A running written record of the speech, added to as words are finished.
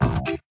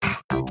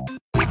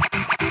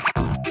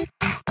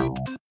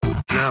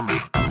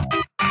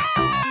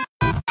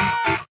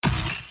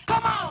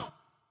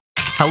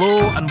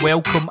Hello and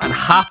welcome and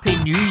happy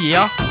new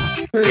year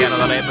to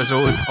another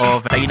episode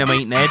of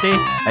Dynamite and Eddie.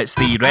 It's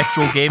the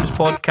Retro Games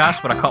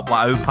podcast where a couple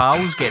of OW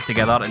pals get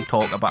together and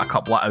talk about a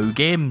couple of OW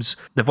games.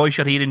 The voice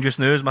you're hearing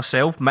just now is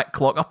myself, Mick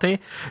Clockerty.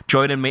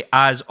 Joining me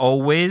as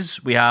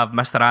always, we have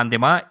Mr. Andy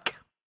Mack.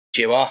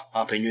 Chewa,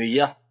 happy new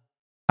year.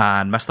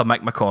 And Mr.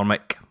 Mick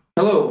McCormick.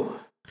 Hello.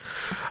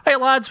 Hey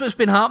lads, what's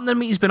been happening?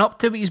 What he's been up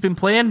to? What he's been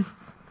playing?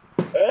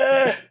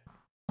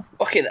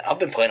 Okay, I've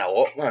been playing a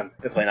lot, man.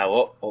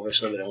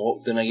 Obviously, we're in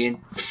lockdown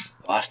again.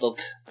 Bastard.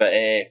 But,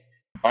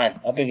 man,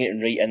 I've been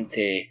getting right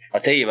into...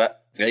 I'll tell you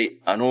what, right,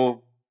 I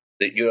know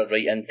that you're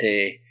right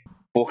into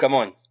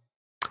Pokemon.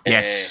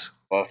 Yes.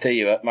 Well, I'll tell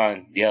you what,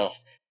 man, you're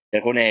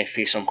going to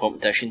face some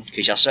competition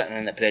because you're sitting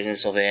in the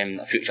presence of a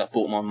future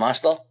Pokemon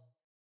Master.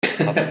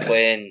 I've been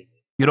playing...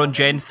 You're on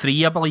Gen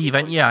 3, I believe,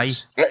 aren't you? Aye.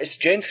 It's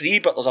Gen 3,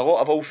 but there's a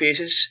lot of old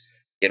faces.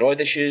 Your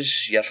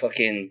Odyssey's, your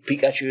fucking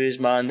Pikachu's,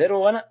 man, they're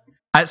all in it.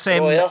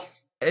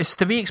 It's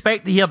to be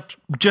expected here,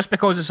 just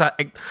because it's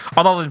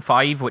other than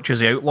 5, which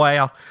is the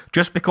outlier,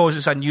 just because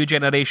it's a new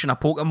generation of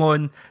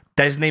Pokemon,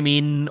 doesn't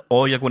mean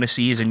all you're going to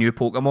see is a new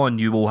Pokemon.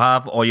 You will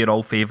have all your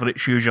old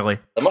favourites usually.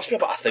 There must be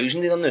about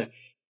 1,000 of them now.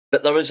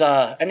 But there was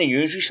in the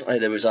news recently,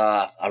 there was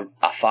a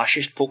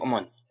fascist Pokemon,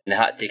 and they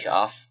had to take it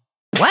off.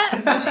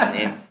 What? What's his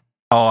name?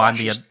 Oh,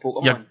 Andy,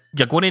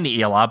 you're going to need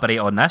to elaborate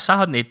on this.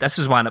 This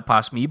is one that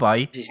passed me by.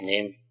 What's his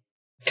name?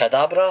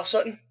 Kadabra or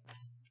something?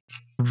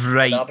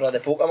 Right. Kadabra the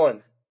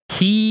Pokemon.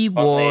 He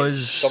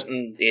was...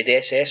 Something, he had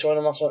SS on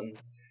him or something.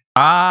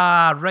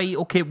 Ah, right,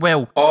 okay,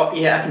 well... Oh,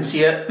 yeah, I can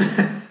see it.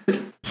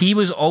 He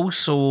was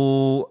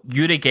also...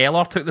 Uri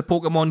Geller took the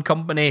Pokemon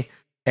company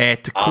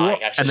to court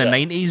in the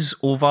 90s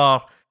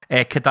over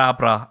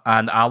Kadabra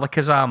and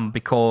Alakazam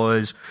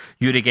because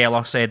Uri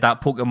Geller said that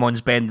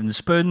Pokemon's bending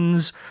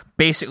spoons.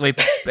 Basically,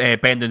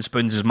 bending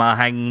spoons is my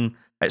thing.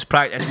 It's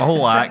my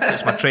whole act.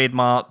 It's my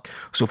trademark.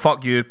 So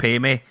fuck you, pay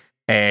me.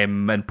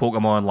 And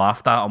Pokemon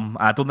laughed at him.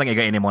 I don't think he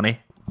got any money.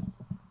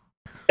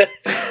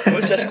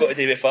 What's this got to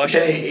do with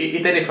fashion? He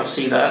didn't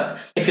foresee that.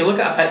 If you look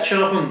at a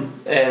picture of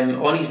him,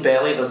 on his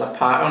belly there's a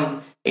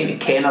pattern and it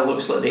kind of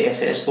looks like the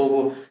SS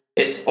logo.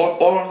 It's or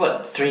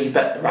like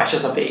 3-bit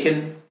rashes of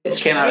bacon.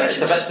 It's a bit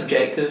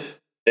subjective.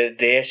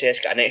 The SS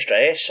got an extra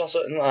S or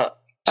something like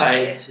that.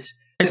 Aye.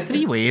 It's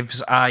 3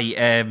 waves. Aye.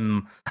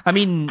 I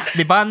mean,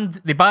 they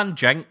banned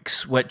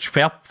Jinx, which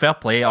fair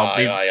play.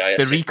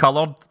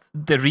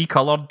 They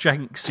recoloured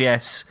Jinx.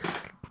 Yes.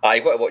 Aye,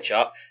 you got to watch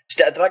that.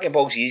 Dragon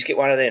Ball Z's get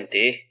one of them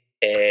too.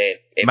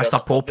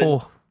 Mr.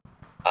 Popo.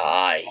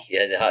 Aye,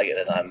 yeah, they had to get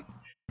rid of him.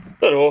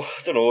 Don't know.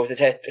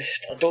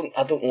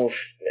 I don't know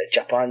if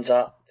Japan's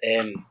that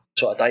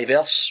sort of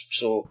diverse.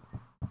 So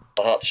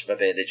perhaps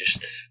maybe they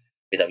just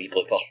made a wee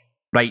blooper.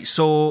 Right.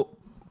 So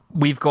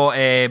we've got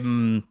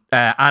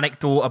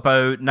anecdote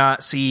about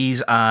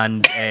Nazis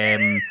and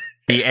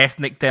the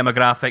ethnic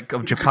demographic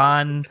of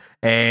Japan.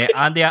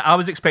 Andy, I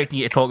was expecting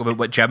you to talk about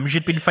what gyms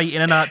you'd been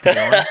fighting in at, to be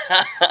honest.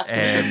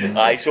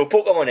 Aye, so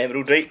Pokemon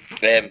Emerald, right?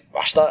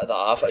 I started that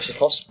off. It's the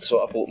first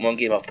sort of Pokemon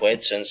game I've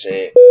played since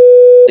the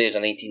days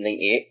of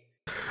 1998.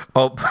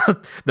 Oh,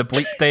 the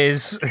bleep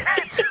days,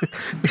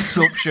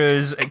 soap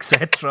shoes,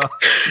 etc.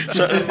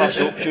 Sitting with my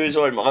soap shoes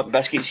on, my Limp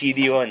Bizkit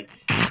CD on,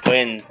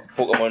 playing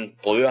Pokemon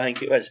Blue, I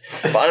think it was.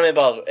 But I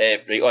remember,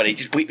 right, alright,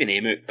 just bleep the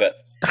name out, but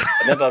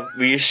I remember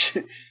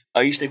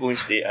I used to go and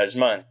stay at his,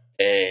 man.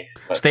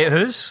 Stay at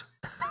whose?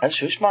 His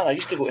house, man. I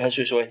used to go to his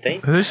house all the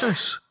time. Whose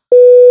house?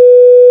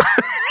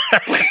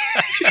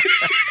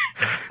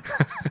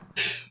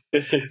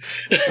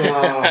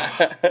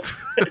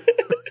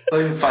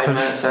 Only 5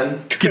 minutes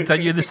in.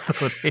 Continue the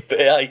story. But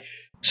aye,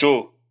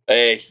 so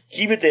he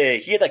had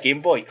a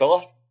Game Boy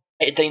Colour.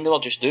 At the time they were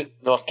just out.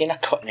 They were kind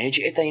of cutting edge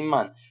at the time,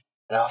 man.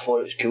 And I thought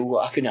it was cool.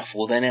 I couldn't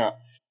afford any of it.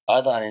 I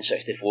had that in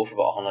 64 for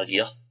about 100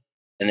 years.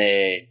 And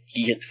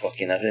he had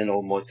fucking everything,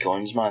 all mod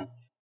cons, man.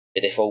 He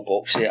had a full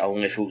box set,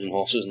 only fools and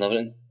horses and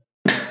everything.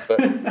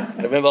 But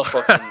I remember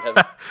fucking him.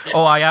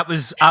 Oh, aye, that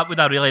would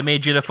have really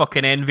made you the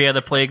fucking envy of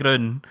the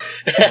playground.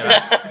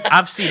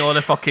 I've seen all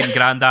the fucking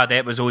Grandad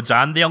episodes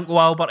and the Uncle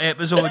Albert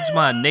episodes,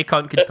 man. They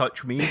can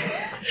touch me.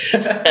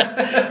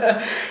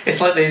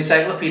 It's like the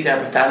Encyclopedia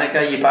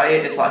Britannica. You buy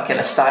it, it's like a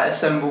kind of status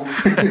symbol.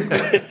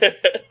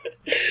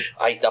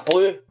 Aye, a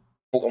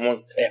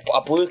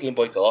blue Game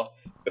Boy Color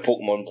with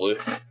Pokemon Blue.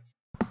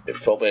 They've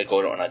probably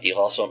got it on a deal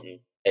or something.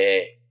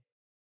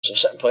 So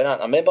sitting playing that,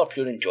 I remember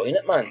pure enjoying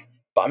it, man.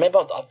 But I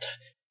remember that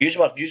you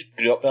grew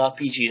up with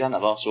RPGs, I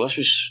never. So this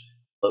was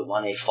like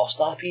one of the first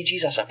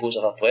RPGs, I suppose,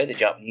 I've ever played, the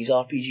Japanese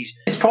RPGs.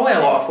 It's probably a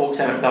lot of folks'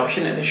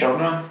 introduction to the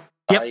genre.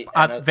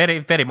 Yep, very,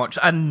 very much.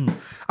 And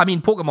I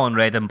mean, Pokemon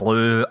Red and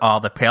Blue are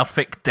the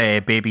perfect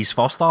baby's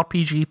first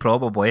RPG,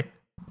 probably.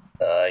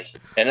 Aye,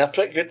 and they're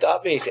pretty good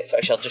that way.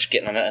 If you're just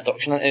getting an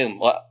introduction into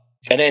them,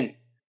 and then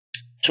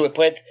so I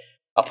played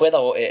a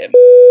lot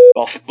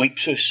of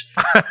Bleep's house.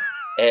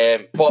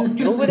 But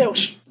you know what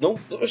else? No,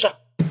 there was a.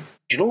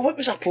 Do you know what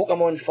was a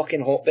Pokemon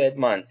fucking hotbed,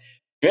 man? Do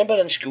you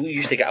remember in school you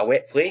used to get a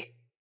wet play?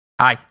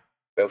 Aye.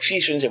 Well, see,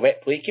 as soon as the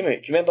wet play came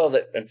out, do you remember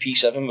that in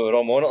P7 we were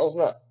on monitors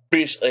and that?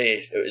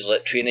 Previously, it was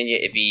like training you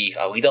to be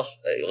a leader.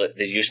 Like,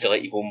 they used to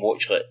let you go and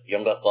watch like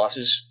younger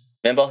classes.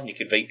 Remember? And you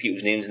could write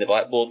people's names in the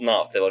blackboard and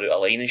that if they were out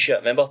of line and shit,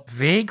 remember?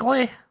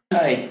 Vaguely.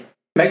 Aye.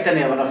 Mick didn't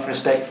have enough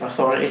respect for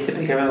authority to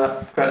be given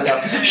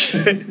that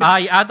position.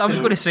 Aye, I was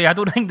going to say, I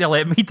don't think they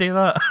let me do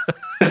that.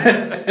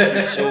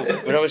 So,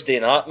 when I was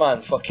doing that,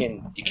 man,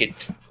 fucking, you could,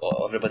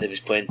 everybody was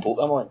playing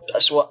Pokemon.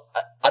 That's what,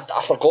 I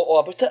forgot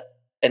all about it.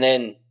 And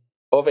then,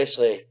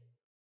 obviously,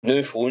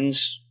 new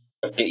phones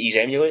have got these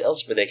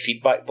emulators with the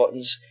feedback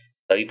buttons.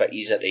 They're a bit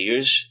easier to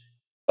use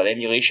for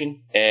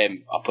emulation. I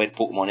played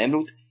Pokemon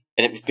Emerald,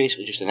 and it was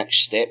basically just the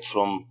next step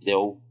from the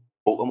old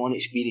Pokemon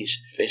experience.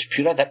 It's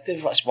pure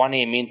addictive. That's one of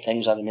the main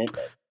things I remember.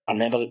 I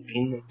remember it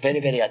being very,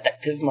 very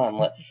addictive, man.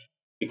 Like,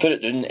 you put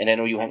it down, and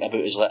then all you think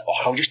about is like,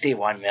 oh, I'll just do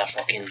one more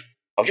fucking.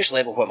 I'll just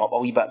level him up a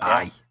wee bit more.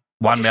 Aye.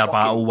 One more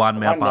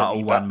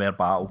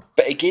battle.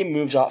 But the game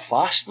moves that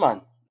fast,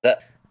 man.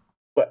 That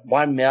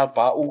one more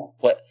battle,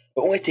 like, it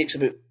only takes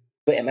about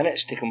 20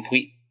 minutes to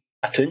complete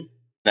a toon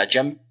in a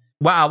gym.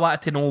 What I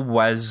wanted to know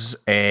was,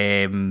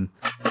 the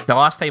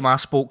last time I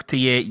spoke to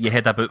you, you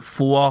had about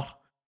four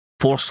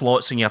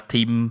slots in your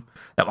team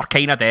that were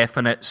kind of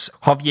definites.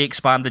 Have you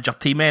expanded your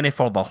team any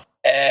further?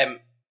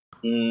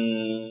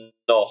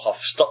 No, I've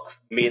stuck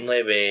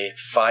mainly with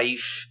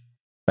 5.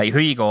 Right, who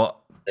you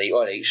got? Right,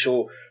 alright,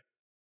 so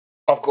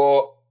I've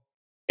got,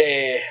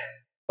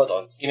 hold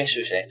on, give me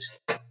 2 seconds.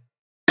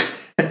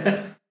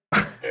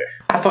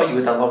 I thought you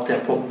would have loved to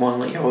have Pokemon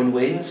like your own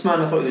lanes,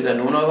 man. I thought you would have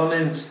known other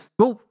names.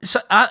 Well,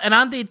 so, and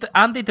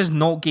Andy does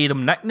not give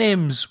them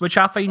nicknames, which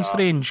I find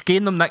strange.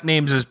 Giving them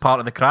nicknames is part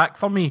of the crack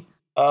for me.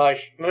 Aye,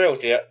 maybe I'll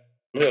do it.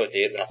 Maybe I'll do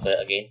it when I play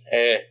it again.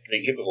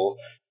 Right, here we go.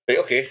 Right,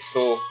 okay,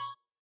 so...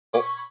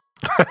 Oh.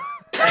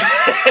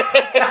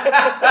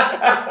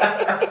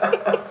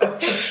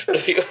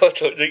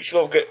 Right,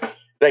 so I've got...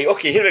 Right,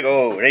 okay, here we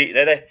go. Right,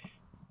 ready?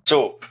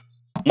 So,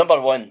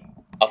 number 1,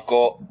 I've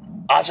got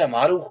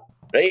Azumarill,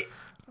 right?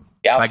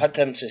 Yeah, I've had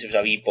him since he was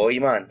a wee boy,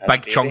 man.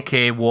 Big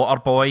chunky water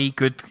boy,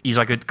 good. He's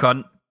a good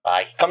cunt.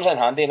 Aye, comes in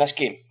handy in this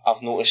game.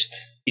 I've noticed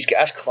he's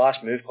got this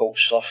class move called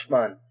Surf,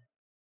 man.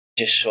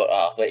 Just sort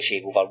of lets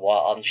you go over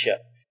water and shit.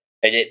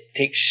 And it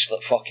takes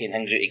like fucking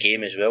things out of the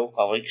game as well.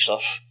 I like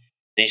Surf.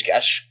 And he's got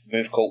this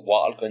move called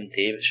Water Gun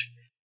too. It's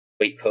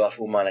quite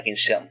powerful, man,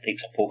 against certain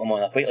types of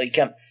Pokemon. I quite like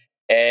him.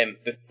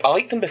 But I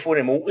liked him before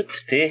he molted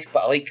too,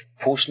 but I like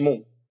post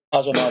molt.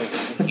 As a man,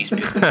 he's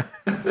good.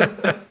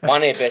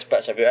 One of the best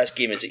bits about this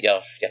game is that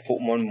your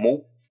Pokemon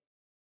molt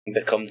can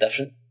become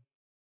different.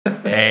 The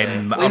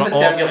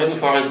term you're looking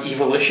for is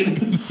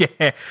evolution.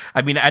 Yeah,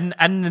 I mean,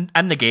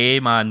 in the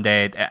game and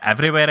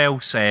everywhere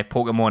else,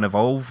 Pokemon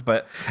evolve.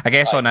 But I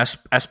guess on this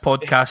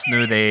podcast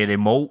now, they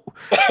molt.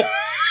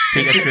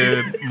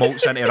 Pikachu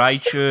molts into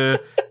Raichu.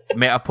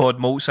 Metapod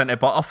molts into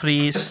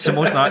Butterfree. It's the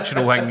most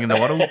natural thing in the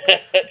world.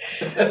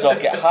 So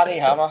I've got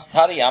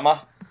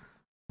Hariyama,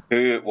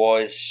 who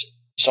was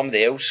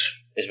somebody else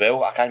as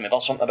well. I can't remember,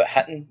 something about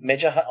hitting,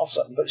 major hit or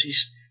something. What's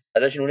his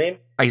original name?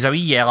 He's a wee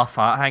yellow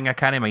fat thing. I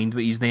can't mind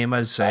what his name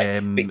is.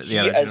 But he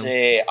is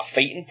a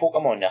fighting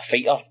Pokemon, a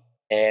fighter.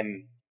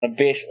 And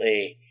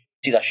basically,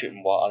 see that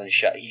shooting water and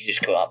shit, he's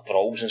just got like,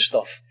 brawls and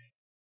stuff.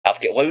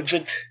 I've got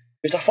Loudred,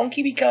 who's a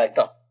funky wee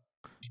character.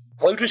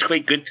 Loudred's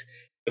quite good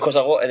because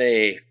a lot of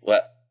the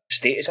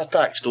status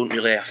attacks don't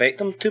really affect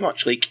him too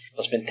much. Like,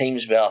 there's been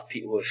times where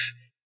people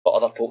but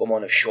other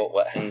Pokemon have shot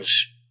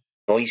things,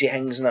 noisy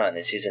things and that, and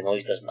it says the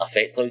noise doesn't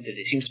affect Loudred.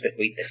 It seems to be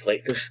quite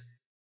deflective.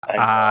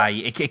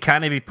 Aye, it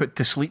can't be put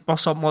to sleep or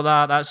something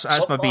like that.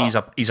 That's maybe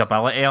his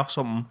ability or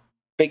something.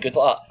 Quite good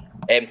like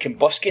that.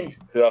 Combuskin,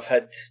 who I've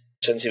had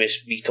since he was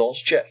wee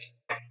Torch chick,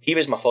 he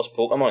was my first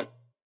Pokemon.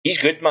 He's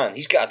good, man.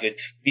 He's got a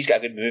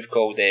good move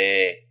called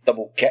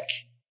Double Kick.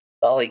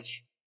 That I like.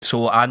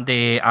 So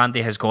Andy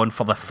has gone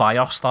for the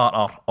fire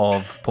starter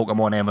of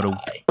Pokemon Emerald.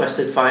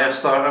 Twisted fire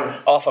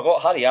starter. Oh, I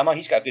forgot Hariyama.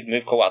 He's got a good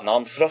move called an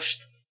arm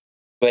thrust,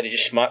 where he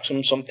just smacks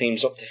them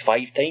sometimes up to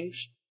 5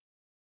 times.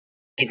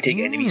 Can take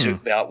enemies out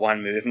with that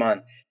one move,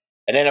 man.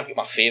 And then I've got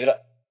my favourite,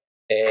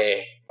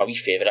 my wee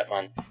favourite,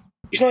 man.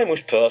 He's not the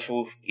most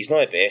powerful, he's not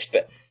the best,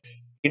 but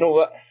you know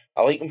what?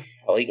 I like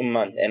him,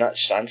 man. And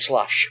that's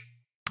Sandslash.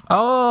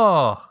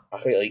 Oh, I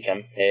quite like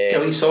him. A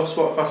wee soft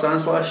spot for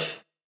Sandslash.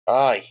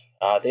 Aye.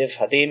 Dave,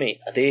 I do, mate.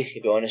 I do,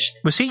 to be honest.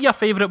 Was he your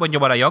favourite when you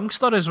were a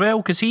youngster as well?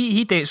 Because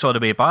he dates all the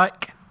way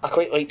back. I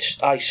quite liked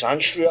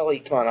Sandshrew, I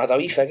liked, man. I had a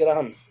wee figure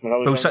of him when I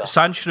was younger.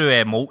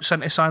 Sandshrew molts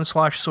into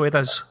Sandslash, so he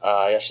does.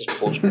 Yes, I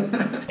suppose.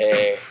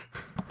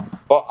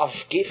 But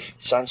I've gave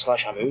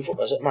Sandslash a move. What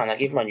was it, man? I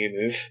gave him a new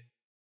move.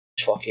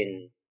 It's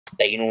fucking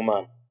Dino,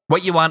 man.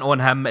 What you want on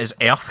him is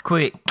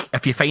Earthquake.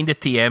 If you find a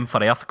TM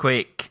for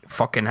Earthquake,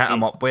 fucking hit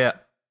him up with it.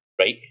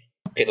 Right.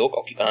 Okay, look,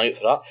 I'll keep an eye out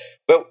for that.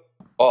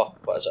 Well,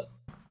 what is it?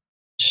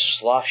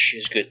 Slash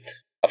is good.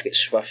 I've got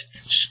Swift,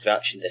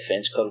 Scratch and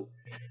Defence Curl.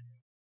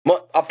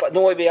 The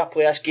only way I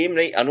play this game,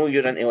 right, I know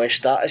you're into less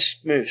status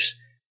moves.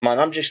 Man,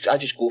 I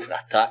just go for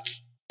attack.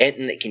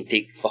 Anything that can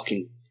take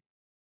fucking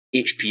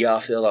HP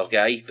off the other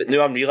guy. But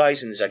now I'm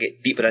realising as I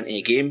get deeper into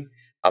the game,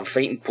 I'm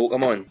fighting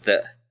Pokemon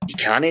that you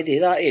can't do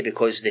that,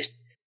 because they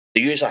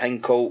use a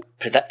thing called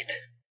Predict.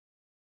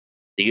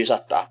 They use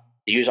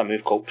a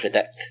move called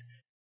Predict,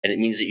 and it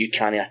means that you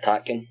can't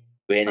attack him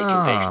with any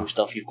conventional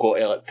stuff. You've got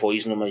to like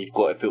poison him, or you've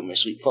got to put him to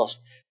sleep first.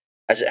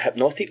 Is it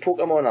hypnotic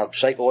Pokemon or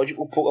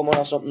psychological Pokemon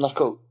or something they're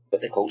called?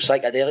 What they call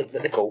psychedelic?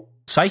 What they call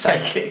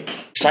psychic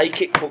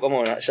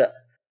Pokemon? That's it.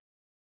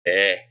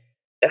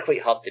 They're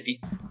quite hard to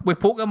beat. With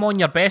Pokemon,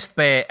 your best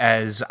bet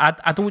is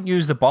I don't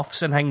use the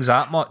buffs and things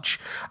that much.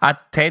 I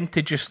tend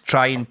to just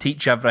try and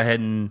teach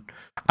everything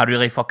a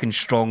really fucking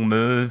strong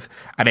move,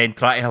 and then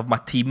try to have my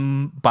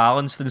team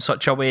balanced in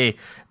such a way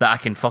that I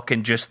can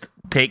fucking just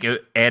take out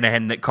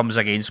anything that comes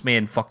against me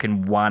in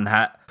fucking one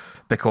hit,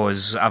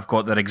 because I've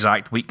got their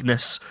exact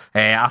weakness.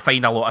 I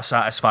find a lot of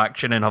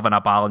satisfaction in having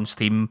a balanced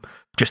team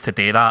just to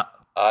do that.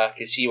 I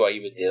can see why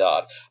you would do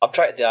that. I've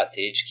tried to do that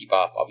too, just keep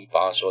a wee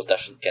balance of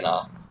different kind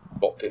of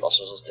rock, paper,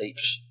 scissors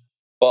types.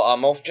 But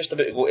I'm off just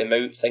about to go to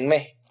Mount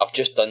Thingy. I've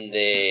just done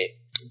the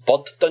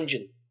Bird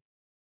Dungeon.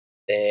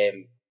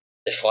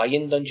 The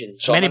Flying Dungeon.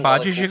 So How many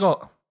badges you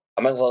got?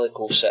 I'm in Lily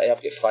Cove City.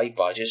 I've got 5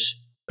 badges.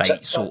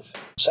 Right,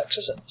 Six,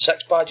 is it?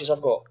 6 badges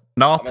I've got.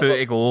 Another 2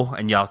 to go,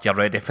 and you're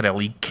ready for the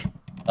league.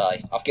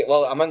 Aye.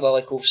 I'm in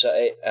Lily Cove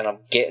City, and I'm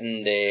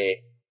getting the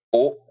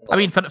boat. I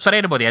mean, for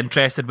anybody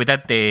interested, we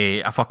did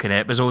a fucking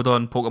episode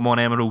on Pokemon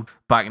Emerald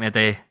back in the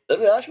day.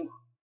 Did we actually?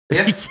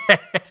 Yeah.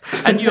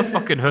 Yeah. In your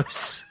fucking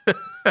house.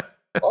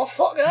 Oh,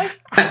 fuck, aye.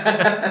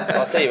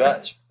 I'll tell you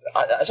what,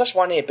 is this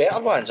one of the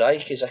better ones, aye?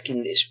 Because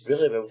it's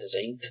really well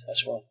designed,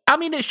 this one. I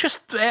mean, it's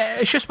just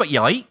what you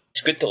like. It's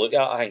good to look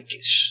at, I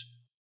think.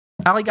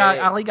 I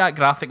like that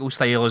graphical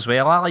style as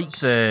well. I like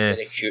the...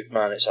 Very cute,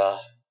 man.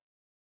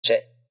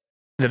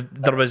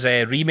 There was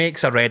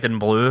remakes of Red and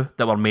Blue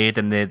that were made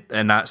in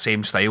that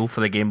same style for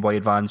the Game Boy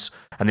Advance,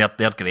 and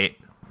they're great.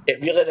 It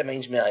really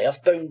reminds me of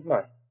Earthbound,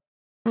 man.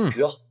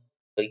 Pure.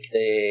 Like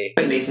the...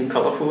 Nice and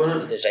colourful, isn't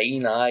it? The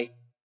design, aye.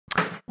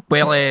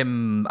 Well,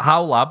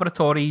 HAL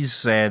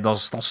Laboratories,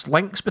 there's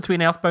links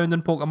between Earthbound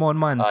and Pokemon,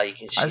 man. Aye, you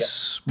can see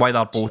That's why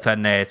they're both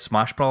in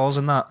Smash Bros.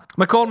 And that.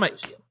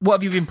 McCormick, what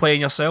have you been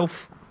playing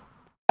yourself?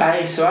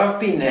 Aye, so I've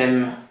been,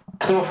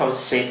 I don't know if I would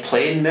say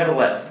playing, maybe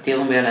like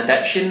dealing with an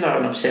addiction or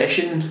an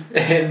obsession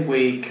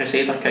with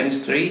Crusader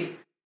Kings 3.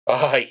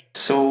 Aye.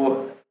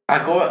 So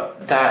I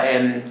got that,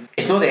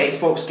 it's not the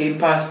Xbox Game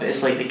Pass, but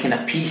it's like the kind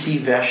of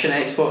PC version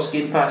of Xbox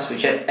Game Pass,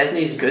 which isn't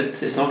as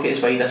good. It's not got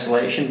as wide a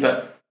selection,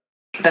 but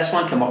this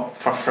one came up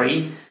for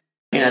free.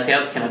 I mean, I'd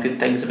heard kind of good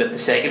things about the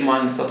second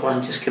one. The third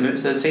one just came out,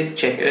 so I decided to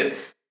check it out.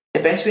 The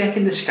best way I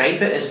can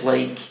describe it is it's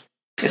like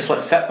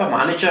Fitba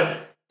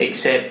Manager,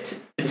 except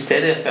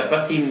instead of a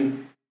Fitba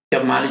team,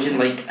 you're managing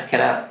like a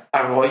kind of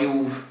a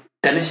royal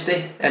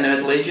dynasty in the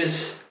Middle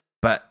Ages.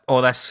 But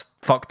all this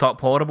fucked up,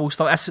 horrible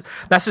stuff.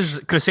 This is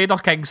Crusader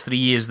Kings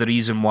 3 is the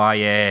reason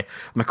why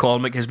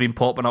McCormick has been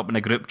popping up in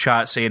the group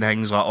chat saying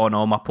things like, "Oh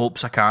no, my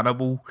Pope's a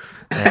cannibal."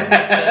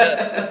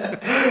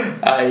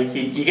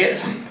 You get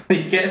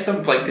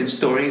some like good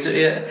stories out of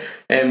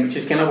it, which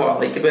is kind of what I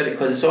like about it,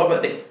 because it's all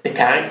about the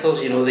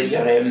characters. You know, that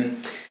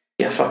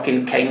your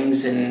fucking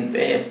kings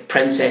and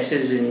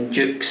princesses and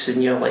dukes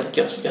and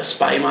your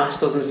spy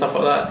masters and stuff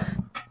like that.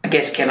 I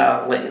guess kind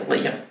of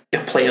like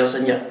your players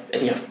and your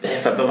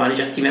Football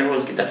Manager team,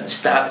 everyone's got different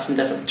stats and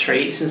different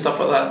traits and stuff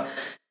like that,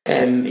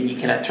 and you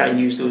kind of try and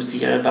use those to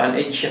your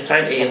advantage. You're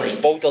trying to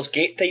like Baldur's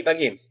Gate type of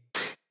game.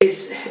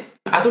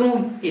 I don't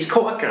know, it's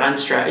called a grand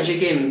strategy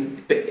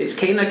game, but it's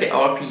kind of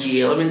got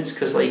RPG elements,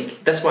 because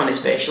like this one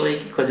especially,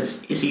 because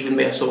it's even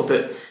more so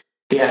about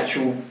the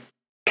actual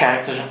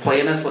characters you're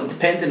playing as, like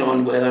depending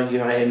on whether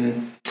you're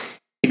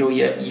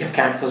your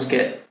characters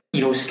get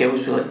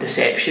skills with like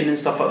deception and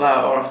stuff like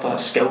that, or if they're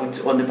skilled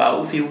on the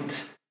battlefield,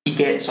 you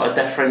get sort of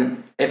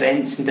different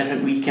events and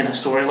different wee kind of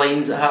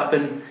storylines that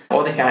happen.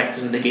 All the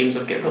characters in the games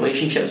have got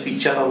relationships with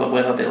each other, like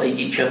whether they like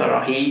each other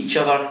or hate each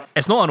other.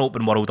 It's not an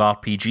open world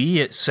RPG.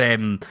 It's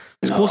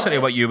closer to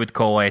what you would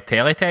call a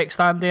teletext,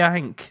 Andy, I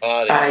think.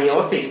 It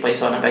all takes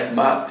place on a big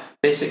map,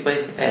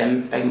 basically.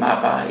 Big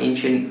map of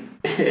ancient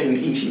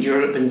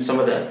Europe and some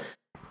of the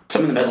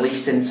Middle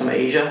East and some of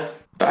Asia.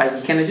 But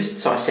you kind of just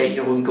sort of set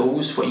your own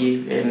goals, what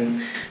you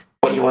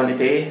want to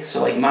do.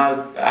 So like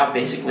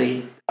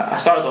I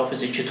started off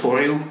as a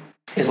tutorial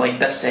as like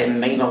this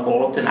minor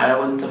lord in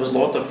Ireland. I was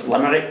Lord of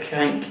Limerick,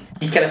 I think.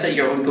 You kind of set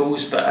your own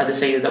goals, but I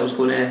decided I was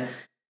going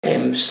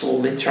to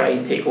slowly try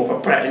and take over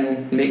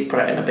Britain, make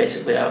Britain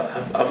basically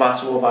a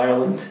vassal of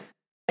Ireland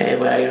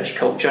with Irish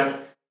culture.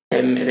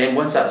 And then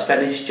once that's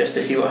finished, just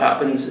to see what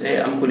happens,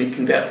 I'm going to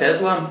convert to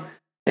Islam.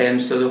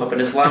 So they'll have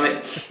an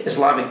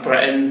Islamic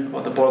Britain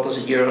or the borders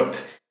of Europe,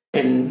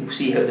 and we'll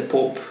see how the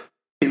Pope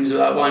deals with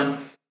that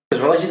one.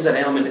 Because religion's an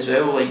element as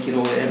well. Like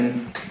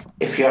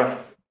if you're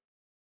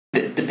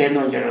depending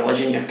on your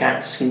religion, your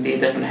characters can do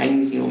different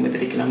things. Maybe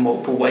they can have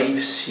multiple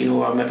wives,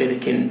 or maybe they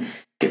can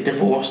get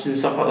divorced and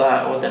stuff like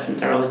that, or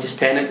different religious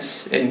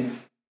tenets. And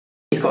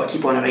you've got to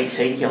keep on the right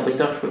side of your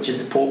leader, which is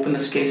the Pope in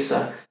this case.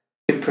 So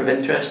could prove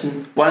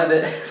interesting. One of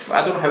the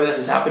I don't know how this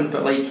has happened,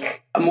 but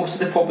like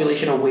most of the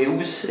population of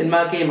whales in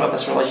my game are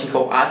this religion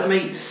called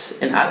Adamites,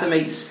 and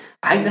Adamites,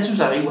 I think this was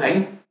a real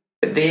thing,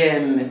 but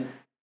they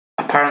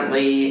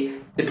apparently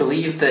they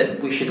believed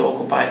that we should all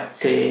go back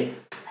to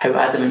how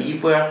Adam and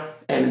Eve were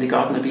in the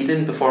Garden of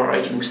Eden before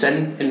original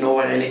sin, and no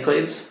wear any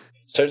clothes.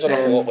 Sounds like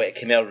a lot like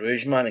Khmer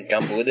Rouge, man, in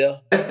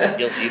Cambodia.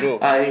 Year Zero.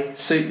 Aye,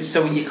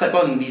 so when you click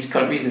on these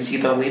countries and see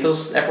their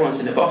leaders, everyone's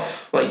in the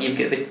buff. Like, you've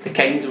got the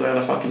king's wearing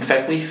a fucking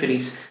fig leaf and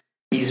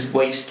his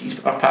wife's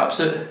are paps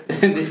suit.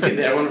 They've got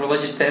their own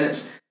religious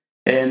tenets.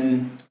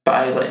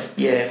 But if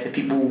the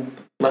people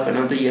living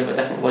under you have a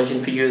different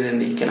religion for you, then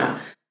they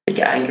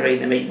get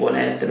angry and they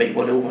might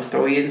want to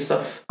overthrow you and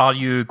stuff. Are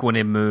you going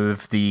to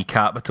move the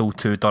capital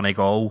to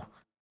Donegal,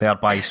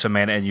 thereby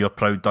cementing your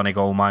proud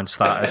Donegal man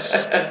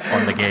status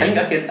on the game?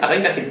 I think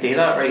I could do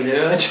that right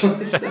now,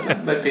 actually. So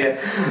that might be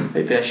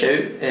a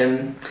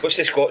shout. What's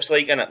the Scots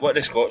like in it? What are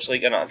the Scots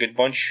like in it? A good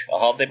bunch? A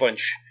hardy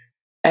bunch?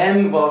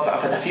 Well,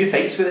 I've had a few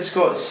fights with the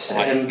Scots,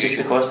 just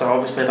because they're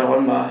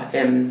on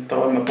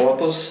my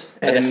borders.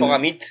 And they follow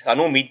Mead. I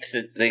know Mead.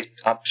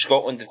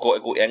 Scotland have got to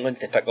go to England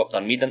to pick up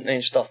their Mead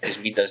and stuff, because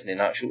Mead isn't in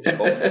actual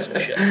Scotland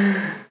and shit.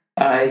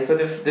 Aye, but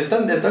they've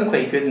done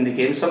quite good in the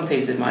game.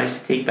 Sometimes they've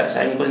managed to take bits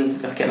of England,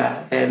 they're kind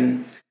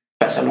of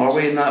bits of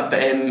Norway and that.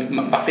 But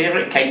my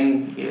favourite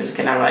king, he was a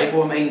kind of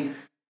rival of mine.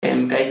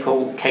 Guy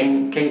called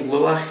King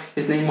Lulach,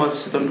 his name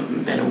was. I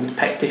don't know, an old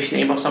Pictish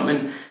name or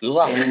something.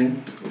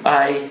 Lulach.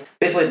 Aye,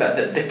 basically,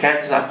 but the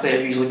characters I play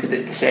are usually good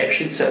at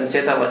deception. So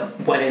instead of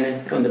like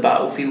winning on the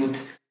battlefield,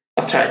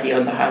 I try to do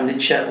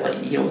underhanded shit,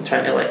 like, you know,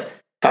 trying to like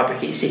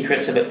fabricate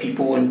secrets about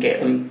people and get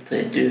them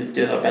to do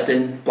their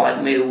bidding,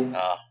 blackmail,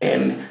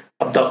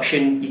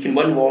 abduction. You can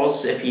win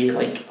wars if you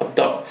like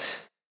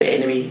abduct the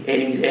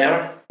enemy's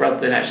heir rather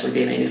than actually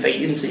doing any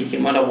fighting. So you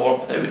can win a war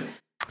without,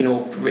 you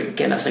know,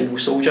 getting a single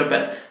soldier.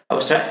 But I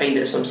was trying to find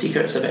out some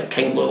secrets about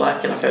King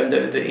Lulach, and I found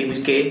out that he was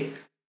gay.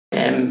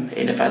 And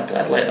if I'd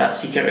let that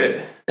secret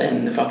out,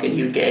 then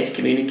he would get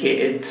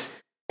excommunicated,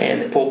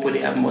 and the Pope would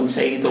have him on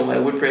side. All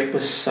hell would break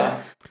loose.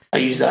 So I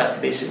used that to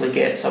basically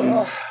get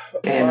some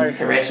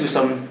to wrestle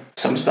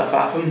some stuff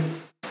off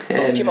him.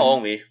 Came a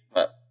long way.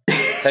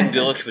 I think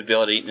Gulick would be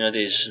alright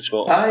nowadays in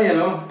Scotland. Aye, you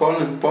know,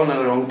 born at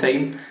the wrong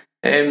time.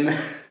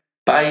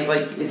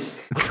 But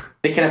it's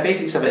the kind of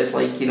basics of it is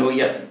like, you know,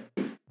 you're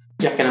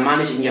kind of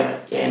managing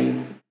your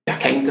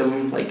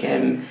kingdom. Like,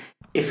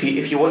 if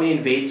you want to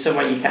invade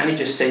somewhere, you can't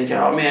just send your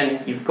army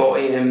in. You've got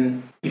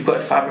to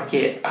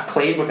fabricate a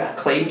claim. We've got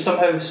a claim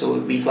somehow. So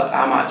it means like,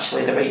 I'm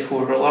actually the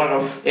rightful ruler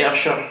of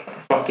Ayrshire, or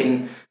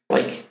fucking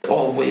like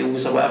all of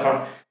Wales or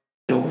whatever.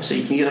 You know, so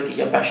you can either get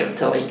your bishop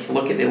to like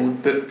look at the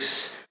old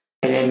books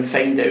and then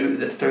find out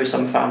that through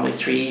some family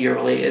tree you're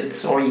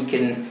related, or you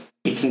can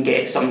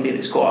get somebody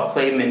that's got a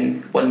claim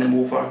and win them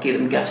over, give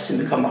them gifts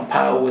and become a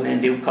pal, and then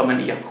they'll come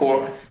into your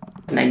court,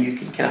 and then you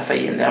can kind of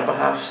fight in their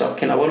behalf. So I've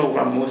kind of won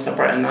over most of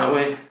Britain that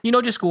way. You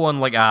know, just go on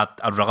like a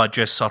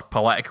religious or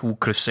political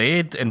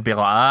crusade and be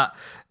like that.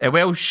 The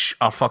Welsh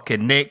are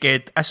fucking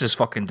naked. This is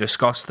fucking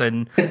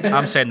disgusting.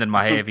 I'm sending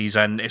my heavies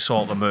in to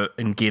sort them out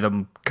and give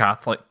them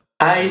Catholic.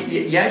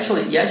 You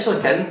actually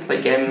can.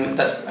 Like,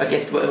 that's, I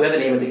guess, where the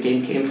name of the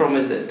game came from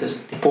is that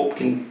the Pope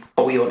can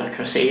call you on a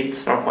crusade,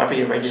 or whatever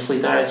your religious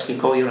leader is can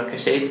call you on a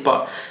crusade,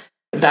 but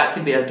that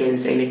could be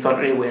against any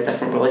country with a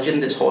different religion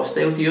that's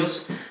hostile to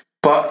yours.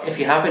 But if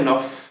you have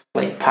enough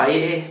like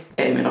piety,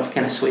 enough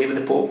kind of sway with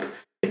the Pope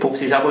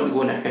says, I want to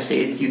go on a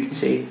crusade, you can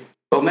say,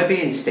 well, maybe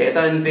instead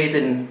of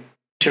invading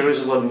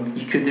Jerusalem,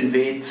 you could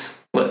invade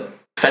like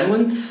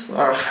Finland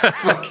or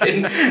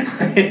fucking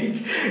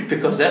like,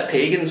 because they're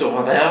pagans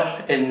over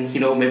there, and you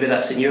know, maybe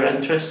that's in your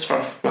interests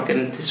for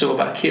fucking to sow a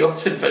bit of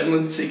chaos in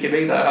Finland, so you can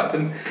make that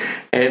happen.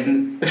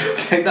 The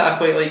thing that I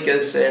quite like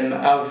is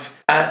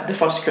at the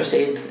first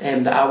crusade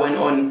that I went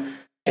on,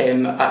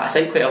 I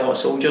sent quite a lot of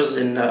soldiers,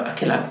 and I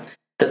kind of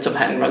did some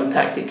hit and run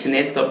tactics, and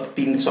ended up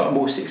being the sort of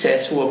most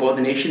successful of all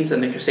the nations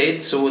in the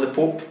crusade. So the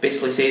Pope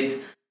basically said,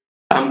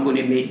 I'm going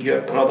to make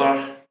your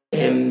brother,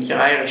 your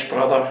Irish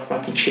brother,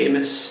 fucking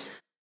Seamus,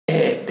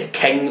 the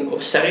king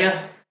of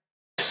Syria.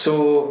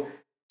 So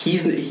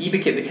he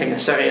became the king of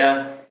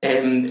Syria.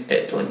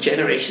 Like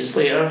generations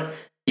later,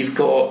 you've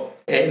got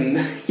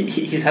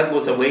he's had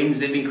loads of wains.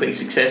 They've been quite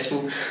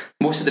successful.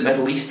 Most of the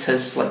Middle East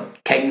has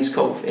like kings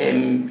called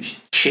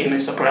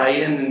Seamus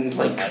O'Brien and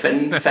like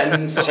Finns.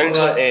 Sounds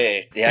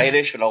like the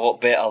Irish were a lot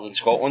better than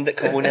Scotland at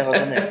colonial,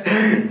 isn't it?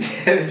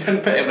 Yeah, they've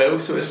done pretty well.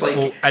 So it's like,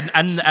 well,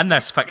 in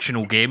this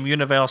fictional game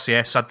universe,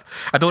 yes,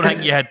 I don't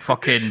think you had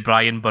fucking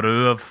Brian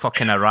Boru of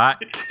fucking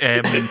Iraq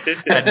in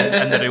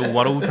the real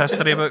world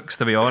history books,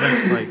 to be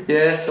honest. Like,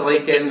 yeah, so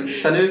like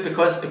so now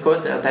because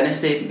they're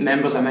dynasty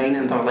members of mine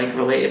and they're like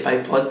related by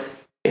blood.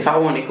 If I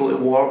want to go to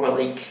war with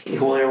like the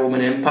Holy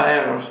Roman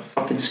Empire or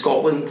fucking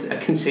Scotland, I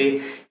can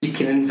say you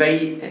can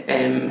invite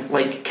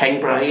like King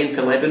Brian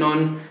for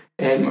Lebanon,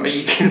 or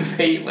you can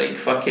invite like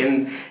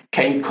fucking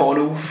King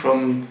Connell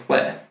from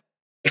like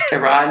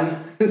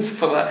Iran,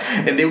 for that,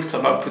 and they'll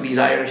turn up with these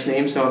Irish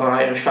names and other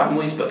Irish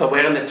families, but they're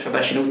wearing the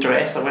traditional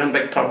dress, they're wearing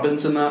big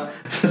turbans and that.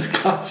 It's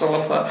class. I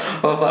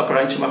love that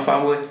branch of my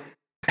family.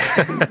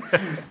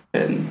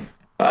 And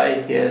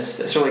yes,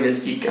 it's really good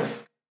to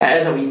it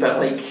is a wee bit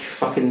like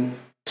fucking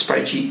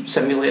spreadsheet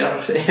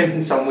simulator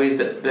in some ways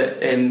that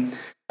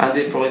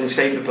Andy probably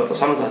described it, but there's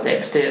tons of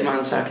depth to it,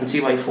 man, so I can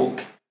see why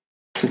folk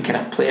can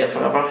kind of play it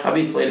forever. I've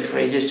been playing it for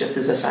ages just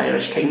as this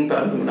Irish king,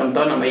 but when I'm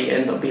done I might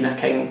end up being a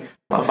king,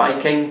 a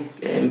Viking,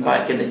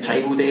 back in the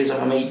tribal days,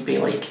 or I might be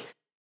like,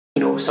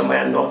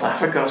 somewhere in North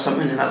Africa or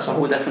something, and that's a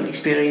whole different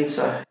experience.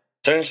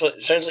 Sounds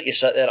like you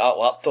sit there at a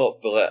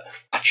laptop with like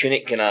a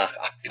tunic and a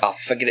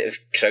figurative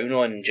crown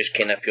on and just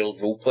kind of pure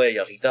roleplay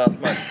your retard,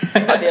 man.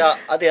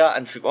 I do that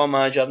in Football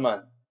Manager,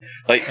 man.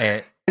 Like,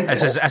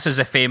 this is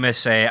a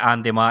famous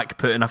Andy Mack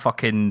putting a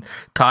fucking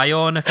tie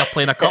on if you're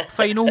playing a cup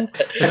final.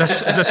 Is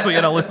this what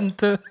you're alluding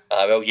to?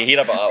 Well, you hear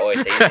about that all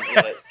the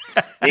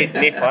time.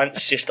 No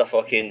pants, just a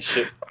fucking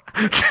suit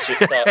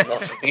that and I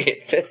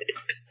forget.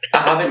 I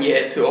haven't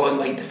yet put on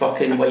like the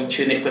fucking white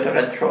tunic with a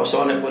red cross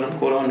on it when I'm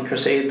going on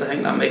crusade. I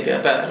think that might be a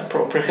bit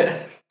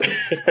inappropriate.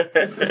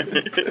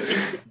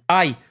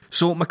 Aye,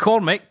 so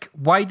McCormick,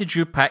 why did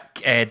you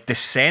pick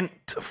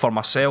Descent for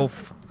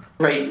myself?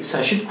 Right, so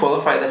I should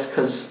qualify this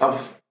because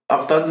I've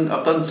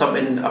done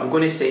something. I'm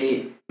going to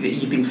say that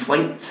you've been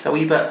flanked a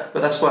wee bit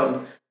with this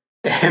one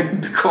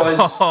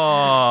because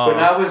when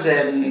I was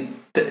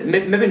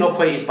maybe not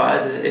quite as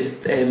bad as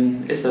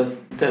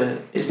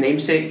his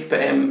namesake, but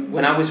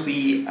when I was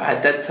wee, I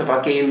did have a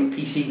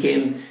PC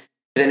game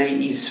in the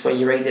 90s where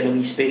you ride in a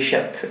wee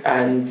spaceship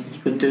and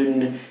you go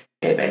down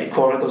many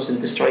corridors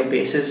and destroy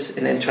bases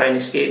and then try and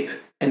escape.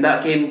 And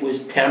that game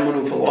was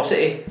Terminal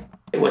Velocity.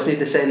 It wasn't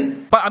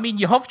Descent. But I mean,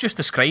 you have just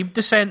described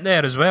Descent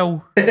there as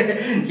well.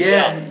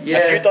 yeah.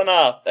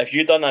 If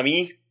you done a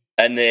me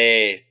and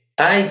aye,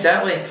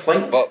 exactly,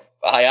 Flink. But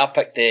I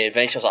picked the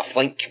Adventures of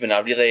Flink when I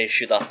really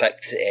should have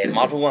picked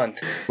Marvel Land.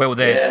 Well,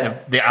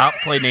 the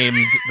aptly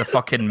named the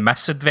fucking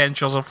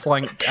Misadventures of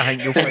Flink, I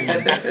think you'll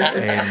find.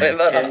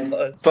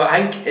 But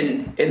I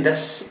think in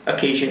this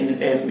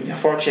occasion, you're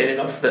fortunate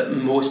enough that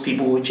most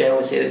people would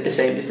generally say that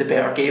Descent is the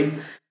better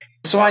game.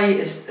 So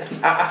I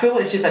feel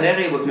it's just an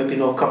area we've maybe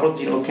not covered.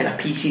 Kind of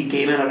PC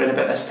gaming around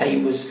about this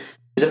time was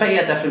a bit of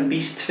a different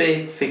beast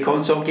for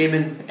console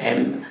gaming.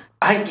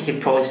 I think you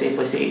could probably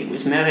safely say it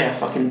was merely a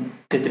fucking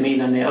the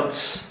domain of nerds.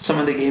 Some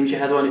of the games you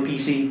had on the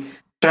PC,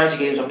 strategy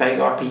games were big,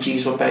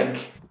 RPGs were big.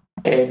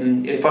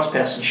 The first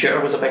person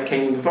shooter was a big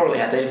thing. We've not really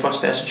had any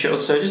first person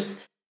shooters, so just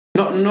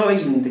not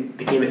even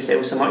the game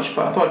itself so much.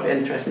 But I thought it'd be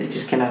interesting to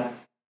just kind of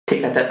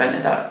take a dip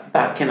into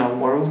that kind of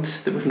world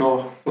that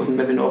we've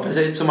maybe not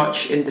visited so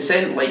much. In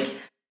Descent, like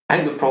I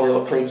think we've probably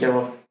all played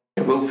your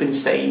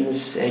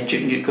Wolfensteins,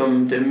 Duke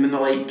Nukem, Doom and the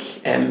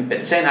like. But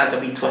Descent has a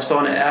wee twist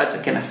on it. It adds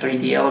a kind of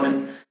 3D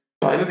element.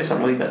 So maybe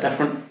something a wee bit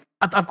different.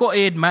 I've got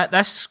to admit,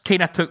 this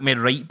kind of took me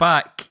right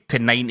back to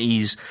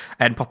 90s,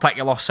 in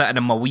particular sitting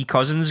in my wee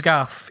cousin's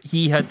gaff.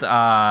 He had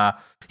a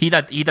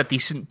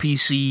decent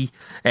PC.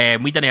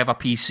 We didn't have a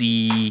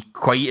PC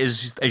quite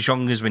as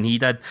young as when he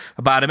did,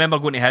 but I remember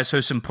going to his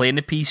house and playing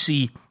the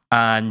PC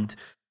and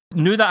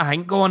knew that I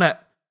think on it,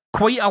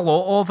 quite a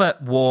lot of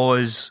it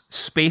was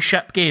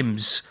spaceship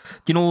games.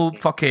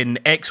 Fucking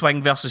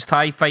X-Wing versus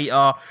TIE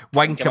Fighter,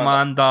 Wing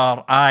Commander,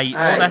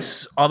 all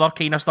this other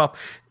kind of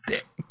stuff.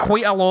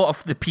 Quite a lot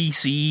of the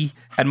PC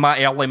in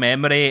my early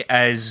memory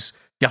is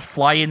you're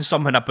flying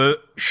something about,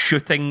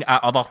 shooting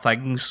at other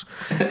things.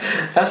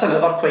 That's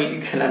another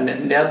quite kind of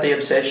nerdy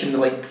obsession,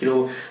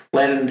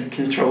 learning the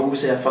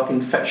controls of a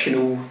fucking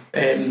fictional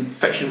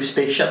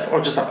spaceship or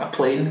just a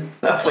plane.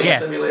 That flight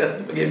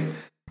simulator game.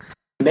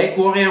 Mech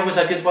Warrior was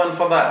a good one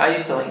for that. I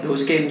used to like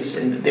those games,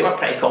 and they were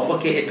pretty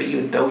complicated, but you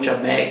would build your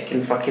mech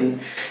and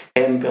fucking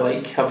be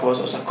like, have all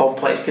sorts of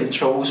complex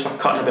controls for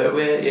cutting about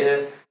with it,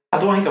 yeah. I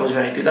don't think I was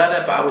very good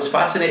at it, but I was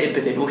fascinated by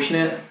the notion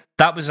of it.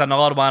 That was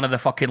another one of the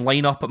fucking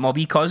lineup at my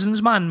wee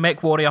cousins, man.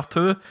 Mech Warrior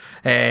 2.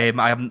 I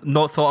have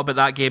not thought about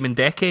that game in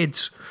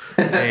decades.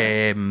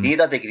 You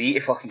need a degree to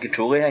fucking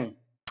control anything.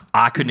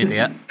 I couldn't do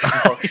it.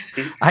 I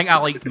think I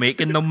liked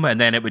making them, and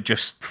then it would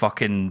just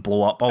fucking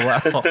blow up or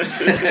whatever.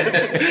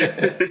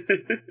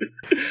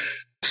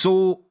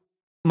 So,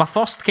 my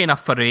first kind of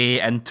foray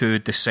into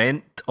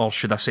Descent, or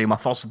should I say my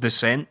first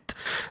descent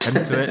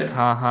into it,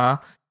 I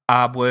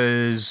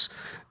was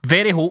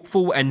very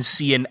hopeful in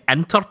seeing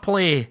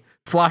Interplay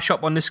flash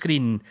up on the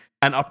screen.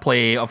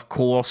 Interplay, of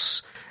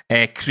course,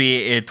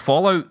 created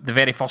Fallout, the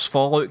very first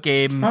Fallout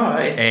game.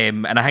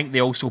 And I think they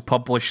also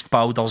published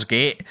Baldur's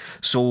Gate.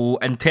 So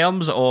in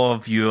terms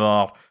of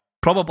your,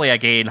 probably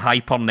again,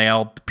 hyper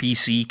nerd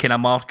PC kind of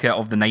market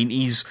of the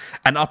 90s,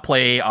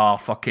 Interplay are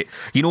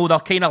they're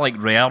kind of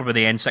like Rare with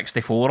the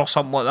N64 or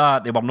something like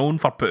that. They were known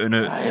for putting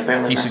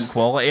out decent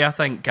quality, I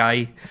think,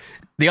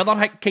 The other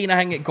kind of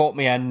thing that got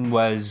me in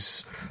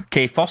was,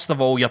 first of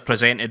all, you're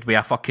presented with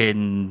a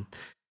fucking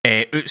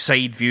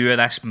outside view of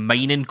this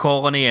mining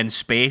colony in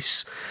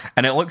space,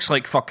 and it looks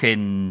like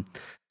fucking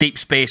Deep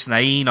Space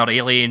Nine or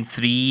Alien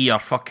 3 or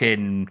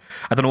fucking,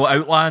 I don't know,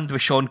 Outland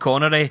with Sean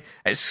Connery.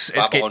 It's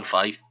Babylon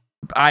 5.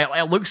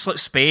 It looks like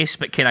space,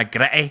 but kind of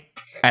gritty.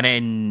 And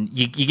then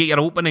you get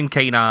your opening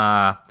kind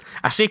of,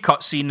 I say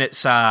cutscene,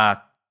 it's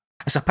a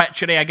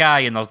picture of a guy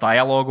and there's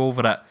dialogue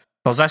over it.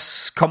 There's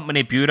this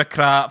company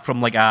bureaucrat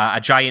from like a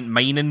giant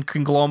mining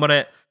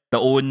conglomerate that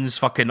owns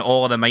fucking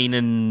all of the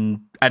mining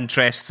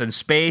interests in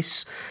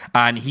space,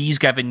 and he's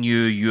giving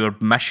you your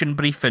mission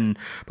briefing.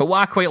 But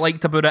what I quite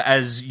liked about it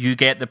is you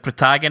get the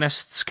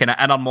protagonist's kind of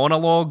inner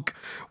monologue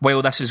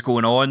while this is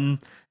going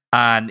on,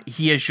 and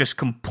he is just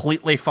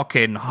completely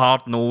fucking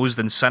hard-nosed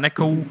and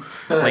cynical.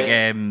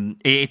 Like,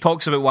 he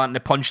talks about wanting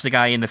to punch the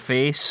guy in the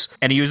face,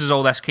 and he uses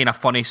all this kind of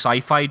funny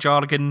sci-fi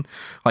jargon,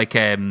 like,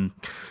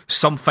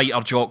 some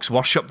fighter jocks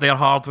worship their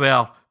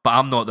hardware, but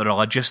I'm not the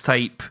religious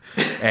type.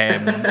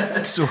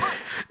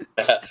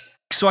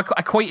 So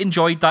I quite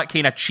enjoyed that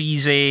kind of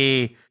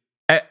cheesy,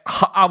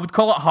 I would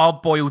call it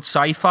hard-boiled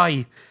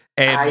sci-fi.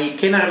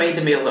 It kind of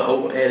reminded me of the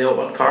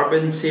Altered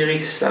Carbon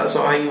series, that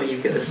sort of thing, where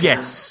you've got this kind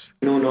of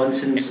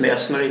no-nonsense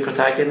mercenary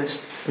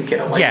protagonists and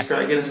kind of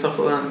wisecracking and stuff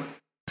like that.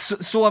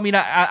 So I mean,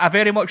 I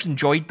very much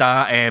enjoyed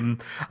that.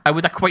 I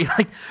would have quite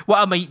like, what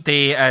I might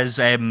do is,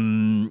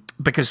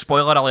 because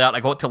spoiler alert, I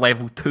got to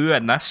level 2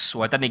 in this,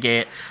 so I didn't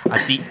get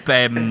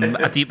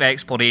a deep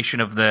exploration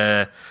of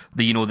the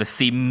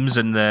themes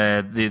and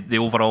the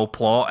overall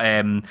plot.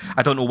 I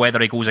don't know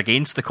whether he goes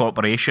against the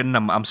corporation.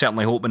 I'm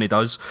certainly hoping he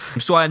does.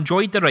 So I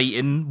enjoyed the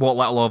writing, what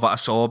little of it I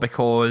saw,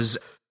 because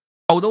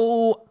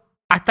although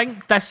I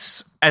think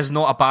this is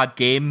not a bad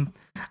game,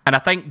 and I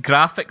think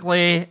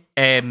graphically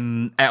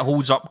it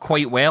holds up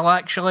quite well,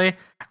 actually,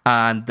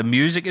 and the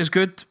music is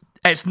good.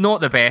 It's not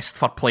the best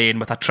for playing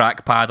with a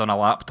trackpad on a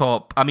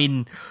laptop. I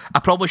mean, I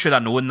probably should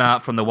have known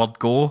that from the word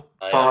go.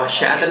 Oh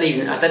shit! I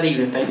didn't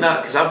even think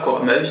that, because I've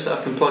got a mouse that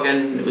I can plug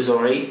in. It was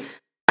alright.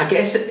 I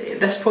guess at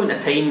this point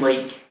in time,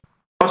 like,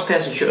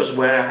 first-person shooters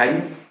were a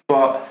thing,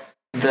 but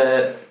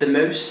the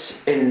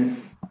mouse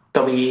in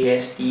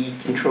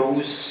WASD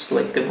controls,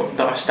 like that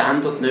are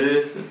standard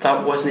now,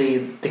 that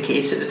wasn't the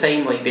case at the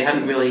time. Like, they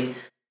hadn't really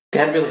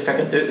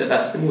figured out that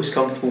that's the most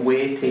comfortable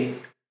way to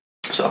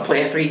sort of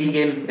play a 3D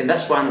game. In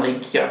this one,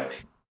 like,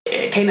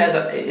 it kind of is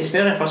it's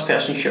very a first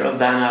person shooter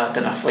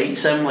than a flight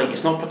sim. Like,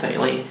 it's not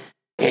particularly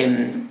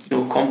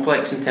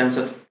complex in terms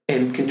of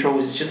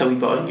controls. It's just a wee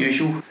bit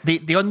unusual.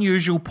 The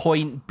unusual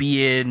point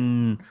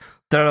being,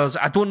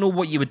 I don't know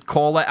what you would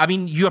call it. I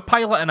mean, you're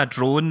piloting a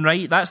drone,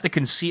 right? That's the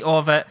conceit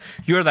of it.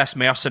 You're this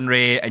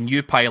mercenary and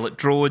you pilot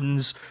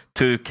drones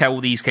to kill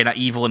these kind of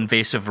evil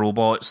invasive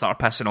robots that are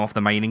pissing off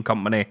the mining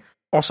company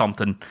or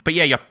something. But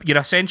yeah, you're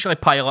essentially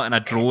piloting a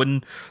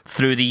drone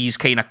through these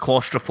kind of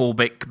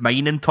claustrophobic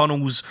mining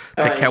tunnels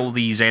to kill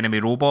these enemy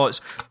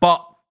robots.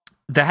 But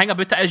the thing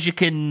about it is you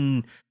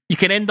can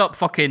end up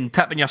fucking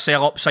tipping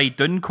yourself upside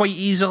down quite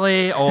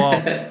easily,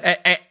 or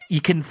you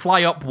can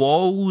fly up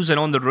walls and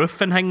on the roof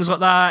and things like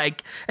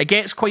that. It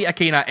gets quite a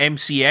kind of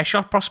MC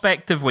Escher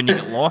perspective when you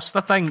get lost,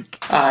 I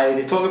think.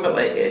 They talk about,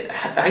 like,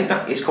 I think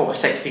that it's called a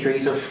 6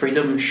 Degrees of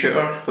Freedom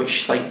shooter,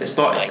 which, like, it's a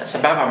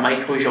bit of a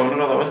micro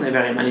genre. There wasn't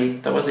very many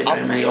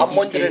I'm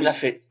wondering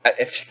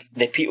if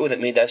the people that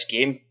made this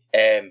game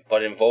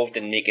were involved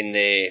in making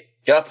the...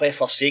 Did I play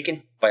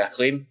Forsaken by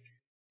Acclaim?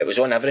 It was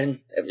on everything.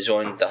 It was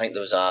on, I think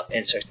there was a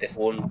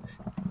N64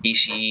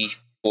 PC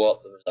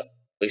port, there was a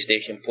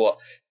PlayStation port.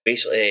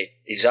 Basically,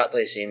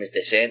 exactly the same as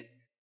Descent.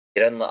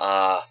 You're in like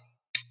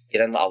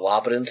a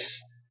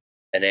labyrinth,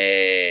 and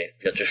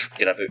you're just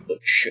going about like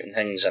shooting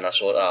things in a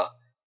sort of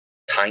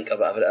tank or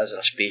whatever it is, in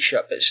a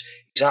spaceship. It's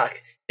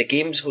exact. The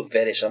games look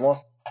very similar,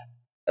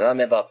 and I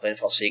remember playing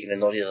Forsaken and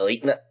not really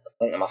liking it. I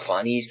think I'm a fan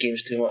of these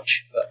games too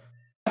much. But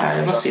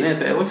I've never seen it,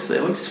 but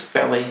it looks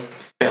fairly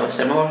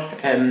similar.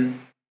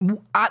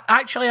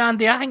 Actually,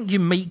 Andy, I think you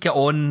might get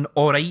on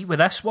alright with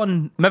this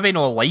one. Maybe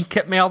not like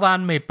it more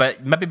than me,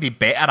 but maybe be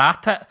better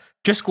at it.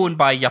 Just going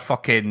by your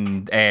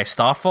fucking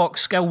Star Fox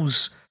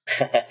skills.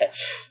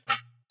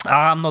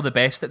 I'm not the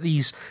best at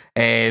these.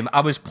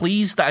 I was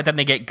pleased that I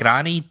didn't get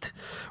grannied.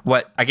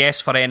 What I guess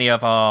for any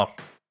of our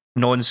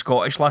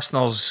non-Scottish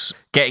listeners,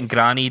 getting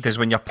grannied is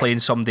when you're playing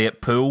somebody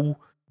at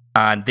pool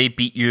and they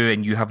beat you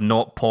and you have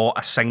not caught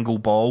a single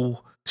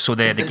ball. So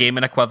the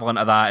gaming equivalent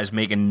of that is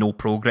making no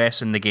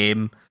progress in the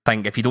game. I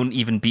think if you don't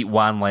even beat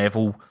one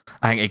level,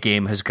 I think a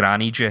game has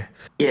grannied you.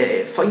 Yeah,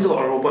 it finds a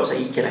lot of robots that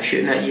you kind of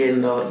shooting at you,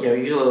 and you're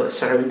usually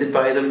surrounded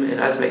by them. And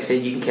as Mick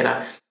said, you can kind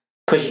of,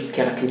 because you can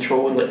kind of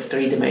control in like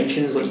 3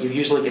 dimensions. Like, you've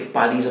usually got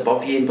baddies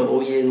above you and below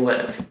you, and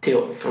like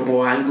from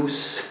all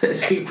angles.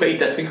 It's been quite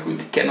difficult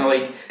to kind of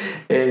like,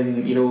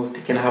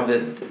 to kind of have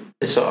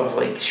the sort of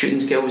like shooting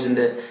skills and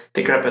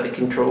the grip of the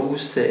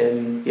controls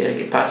to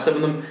get past some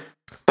of them.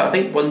 But I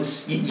think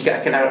once you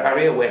get a kind of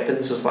array of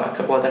weapons, there's like a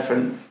couple of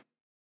different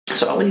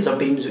sort of laser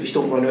beams which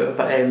don't run out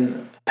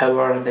of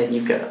power, and then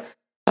you've got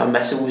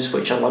missiles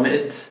which are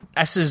limited.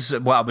 This is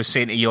what I was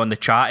saying to you on the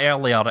chat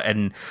earlier,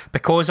 and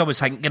because I was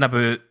thinking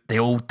about the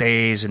old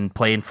days and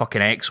playing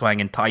fucking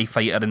X-Wing and TIE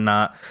Fighter and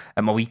that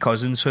at my wee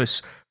cousin's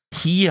house,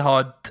 he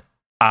had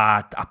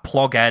a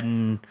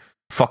plug-in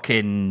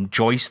fucking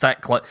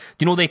joystick. Like,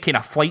 you know, they kind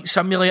of flight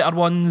simulator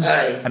ones,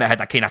 and it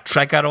had a kind of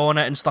trigger on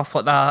it and stuff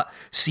like that.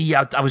 See,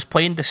 I was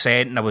playing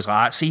Descent, and I was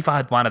like, see if I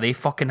had one of they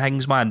fucking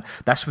things, man,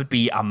 this would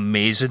be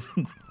amazing.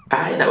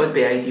 Aye, that would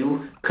be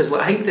ideal, because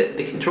like, I think that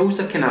the controls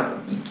are kind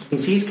of, you can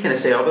see it's kind of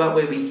set up that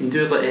way, where you can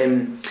do like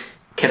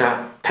kind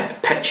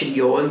of pitch and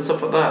yaw and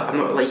stuff like that. I'm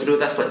not like, you know,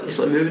 that's like, it's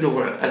like moving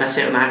over in a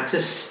certain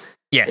axis.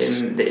 Yes.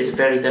 That is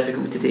very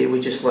difficult to do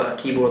with just like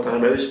a keyboard or a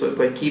mouse, but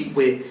with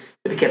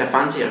the kind of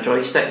fancier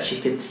joysticks,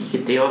 you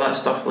could do all that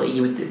stuff like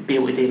you would be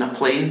able to do in a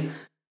plane.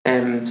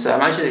 So I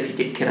imagine if you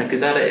get kind of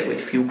good at it would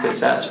feel quite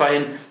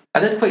satisfying. I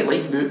did quite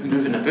like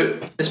moving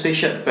about the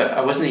spaceship, but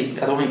I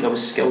don't think I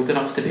was skilled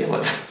enough to be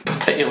like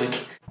particularly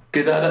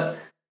good at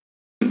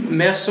it.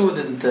 More so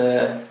than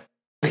the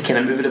kind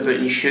of moving about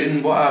and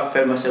shooting, what I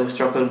found myself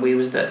struggling with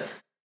was that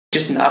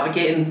just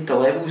navigating the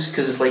levels,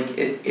 because it's like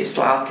it's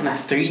like a kind of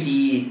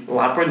 3D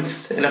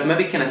labyrinth, and I've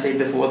maybe kind of said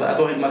before that I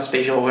don't think my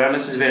spatial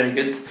awareness is very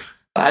good.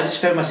 I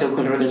just found myself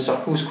going around in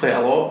circles quite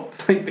a lot,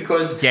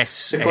 because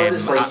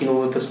it's like, you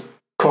know, there's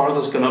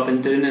corridors going up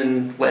and down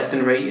and left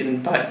and right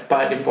and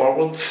back and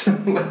forwards.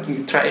 Like,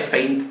 you try to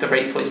find the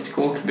right place to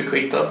go can be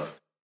quite tough.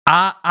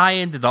 I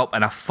ended up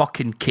in a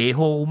fucking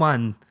K-hole,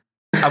 man.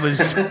 I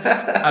was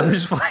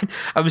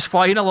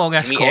flying along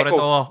this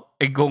corridor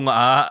and going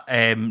like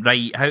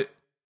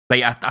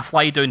that. I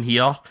fly down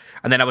here,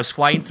 and then I was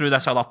flying through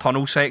this other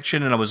tunnel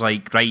section, and I was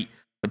like, right,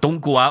 but don't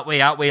go that way.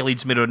 That way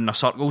leads me around in a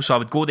circle, so I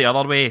would go the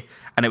other way,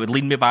 and it would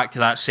lead me back to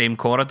that same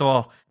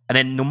corridor. And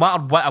then no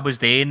matter what I was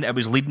doing, it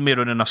was leading me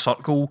around in a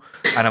circle,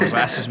 and I was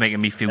like, this is making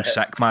me feel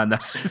sick, man.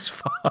 This is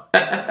fun.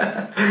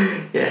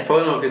 Yeah,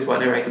 probably not a good one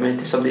to recommend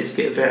to somebody that's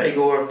got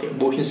vertigo or get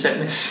motion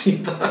sickness.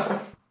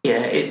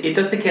 Yeah, it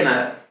does the kind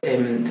of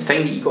the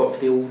thing that you got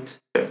for the old,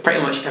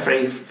 pretty much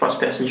every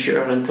first-person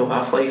shooter until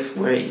Half-Life,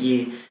 where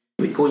you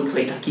would go and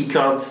collect a key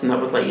card, and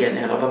that would let you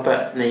into another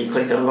bit, and then you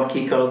collect another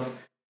key card,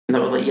 and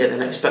that would let you into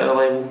the next bit of the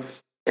level.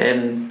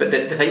 But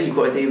the thing you've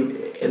got to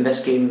do in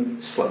this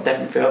game, slightly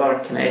different for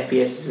other kind of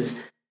FPS, is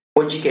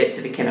once you get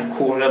to the kind of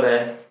core of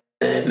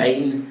the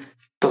mine,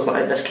 there's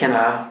like this kind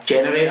of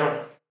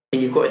generator,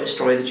 and you've got to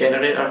destroy the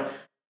generator.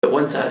 But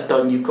once that's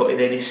done, you've got to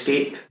then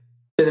escape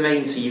to the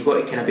mine, so you've got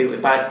to kind of be able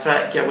to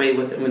backtrack your way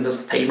with it when there's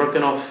a timer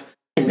going off,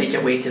 and make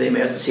your way to the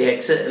emergency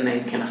exit, and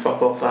then kind of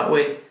fuck off that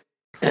way.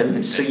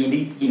 So you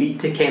need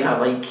to kind of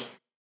like,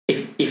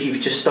 if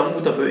you've just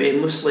stumbled about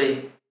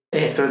aimlessly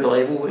through the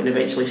level and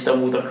eventually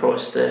stumbled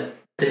across the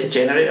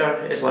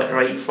generator, it's like,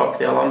 right, fuck,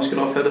 the alarm's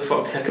going off, how the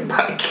fuck do I get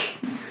back?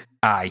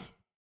 Aye.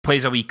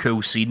 Plays a wee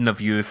cool scene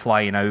of you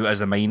flying out as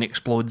the mine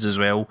explodes as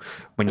well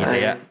when you do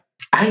it.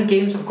 I think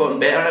games have gotten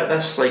better at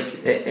this, like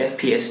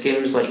FPS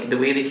games, like the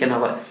way they kind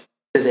of like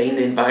design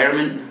the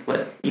environment,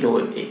 like, you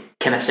know,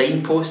 kind of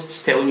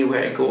signposts telling you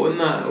where to go and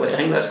that. Like, I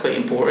think that's quite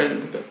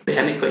important, but they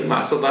hadn't quite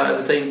mastered that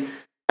at the time.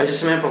 I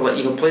just remember, like,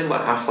 you know, playing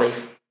like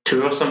Half-Life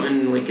 2 or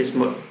something, like,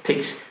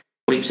 takes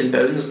leaps and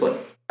bounds, like,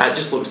 that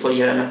just looks like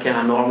you're in a kind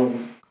of normal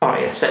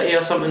part of a city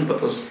or something, but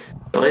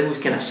the level's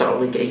kind of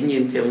subtly guiding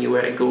you and telling you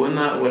where to go and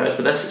that, whereas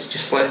with this, it's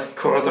just like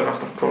corridor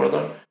after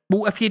corridor.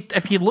 Well, if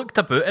you looked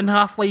about in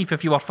Half-Life,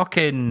 if you were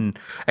fucking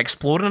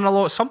exploring a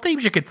lot,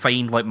 sometimes you could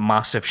find like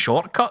massive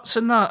shortcuts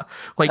in that.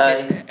 Like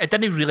it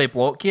didn't really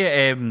block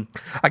you.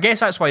 I guess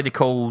that's why they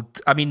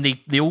called. I mean,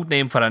 the old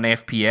name for an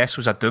FPS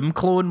was a Doom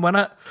clone, wasn't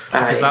it?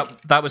 Because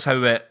that was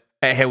how it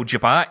held you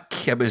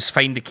back. It was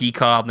find the key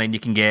card and then you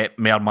can get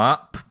more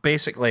map,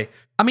 basically.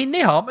 I mean,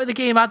 no harm to the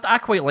game. I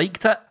quite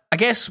liked it. I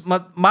guess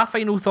my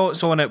final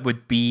thoughts on it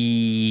would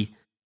be,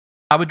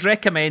 I would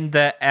recommend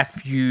it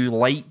if you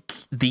like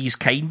these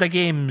kind of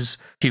games.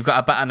 If you've got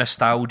a bit of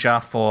nostalgia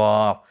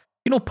for,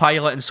 you know,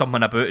 piloting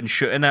something about and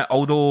shooting it,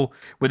 although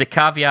with the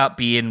caveat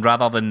being,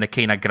 rather than the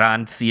kind of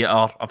grand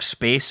theatre of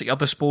space at your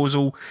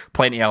disposal,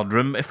 plenty of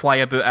room to fly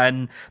about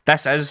in,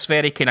 this is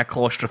very kind of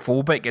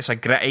claustrophobic. It's a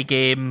gritty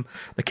game.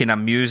 The kind of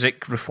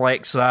music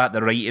reflects that,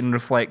 the writing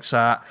reflects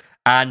that.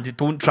 And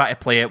don't try to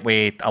play it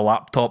with a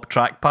laptop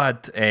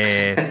trackpad.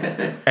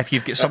 If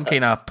you've got some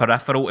kind of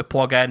peripheral to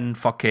plug in,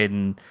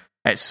 fucking...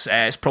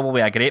 It's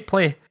probably a great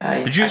play.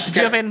 Did you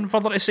have anything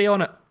further to say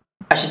on it?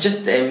 I should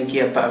just give a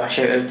bit of a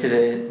shout out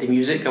to the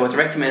music. I would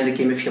recommend the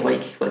game if you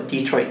like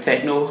Detroit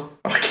techno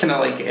or kind of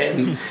like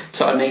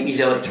sort of 90s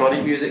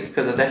electronic music,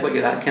 because I definitely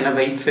get that kind of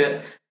vibe for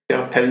it.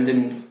 You're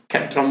pounding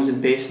kick drums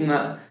and bass and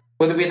that.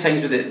 One of the weird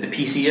things with the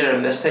PC era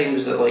and this time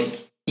was that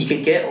like you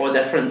could get all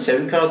different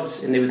sound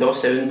cards and they would all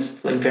sound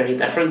like very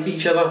different to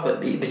each other.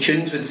 Like the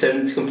tunes would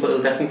sound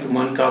completely different from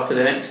one card to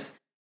the next.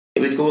 It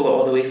would go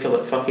all the way for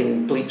like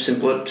fucking bleeps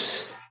and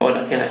bloops on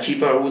a kind of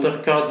cheaper,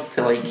 older card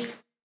to like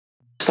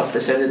stuff that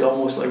sounded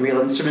almost like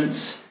real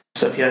instruments.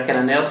 So if you're a kind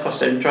of nerd for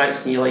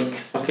soundtracks and you like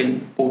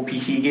fucking old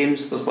PC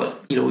games, there's like,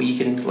 you know, you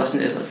can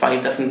listen to like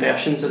 5 different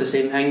versions of the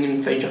same thing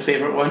and find your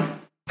favourite one.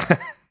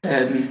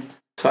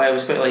 So I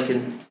was quite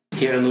liking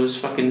hearing those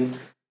fucking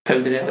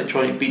pounding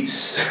electronic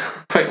beats.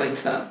 Quite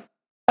like that.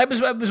 It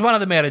was one of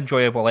the more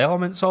enjoyable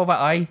elements of it,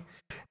 aye.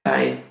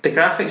 Aye. The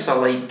graphics are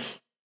like...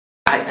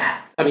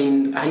 I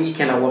mean, I think you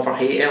kind of love or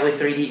hate early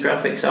 3D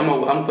graphics.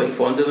 I'm quite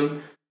fond of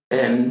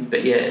them.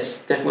 But yeah,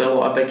 it's definitely a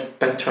lot of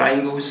big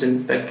triangles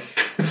and big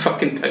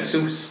fucking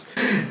pixels.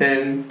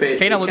 But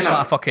kind of looks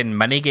like a fucking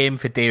mini game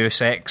for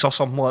Deus Ex or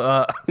something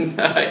like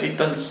that. It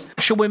does.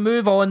 Shall we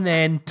move on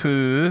then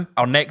to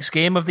our next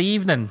game of the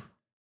evening?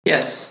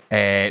 Yes.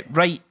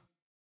 Right,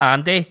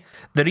 Andy.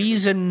 The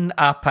reason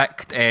I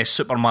picked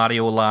Super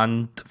Mario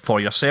Land for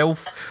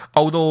yourself,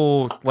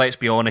 although, let's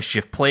be honest,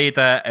 you've played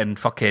it and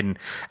fucking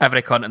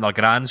every cunt and their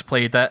grand's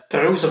played it.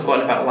 The rules have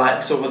gone a bit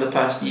lax over the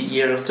past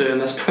year or two in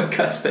this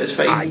podcast, but it's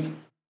fine.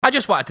 I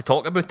just wanted to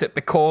talk about it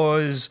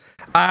because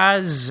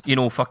as,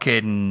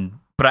 fucking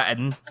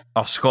Britain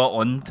or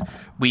Scotland,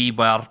 we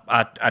were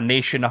a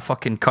nation of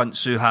fucking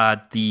cunts who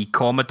had the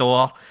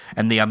Commodore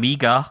and the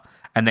Amiga,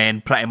 and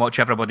then pretty much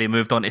everybody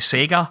moved on to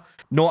Sega.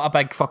 Not a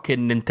big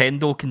fucking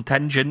Nintendo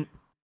contingent,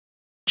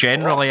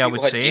 generally, I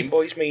would say. Game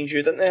Boys, mind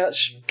you, didn't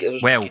they?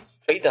 Well,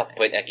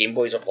 plenty of Game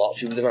Boys at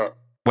Blackfield, didn't it?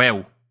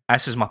 Well,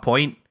 this is my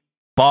point.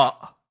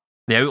 But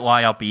the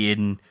outlier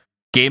being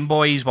Game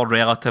Boys were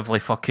relatively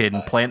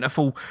fucking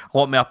plentiful. A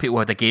lot more people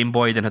had a Game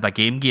Boy than had a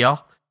Game Gear.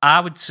 I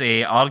would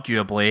say,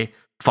 arguably,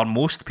 for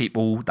most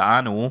people that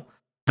I know,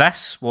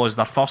 this was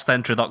their first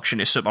introduction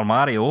to Super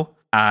Mario,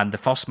 and the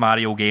first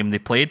Mario game they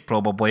played,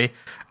 probably,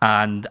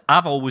 and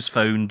I've always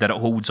found that it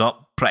holds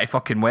up pretty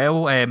fucking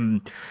well.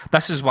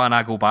 This is one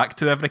I go back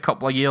to every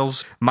couple of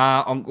years.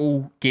 My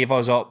uncle gave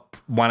us up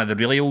one of the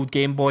really old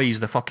Game Boys,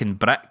 the fucking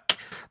brick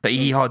that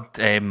he had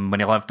when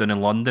he lived down in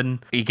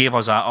London. He gave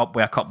us that up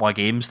with a couple of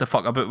games to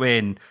fuck about with,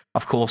 and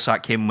of course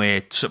that came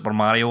with Super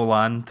Mario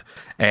Land,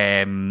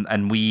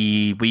 and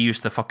we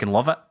used to fucking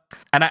love it.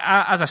 And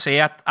as I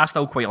say, I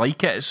still quite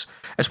like it.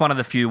 It's one of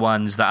the few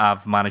ones that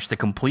I've managed to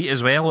complete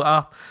as well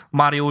out of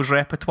Mario's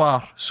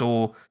repertoire.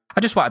 So I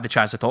just wanted the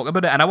chance to talk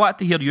about it, and I wanted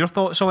to hear your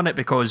thoughts on it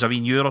because I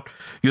mean you're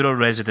a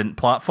resident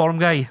platform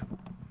guy.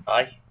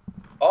 Aye.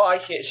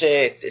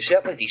 It's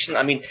certainly decent.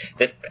 I mean,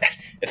 the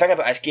thing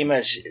about this game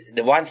is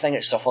the one thing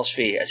it suffers for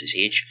is its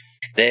age.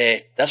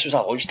 This was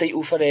a launch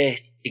title for the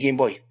Game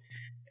Boy.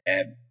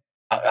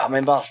 I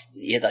remember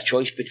you had a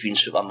choice between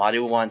Super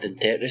Mario Land and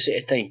Tetris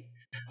at the time.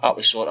 That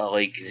was sort of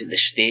like the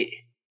state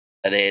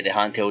of the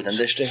handheld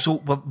industry. So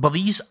were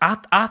these?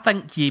 I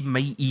think you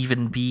might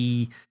even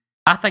be.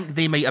 I think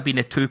they might have been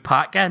the two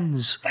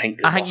pack-ins. I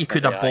think you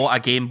could have bought a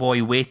Game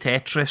Boy with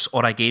Tetris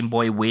or a Game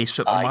Boy with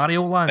Super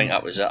Mario Land. I think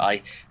that was it.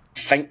 I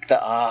think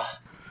that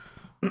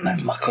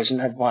my cousin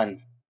had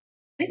one.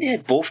 I think they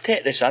had both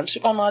Tetris and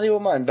Super Mario,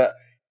 man. But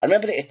I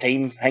remember at the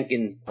time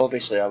thinking,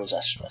 obviously I was a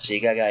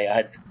Sega guy. I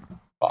had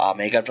a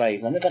Mega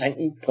Drive. And I remember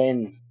thinking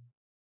playing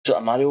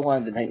Super Mario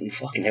Land and thinking,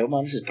 fucking hell,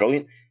 man, this is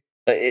brilliant.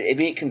 But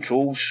it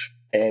controls.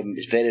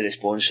 It's very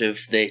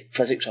responsive. The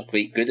physics are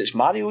quite good. It's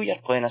Mario you're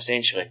playing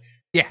essentially.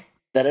 Yeah.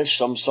 There is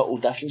some subtle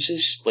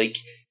differences. Like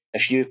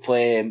if you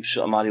play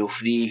Super Mario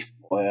 3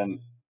 on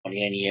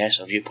the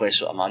NES, or if you play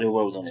Super Mario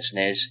World on the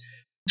SNES,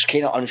 it's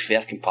kind of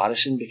unfair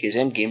comparison because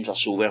them games are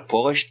so well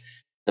polished.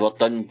 They were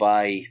done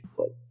by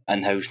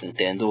in-house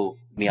Nintendo,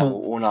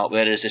 Miyamoto and that,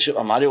 whereas the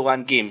Super Mario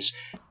Land games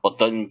were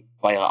done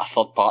by a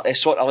third party. It's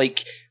sort of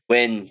like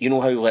when, you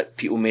know how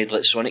people made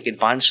Sonic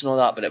Advance and all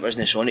that, but it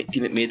wasn't the Sonic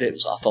team that made it, it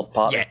was a third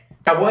party. Yeah.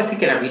 I wanted to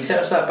kind of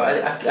research that,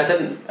 but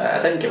I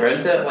didn't get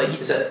around to it. Like,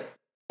 is it...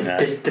 Yeah.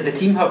 Did the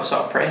team have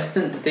sort of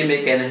precedent? Did they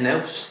make anything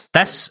else?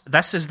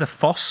 This is the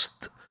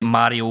first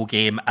Mario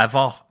game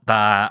ever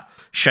that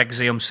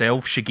Shigsy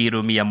himself,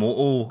 Shigeru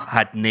Miyamoto,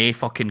 had no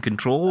fucking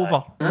control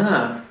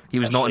over. He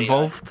was not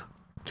involved.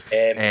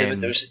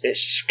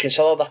 It's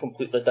considered a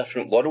completely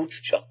different world,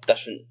 a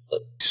different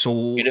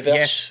universe.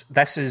 Yes,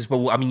 this is,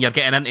 well, I mean, you're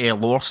getting into the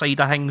lore side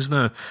of things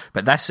now,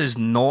 but this is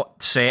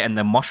not set in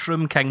the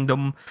Mushroom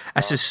Kingdom.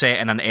 This is set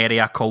in an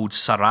area called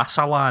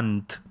Sarasa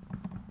Land.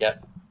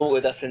 Yep.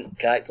 Totally different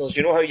characters.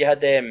 You know how you had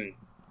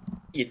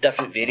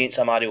different variants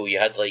of Mario? You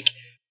had like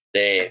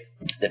the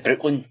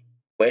Brooklyn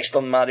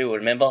Western Mario,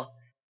 remember?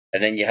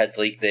 And then you had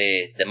like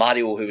the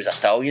Mario who was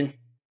Italian.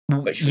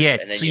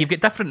 So you've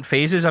got different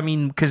phases. I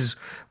mean, because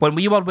when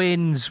we were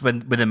with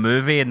the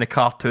movie and the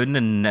cartoon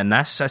and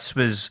this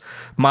was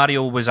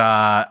Mario was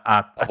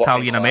a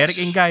Italian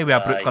American guy with a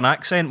Brooklyn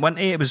accent, wasn't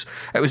he? It was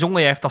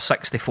only after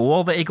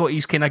 64 that he got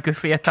his kind of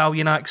goofy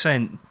Italian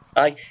accent.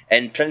 Aye,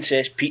 and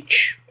Princess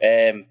Peach,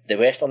 the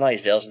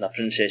westernised version of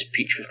Princess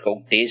Peach was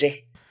called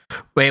Daisy.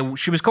 Well,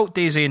 she was called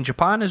Daisy in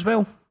Japan as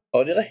well.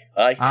 Oh, really?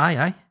 Aye.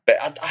 Aye.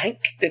 But I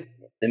think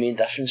the main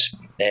difference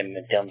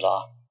in terms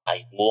of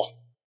lore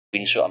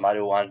between Super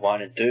Mario Land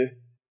 1 and 2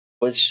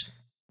 was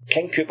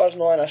King Koopa's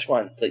not in this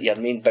one, like your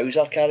main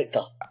Bowser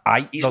character.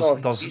 Aye,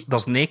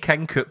 there's no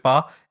King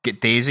Koopa. Get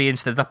Daisy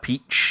instead of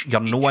Peach. You're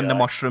no in the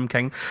Mushroom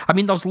King. I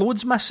mean, there's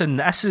loads missing.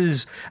 This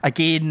is,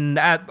 again,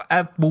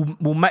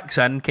 we'll mix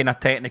in kind of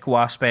technical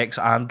aspects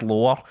and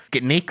lore.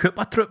 Get no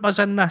Koopa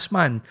Troopas in this,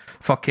 man.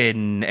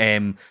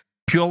 Fucking,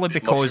 purely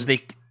because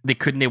they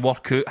couldn't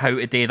work out how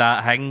to do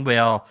that thing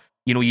where,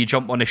 you know, you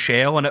jump on a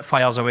shell and it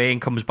fires away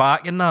and comes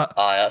back and that.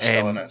 Aye, that's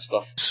still in that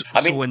stuff.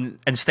 So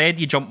instead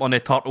you jump on the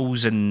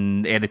turtles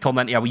and they turn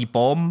into a wee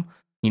bomb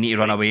you need to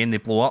run away and they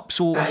blow up.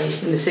 So and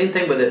the same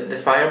thing with the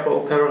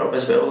fireball power up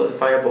as well. Like the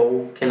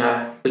fireball kind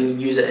of, when you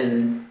use it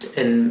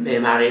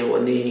in Mario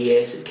and the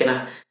NES,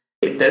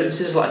 it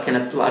bounces like a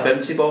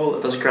bouncy ball.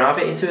 There's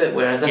gravity to it,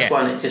 whereas this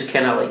one, it just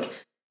kind of like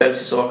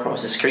bounces all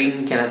across the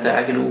screen, kind of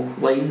diagonal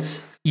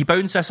lines. You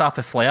bounce this off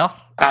a flare.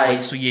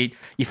 Aye. So you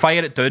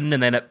fire it down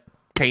and then it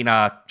kind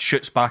of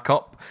shoots back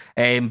up.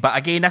 But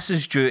again, this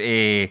is due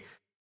to...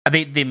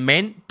 They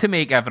meant to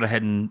make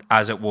everything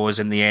as it was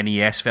in the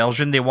NES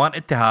version. They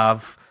wanted to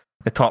have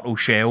the turtle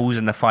shells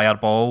and the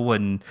fireball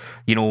and,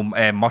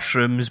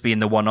 mushrooms being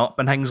the one-up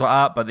and things like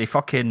that, but they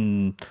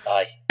fucking...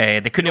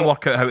 they couldn't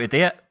work out how to do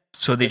it,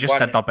 so they just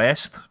did their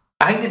best.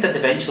 I think they did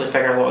eventually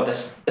figure a lot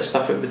of this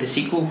stuff out with the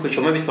sequel, which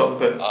we'll maybe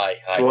talk about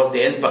towards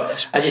the end,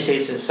 but as you say,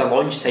 it's a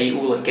launch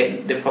title, like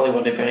they probably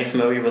weren't very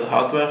familiar with the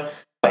hardware.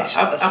 But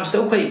I'm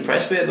still quite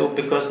impressed with it though,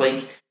 because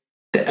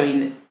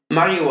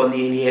Mario on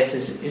the NES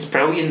is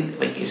brilliant,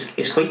 like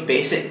it's quite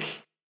basic.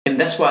 In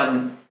this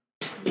one,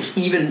 it's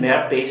even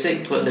more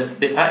basic, like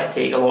they've had to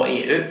take a lot of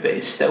it out, but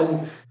it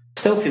still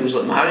feels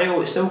like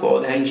Mario, it's still got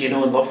all the things you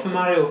know and love from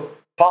Mario.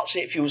 Parts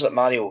of it feels like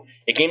Mario.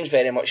 The game's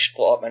very much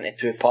split up into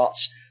two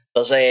parts.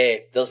 There's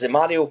the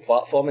Mario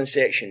platforming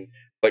section,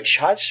 which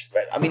has,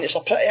 it's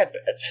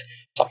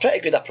a pretty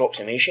good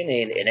approximation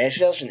in NES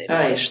version, to be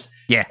honest.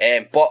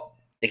 Yeah. But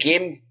the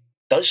game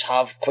does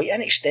have quite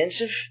an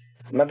extensive,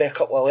 maybe a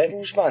couple of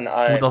levels, man.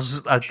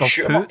 There's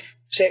shoot 'em two up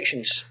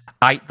sections.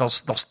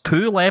 There's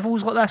 2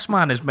 levels like this,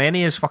 man. As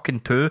many as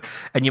fucking 2,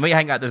 and you might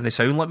think that doesn't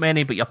sound like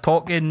many, but you're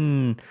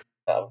talking.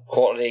 A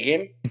quarter of the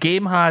game. The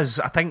game has,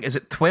 I think, is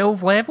it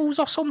 12 levels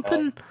or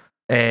something?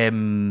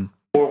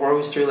 4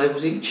 worlds, 3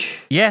 levels each.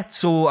 Yeah,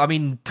 so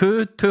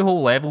two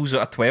whole levels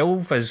out of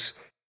 12 is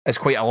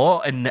quite a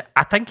lot, and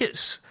I think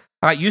it's.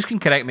 You can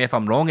correct me if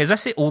I'm wrong. Is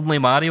this the only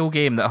Mario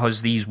game that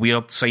has these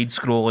weird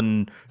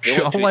side-scrolling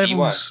shooter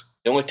levels?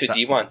 The only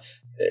 2D one.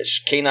 It's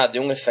kind of the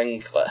only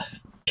thing I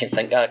can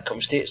think that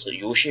comes to it. It's like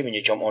Yoshi when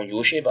you jump on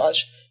Yoshi, but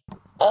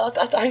I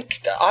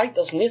think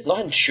there's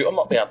nothing shoot 'em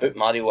up about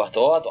Mario at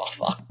all.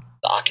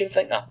 I can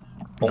think of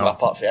only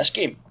apart from this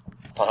game.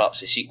 Perhaps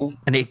the sequel.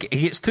 And it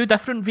gets 2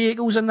 different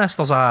vehicles in this.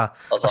 There's a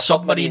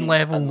submarine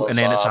level, and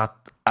then it's an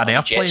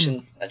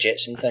airplane. A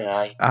Jetson thing,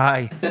 aye.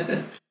 Aye.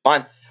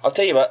 Man, I'll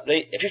tell you what,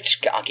 right, if you've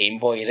just got a Game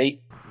Boy, right,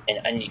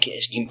 and you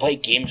can play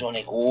games on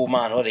the go,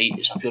 man, alright,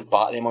 it's a pure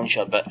battery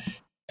muncher, but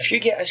if you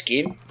get this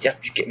game,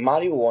 you get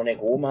Mario on the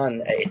go,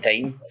 man, at a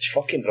time, it's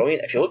fucking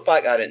brilliant. If you look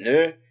back at it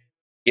now,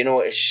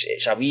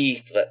 it's a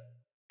wee,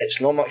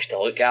 it's not much to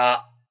look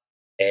at.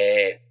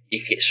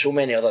 You get so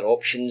many other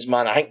options,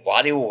 man. I think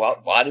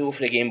Wario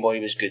for the Game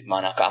Boy was good,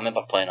 man. I can't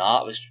remember playing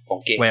that. It was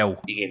funky.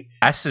 Well, game.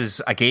 This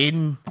is,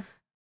 again,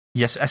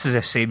 yes, this is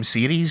the same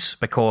series,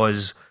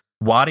 because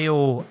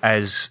Wario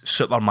is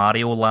Super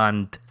Mario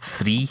Land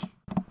 3.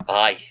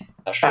 Aye.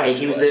 That's right.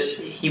 He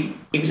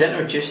was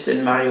introduced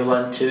in Mario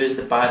Land 2 as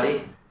the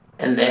baddie,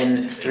 and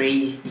then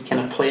 3 you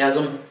kind of play as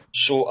him.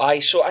 So I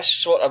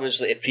sort of was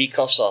like a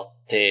precursor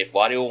to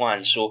Wario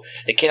Land. So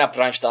they kind of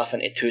branched off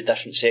into 2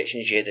 different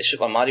sections. You had the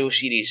Super Mario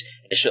series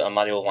and the Super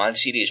Mario Land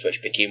series,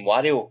 which became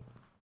Wario.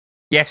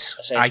 Yes.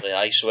 Essentially,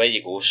 aye. So there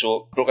you go.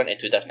 So broke into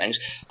 2 different things.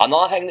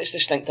 Another thing that's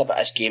distinct about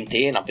this game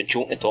today, and I've been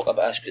joking to talk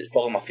about this because it's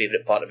probably my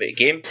favourite part about the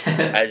game,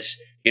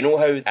 is you know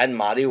how in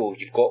Mario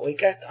you've got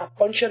like a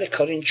bunch of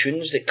recurring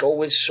tunes that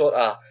always sort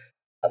of.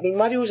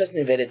 Mario's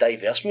isn't very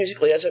diverse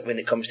musically, is it, when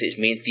it comes to its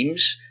main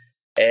themes?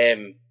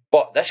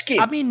 But this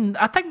game...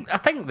 I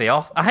think they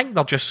are. I think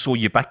they're just so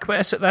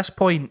ubiquitous at this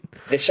point.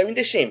 They sound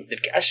the same.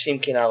 They've got this same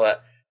kind of like...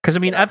 Because,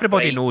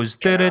 everybody knows...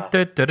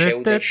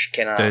 Childish,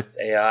 kind of...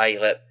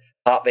 like,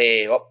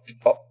 happy,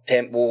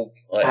 up-tempo...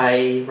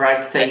 Aye,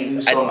 ragtime,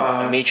 sort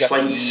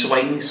of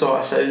swing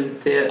sort of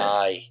sound to it.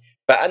 Aye.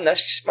 But in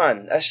this,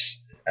 man,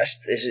 this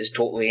is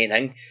totally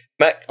anything.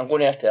 Mick, I'm going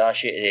to have to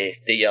ask you to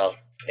do your...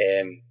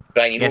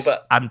 Brian, yes,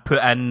 and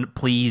put in,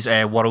 please,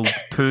 World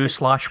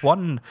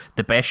 2/1,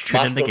 the best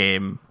tune in the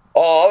game.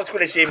 Oh, I was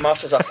going to say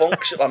Masters of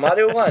Funk, Super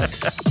Mario Land.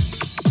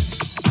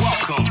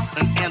 Welcome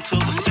and enter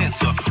the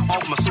center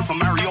of my Super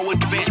Mario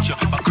adventure.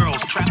 My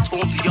girl's trapped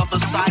on the other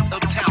side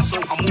of town, so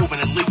I'm moving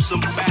in leaps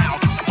and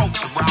bounds.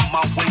 Folks around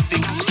my way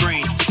think it's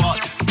strange, but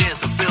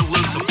there's a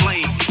villain to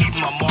blame.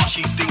 Even my mom,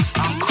 she thinks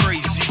I'm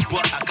crazy,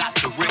 but I got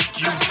to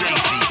rescue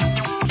Daisy.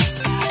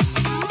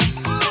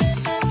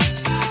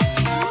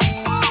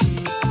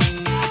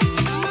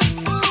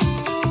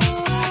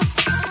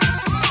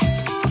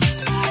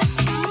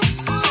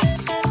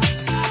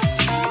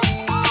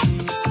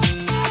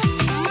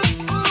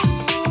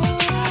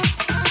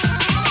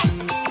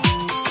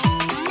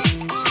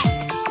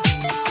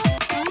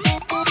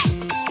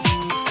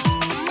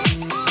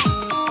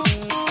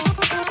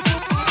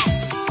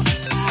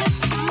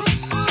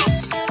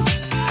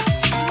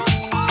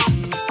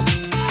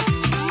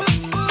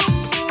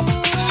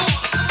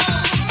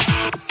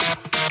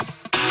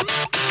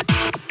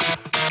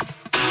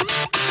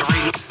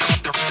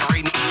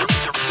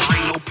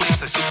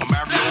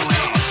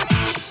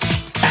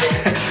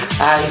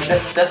 Aye,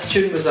 this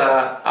tune was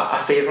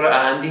a favourite of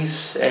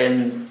Andy's.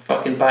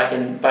 Fucking back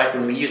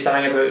when we used to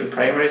hang about in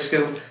primary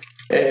school.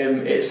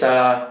 It's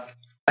I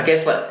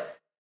guess like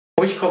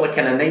what do you call it,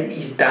 kind of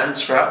 90s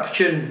dance rap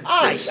tune.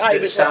 That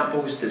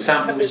samples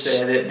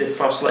the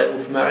first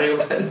level of Mario.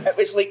 It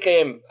was like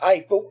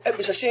well, it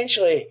was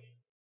essentially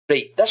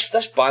right.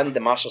 This band, the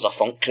Masters of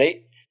Funk,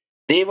 right?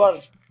 They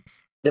weren't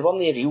a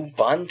real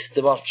band.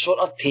 They were sort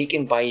of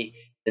taken by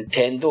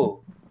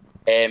Nintendo,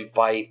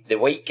 by the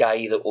white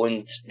guy that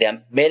owned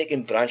the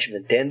American branch of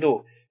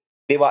Nintendo.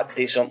 They wanted to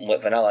do something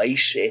like Vanilla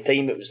Ice at the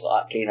time. It was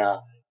like that kind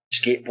of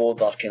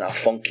skateboarder, kind of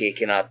funky,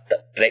 kind of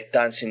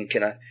breakdancing,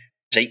 kind of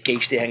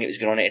zeitgeisty thing that was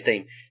going on at the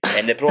time.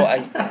 And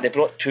they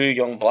brought two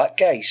young black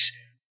guys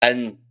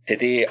in to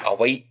do a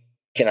white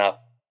kind of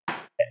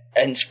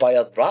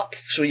inspired rap.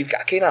 So you've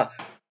got a kind of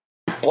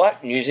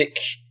black music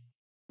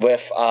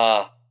with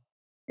a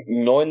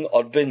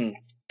non-urban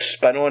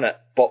spin on it,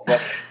 but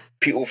with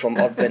people from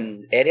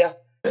urban area.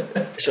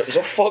 So it was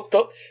all fucked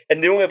up.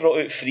 And they only brought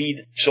out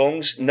 3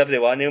 songs, and every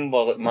one of them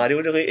were like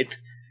Mario related.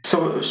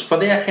 So were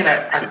they a kind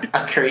of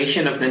a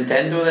creation of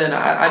Nintendo then?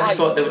 I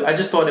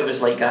just thought it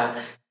was like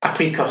a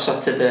precursor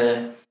to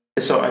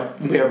the sort of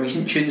more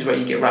recent tunes where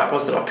you get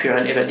rappers that are pure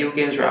into video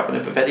games rapping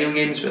about video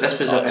games, but this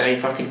was a very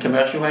fucking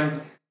commercial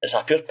one. It's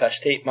a pure piss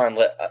tape, man.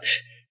 Like,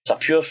 it's a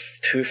pure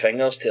 2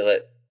 fingers to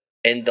like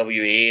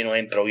NWA and all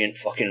them brilliant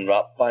fucking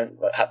rap band,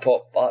 hip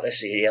hop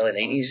artists of the early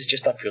 90s. It's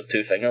just a pure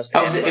 2 fingers.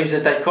 It was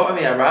a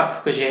dichotomy of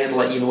rap, because you had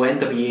like, you know,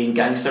 NWA and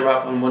gangster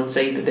rap on one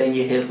side, but then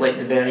you had like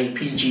the very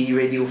PG,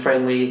 radio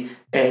friendly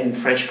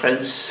Fresh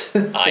Prince.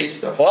 Aye,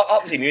 well,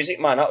 that was the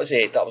music, man. That was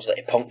like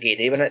a punk gay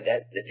day, wasn't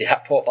it? The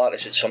hip hop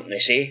artists had something to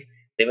say.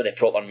 They were the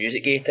proper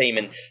music gay time,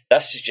 and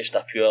this is just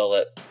a pure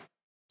like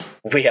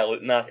way of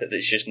looking at it.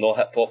 That's just no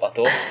hip hop at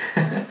all.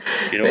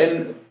 You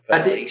know,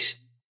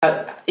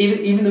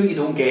 even though you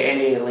don't get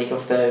any like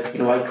of the, you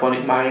know,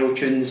 iconic Mario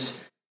tunes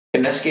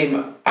in this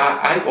game,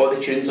 I think all the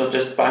tunes are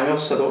just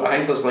bangers. So I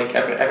think there's like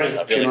every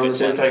tune on the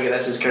soundtrack of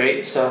this is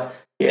great. So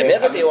yeah, the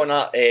melody on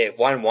that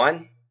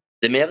 1-1,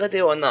 the melody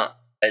on that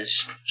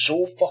is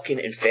so fucking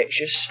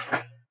infectious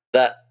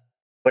that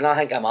when I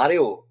think of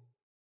Mario,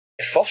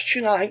 the first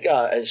tune I think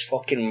of is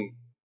fucking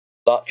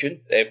that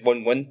tune,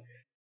 1-1,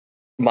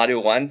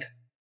 Mario Land.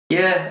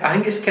 Yeah, I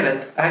think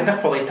they're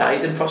probably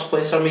tied in first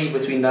place for me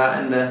between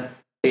that and the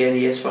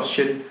NES first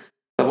tune.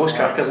 The most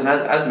crackers, and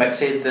as Mick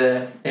said,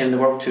 the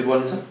World Tour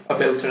one's a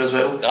belter as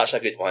well. That's a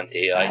good one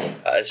too. Aye.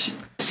 That is.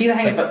 See the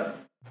thing about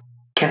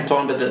kind of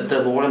talking about the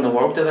lore and the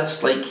world of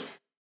this, like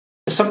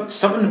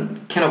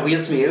something kind of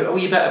weirds me out a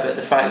wee bit about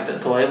the fact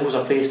that the levels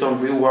are based on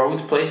real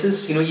world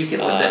places. You know, you get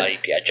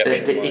like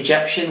the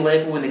Egyptian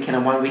level and the kind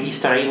of one with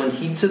Easter Island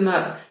heats and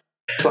that.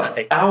 So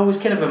I always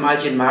kind of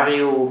imagine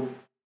Mario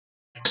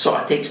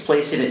sort of takes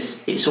place in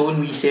its own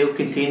wee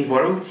self-contained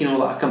world. You know,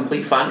 like a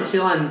complete fantasy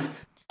land.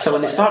 So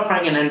when they start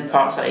bringing in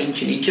parts of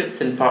ancient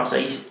Egypt and parts of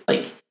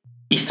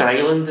Easter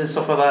Island and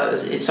stuff like that,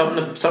 it's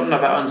something a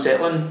bit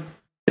unsettling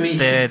to me.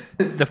 The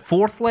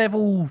 4th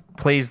level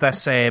plays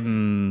this.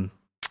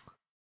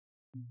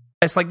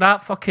 It's like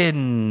that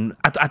fucking.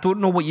 I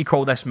don't know what you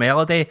call this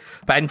melody,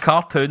 but in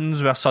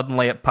cartoons where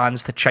suddenly it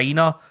pans to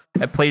China,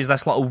 it plays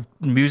this little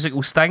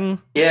musical sting.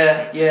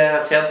 Yeah,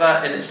 I've heard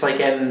that, and it's like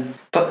there's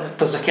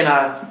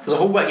a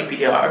whole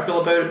Wikipedia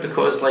article about it,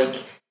 because like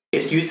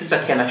it's used as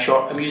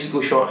a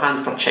musical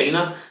shorthand for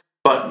China,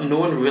 but no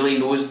one really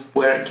knows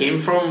where it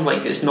came from.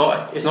 Like it's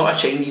not a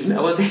Chinese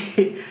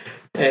melody.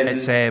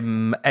 It's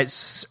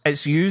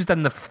used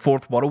in the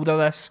 4th world of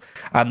this,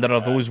 and there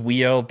are those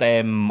weird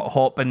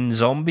hopping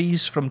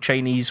zombies from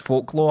Chinese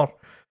folklore.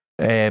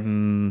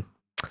 So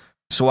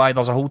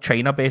there's a whole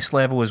China-based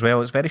level as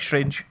well. It's very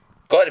strange.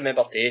 Got to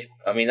remember too,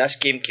 I mean, this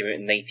game came out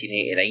in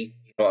 1989.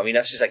 You know what I mean?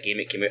 This is a game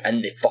that came out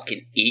in the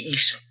fucking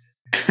 80s.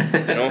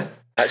 You know?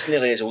 That's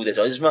nearly as old as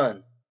us,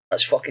 man.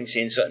 That's fucking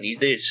saying something these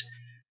days.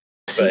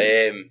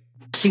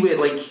 See where,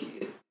 like,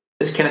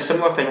 it's kind of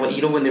similar thing, like,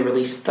 you know, when they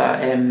released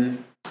that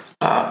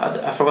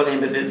I forgot the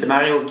name, but the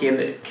Mario game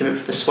that came out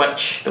for the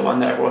Switch, the one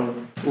that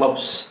everyone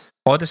loves.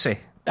 Odyssey.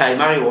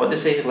 Mario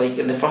Odyssey. Like,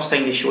 and the first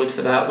thing they showed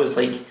for that was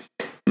like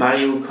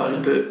Mario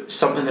cutting about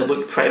something that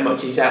looked pretty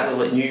much exactly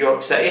like New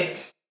York City,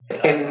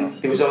 and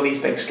there was all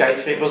these big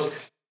skyscrapers,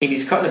 and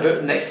he's cutting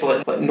about next to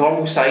like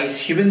normal size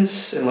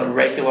humans and like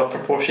regular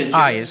proportion humans.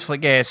 Aye, it's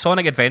like a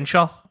Sonic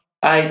Adventure.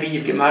 Aye, but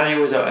you've got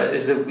Mario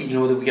as the, you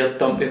know, the weird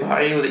dumpy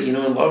Mario that you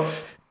know and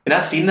love. And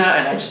I've seen that,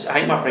 and I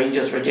think my brain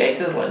just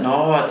rejected it. Like,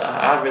 no,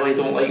 I really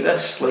don't like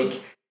this.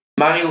 Like,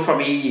 Mario for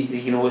me,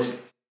 you know,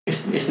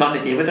 it's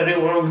nothing to do with the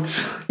real world.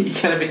 You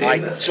can't be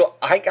doing this. So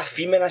I think a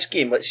theme in this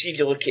game, let's see if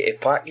you look at the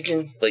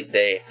packaging, like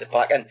the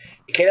pack-in,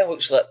 it kind of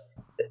looks like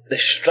they've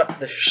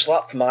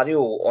slapped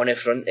Mario on the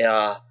front of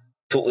a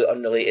totally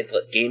unrelated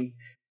like game.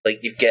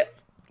 Like, you've got...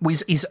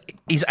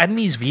 He's in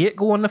his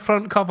vehicle on the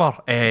front cover.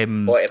 At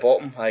the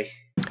bottom, aye.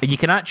 And you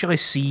can actually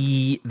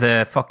see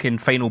the fucking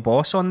final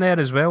boss on there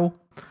as well.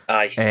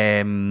 Aye.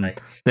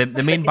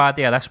 The main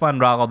baddie of this one,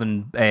 rather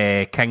than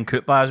King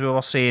Koopa, as we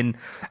were saying,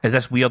 is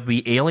this weird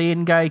wee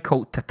alien guy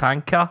called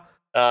Tatanka,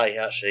 Aye,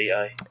 that's right,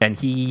 aye.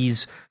 And you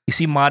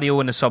see Mario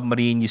in a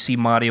submarine, you see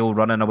Mario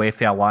running away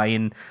from a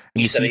lion,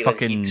 and you see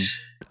fucking...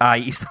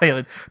 Easter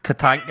Island,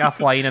 Tatanka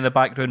flying in the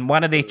background,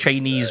 one of the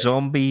Chinese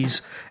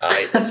zombies.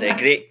 Aye, there's a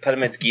great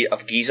pyramid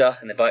of Giza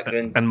in the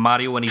background. And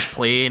Mario when he's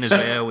playing as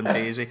well, and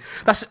Daisy.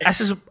 This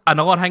is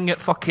another thing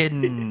that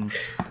fucking...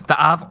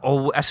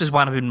 This has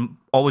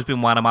always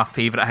been one of my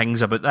favourite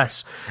things about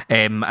this.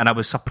 And I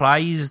was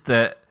surprised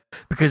that...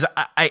 Because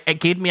it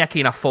gave me a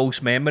kind of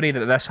false memory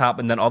that this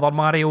happened in other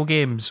Mario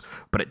games,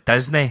 but it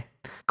doesn't.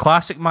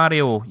 Classic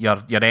Mario,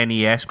 your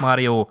NES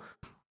Mario,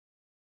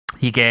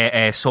 you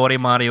get Sorry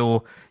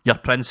Mario, your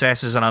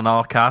princesses in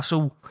another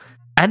castle.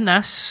 In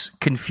this,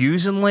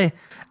 confusingly,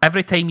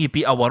 every time you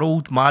beat a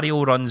world,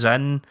 Mario runs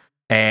in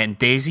and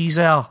Daisy's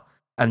there.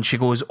 And she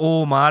goes,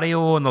 "Oh,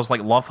 Mario," and there's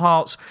like love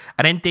hearts.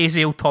 And then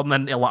Daisy will turn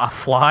into like a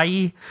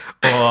fly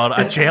or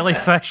a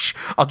jellyfish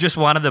or just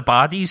one of the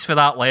baddies for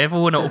that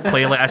level, and it'll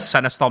play like a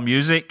sinister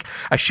music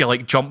as she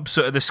like jumps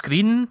out of the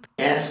screen.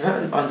 Yeah, it's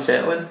a bit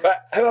unsettling.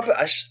 But how about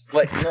this?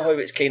 Like, you know how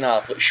it's kind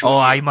of like showing... Oh,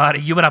 aye,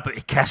 Mario, you were about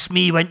to kiss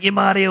me, weren't you,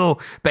 Mario?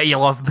 Bet you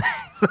love me.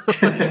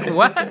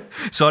 What?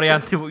 Sorry,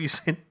 Auntie, what were you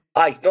saying?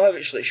 Aye, you know how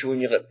it's like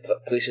showing you like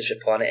places for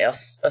planet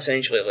Earth,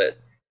 essentially, like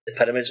the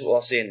pyramids, what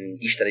we're saying,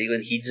 Easter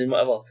Island, Heeds and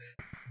whatever.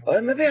 Well,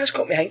 maybe that's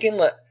got me thinking,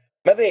 like,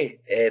 maybe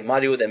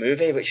Mario the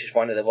movie, which is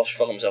one of the worst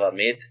films ever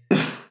made,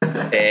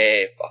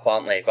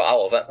 apparently, but I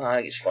love it. I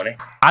think it's funny.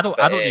 I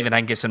don't even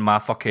think it's in my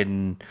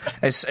fucking...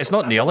 It's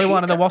not nearly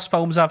one of the worst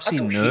films I've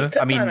seen, no.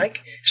 I mean... Man,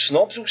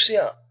 snobs will say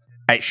it.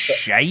 It's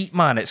shite,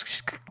 man,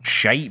 it's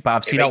shite, but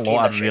I've seen a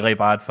lot of really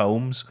bad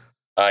films.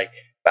 Aye,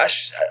 but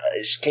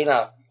it's kind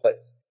of...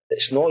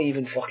 It's not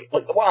even fucking...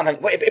 Like,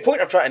 the point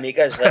I'm trying to make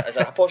is that there's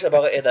a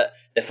possibility that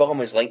the film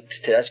is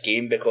linked to this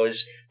game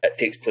because it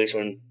takes place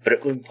on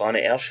Brooklyn,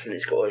 planet Earth, and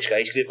it's got all the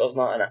skyscrapers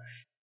and that in it.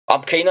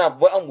 I'm kind of...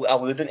 What I'm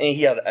alluding to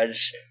here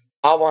is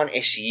I want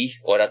to see,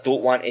 or I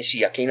don't want to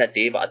see, I kind of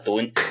do, but I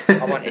don't.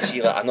 I want to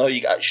see, like, I know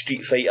you got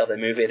Street Fighter, the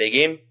movie, the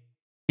game.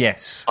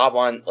 Yes. I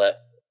want, like,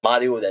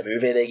 Mario, the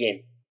movie, the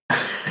game.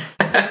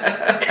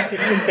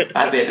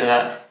 I'd be into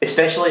that,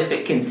 especially if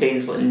it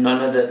contains like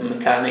none of the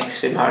mechanics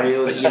for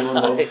Mario that you know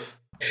and love.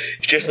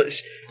 It's just like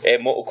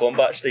Mortal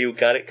Kombat style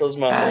characters,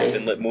 man,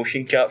 and like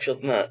motion captured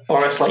and that.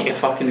 Or it's like a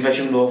fucking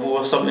visual novel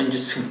or something,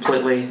 just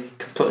completely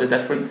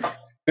different.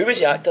 Who was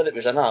the actor that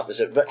was in that? Was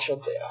it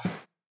Richard?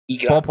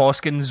 Bob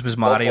Hoskins was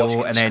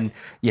Mario, and then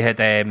you had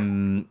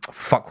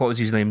what was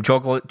his name?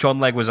 John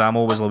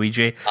Leguizamo was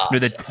Luigi. Now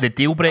the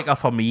deal breaker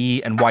for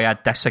me and why I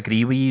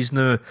disagree with you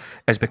now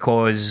is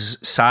because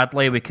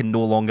sadly we can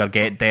no longer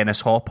get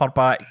Dennis Hopper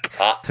back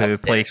to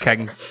play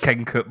King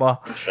Koopa.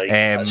 Right.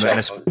 And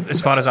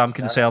as far as I'm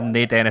concerned,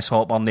 no Dennis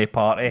Hopper, no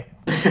party.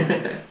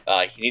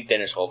 Aye, you need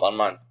Dennis Hopper,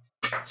 man.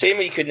 Same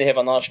way you couldn't have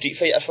another Street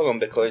Fighter for him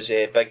because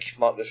big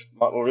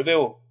Marco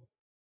Rubio.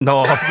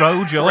 No,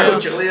 Raul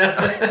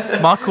Julia.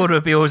 Marco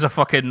Rubio is a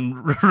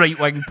fucking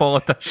right-wing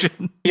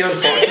politician. He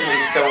unfortunately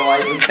is still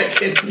alive and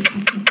kicking.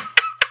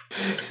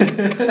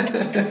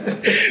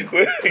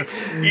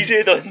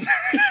 Easy done.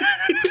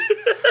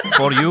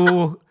 For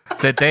you,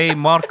 the day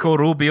Marco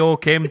Rubio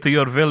came to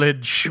your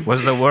village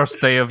was the worst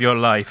day of your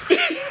life.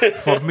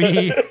 For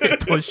me,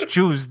 it was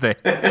Tuesday.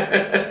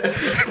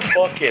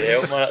 Fucking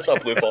hell, man, that's a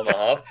blue ball and a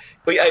half.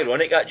 Quite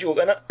ironic, that joke,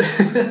 innit?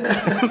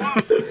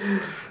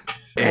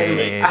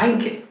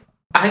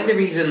 I think the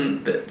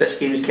reason that this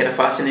game is kind of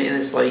fascinating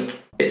is like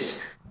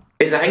it's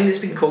a thing that's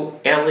been called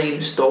early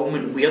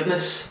installment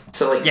weirdness.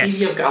 So like,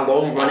 see, you've got a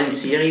long running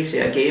series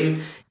of a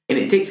game, and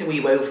it takes a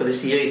wee while for the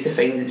series to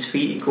find its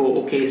feet and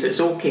go, okay, so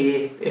it's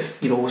okay if,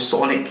 you know,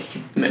 Sonic,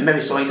 maybe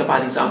Sonic's a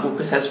bad example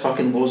because his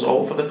fucking lows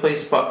all over the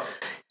place, but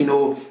you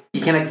know, you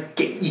get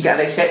an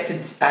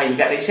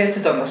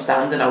accepted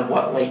understanding of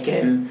what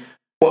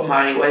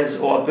Mario is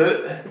all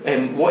about,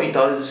 what he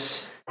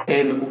does.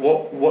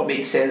 What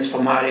makes sense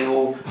for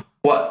Mario,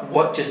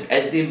 what just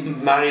is the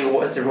Mario,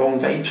 what is the wrong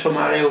vibes for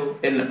Mario,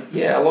 and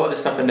yeah, a lot of the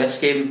stuff in this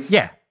game,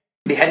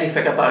 they hadn't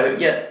figured that out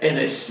yet, and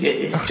it's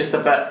just a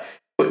bit,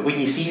 when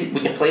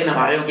you're playing a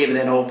Mario game and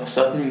then all of a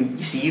sudden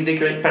you see the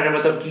Great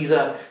Pyramid of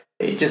Giza,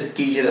 it just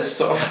gives you this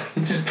sort of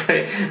just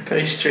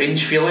very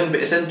strange feeling,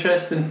 but it's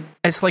interesting.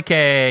 It's like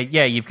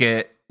you've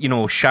got, you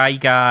know, Shy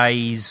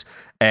Guys,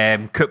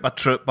 Koopa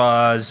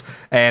Troopas,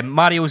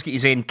 Mario's got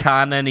his own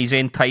canon, his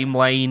own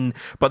timeline,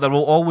 but there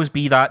will always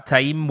be that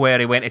time where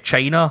he went to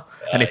China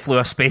and he flew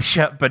a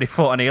spaceship but he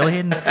fought an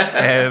alien,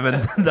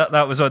 and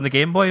that was on the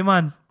Game Boy,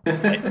 man.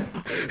 Did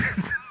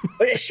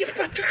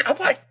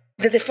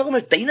they film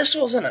with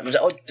dinosaurs in it? Was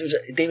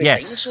it David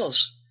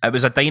Dinosaurs? It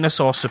was a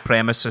dinosaur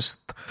supremacist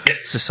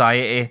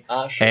society.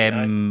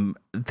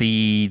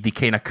 The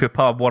kind of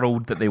Koopa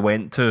world that they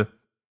went to.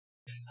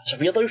 It's a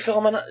weird little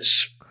film, innit?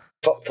 It's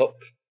fucked up.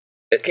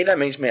 It kind of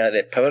reminds me of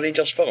the Power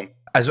Rangers film.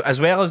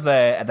 As well as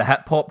the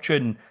hip hop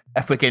tune,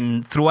 if we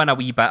can throw in a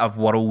wee bit of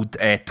World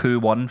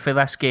 2-1 for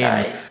this game.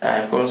 Aye,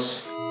 of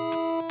course.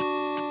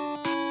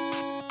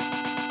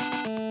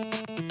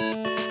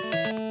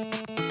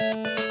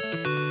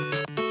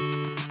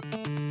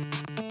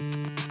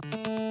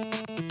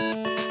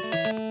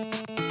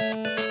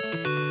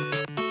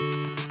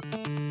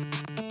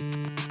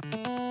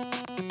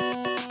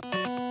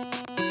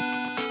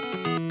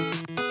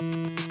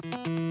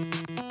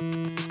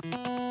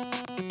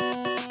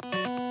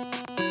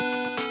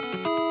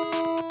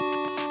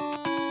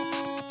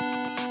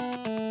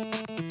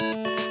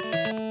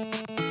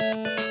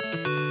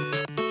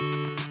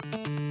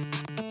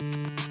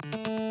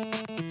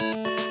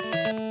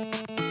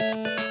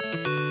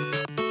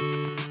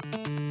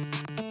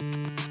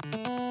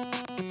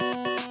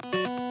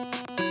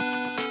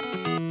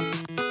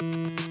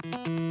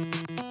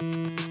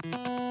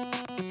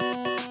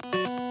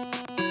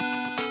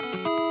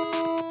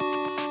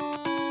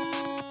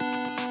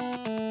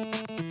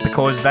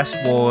 because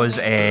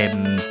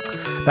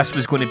this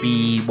was going to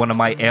be one of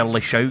my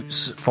early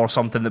shouts for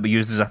something that we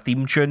used as a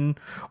theme tune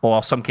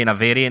or some kind of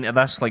variant of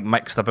this, like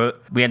mixed about.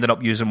 We ended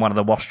up using one of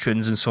the worst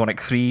tunes in Sonic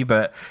 3,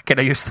 but kind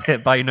of used to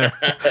it by now.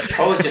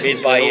 Probably just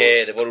made by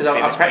the world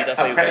famous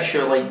I'm pretty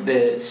sure like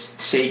the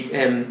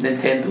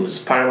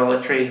Nintendo's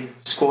paramilitary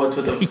squad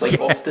would have like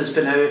offed us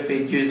by now if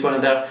they'd used one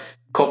of their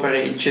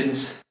copyrighted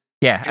tunes.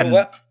 Yeah, you know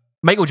what?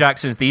 Michael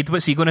Jackson's dead.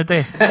 What's he going to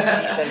do?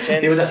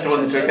 They would have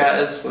thrown the book at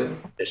us.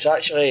 Like. That's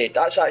actually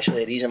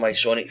the reason why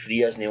Sonic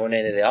 3 isn't on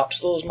any of the app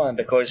stores, man,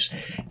 because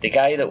the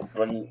guy that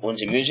owns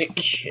the music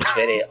is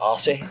very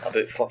arsey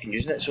about fucking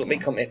using it, so it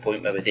might come to a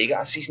point where they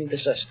get a cease and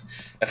desist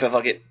if we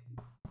ever get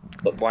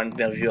one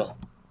reviewer.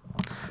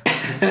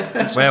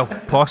 Well,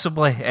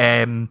 possibly.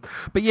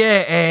 But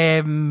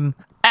yeah,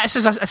 this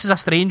is a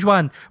strange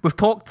one. We've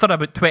talked for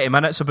about 20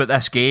 minutes about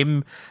this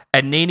game,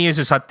 and Nanias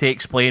has had to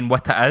explain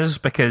what it is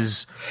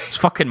because it's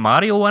fucking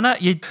Mario in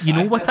it. You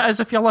know what it is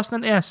if you're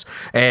listening to this.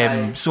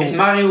 So it's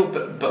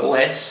Mario, but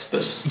less,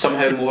 but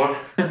somehow more.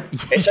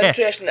 It's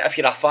interesting if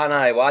you're a fan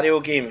of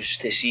Wario games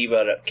to see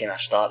where it kind of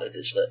started.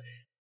 It's like,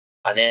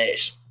 and then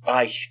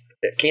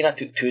it kind of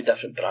took two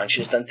different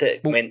branches, didn't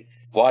it? I mean,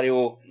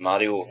 Wario,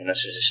 Mario, and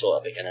this is the sort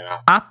of beginning of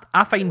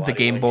I find the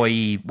Game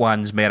Boy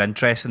ones more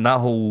interesting. That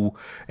whole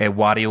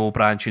Wario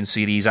branching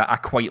series I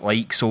quite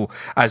like. So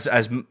as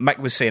Mick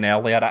was saying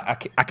earlier,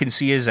 I can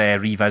see us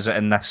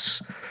revisiting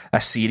this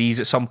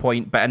series at some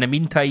point. But in the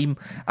meantime,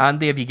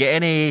 Andy, have you got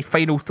any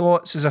final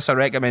thoughts? Is this a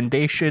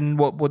recommendation?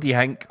 What do you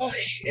think?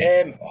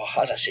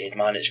 As I said,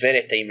 man, it's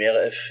very time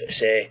relative.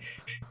 It's a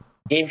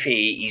game for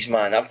the 80s,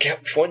 man. I've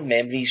got fond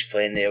memories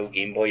playing the old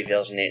Game Boy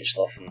version and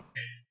stuff, and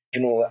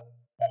you know,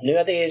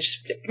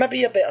 nowadays, maybe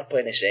you're better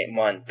playing the second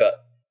one,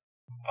 but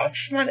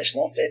man, it's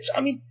not.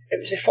 It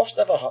was the first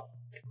ever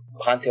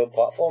handheld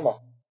platformer,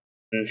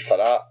 and for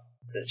that,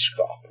 it's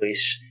got a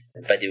place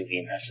in video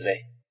game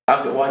history.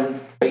 I've got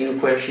one final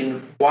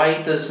question.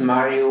 Why does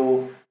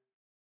Mario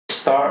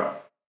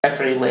start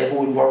every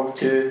level in World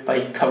 2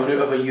 by coming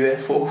out of a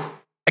UFO?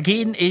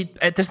 Again,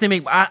 it doesn't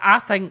make... I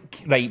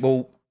think... Right,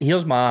 well,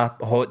 here's my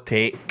hot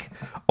take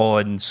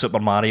on Super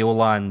Mario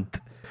Land.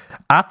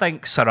 I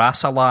think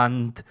Sarasa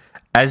Land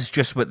is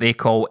just what they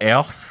call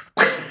Earth.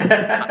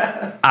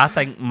 I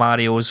think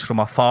Mario's from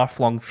a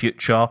far-flung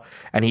future,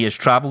 and he has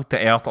travelled to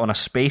Earth on a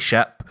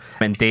spaceship,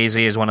 and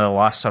Daisy is one of the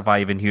last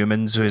surviving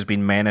humans who has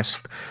been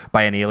menaced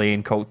by an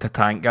alien called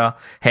Tatanka.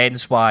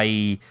 Hence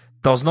why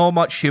there's not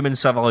much human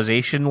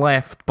civilization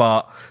left,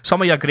 but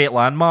some of your great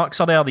landmarks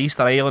are there, the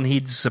Easter Island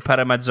Heads, the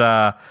pyramids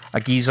of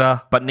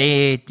Giza, but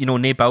no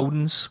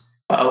buildings.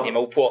 Name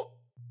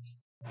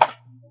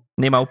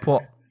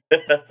Alport.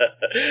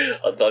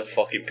 I'm done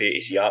fucking pay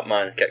to see that,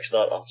 man.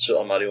 Kickstarter,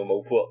 Super Mario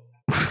Malport.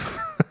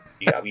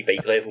 You got a wee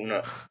bike level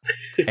now.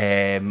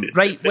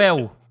 Right,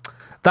 well,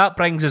 that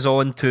brings us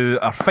on to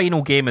our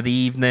final game of the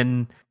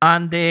evening.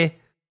 Andy,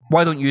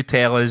 why don't you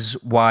tell us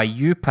why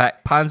you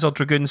picked Panzer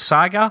Dragoon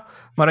Saga,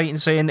 am I right in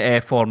saying,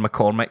 for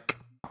McCormick?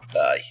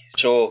 Aye.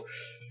 So,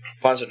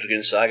 Panzer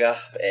Dragoon Saga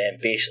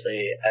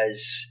basically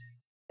is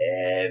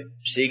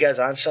Sega's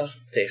answer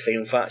to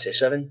Final Fantasy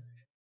VII.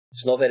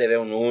 It's not very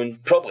well known,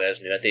 probably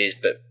is nowadays,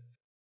 but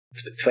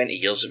for 20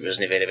 years it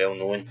wasn't very well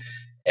known.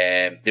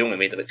 They only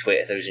made about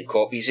 20,000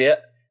 copies of it,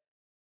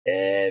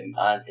 and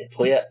to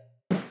play it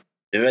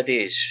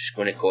nowadays it's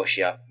going to cost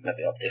you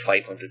maybe up to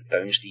 £500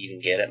 to even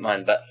get it,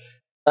 man. But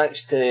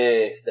thanks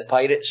to the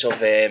pirates of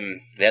the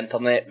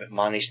internet, we've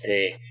managed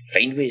to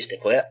find ways to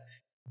play it.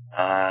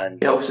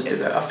 And it also took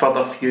a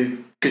further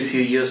good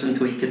few years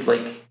until you could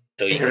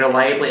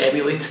reliably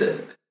emulate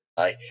it.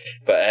 Aye,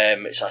 but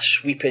it's a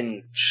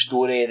sweeping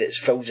story that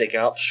fills the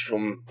gaps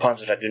from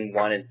Panzer Dragoon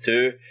 1 and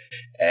 2.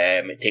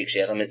 It takes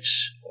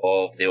elements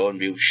of the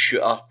on-rail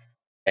shooter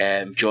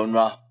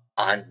genre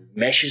and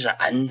meshes it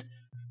in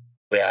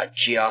with a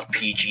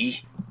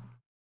JRPG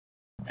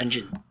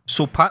engine.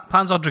 So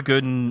Panzer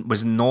Dragoon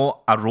was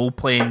not a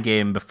role-playing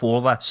game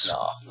before this?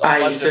 No.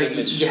 Aye, so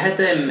you had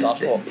the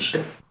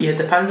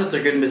Panzer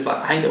Dragoon was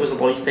I think it was a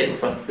launch title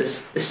for the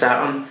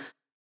Saturn.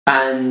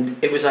 And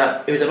it was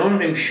an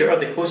on-rail shooter.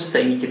 The closest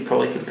thing you could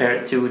probably compare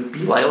it to would be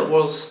Lilac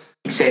Wars,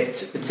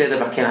 except instead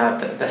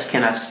of this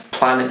kind of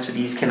planets with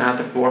these kind of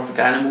anthropomorphic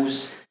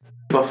animals,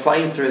 you were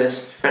flying through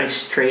this very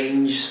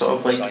strange sort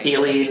of like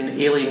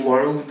alien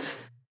world,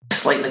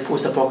 slightly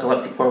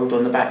post-apocalyptic world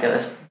on the back of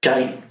this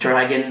giant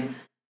dragon,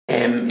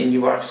 and you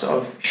were sort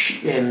of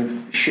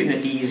shooting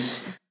at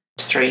these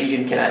strange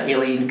and kind of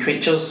alien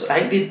creatures.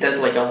 I think they did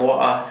like a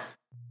lot of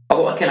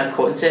kind of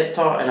concept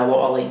art and a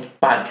lot of like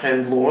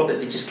background lore that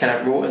they just kind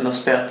of wrote in their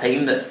spare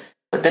time that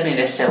didn't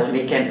necessarily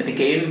make it into the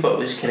game, but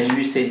was kind of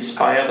used to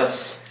inspire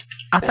this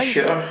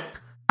shooter.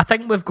 I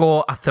think we've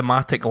got a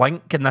thematic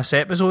link in this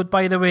episode,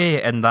 by the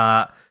way, in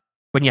that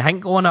when you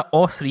think on it,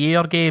 all three of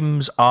your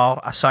games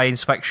are a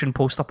science fiction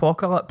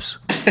post-apocalypse.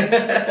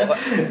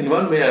 In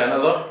one way or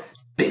another.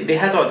 They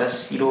had all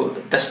this,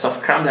 this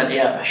stuff crammed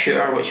into a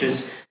shooter, which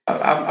was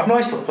I've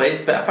not actually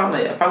played, but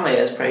apparently it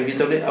is pretty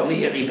good. I'll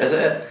need to revisit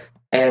it.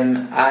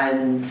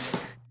 And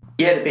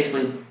yeah, they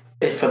basically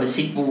for the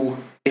sequel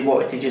they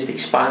wanted to just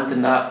expand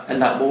in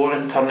that lore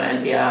and turn it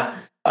into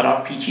an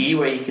RPG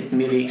where you could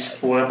maybe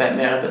explore a bit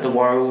more about the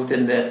world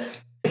and the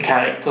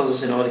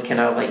characters and all the kind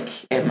of like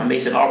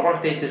amazing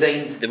artwork they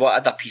designed. They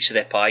wanted a piece of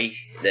the pie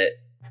that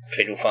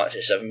Final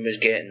Fantasy VII was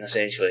getting,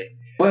 essentially.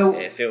 Well,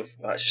 Final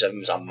Fantasy VII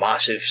was a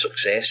massive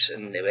success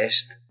in the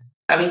West.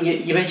 I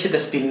mean, you mentioned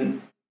this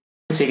being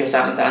Sega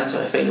Saturn's answer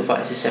to Final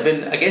Fantasy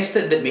VII. I guess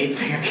that the main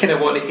thing I kind of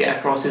want to get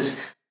across is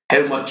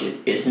how much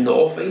it's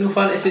not Final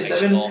Fantasy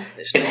VII,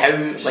 and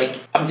how, like,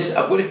 I'm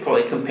going to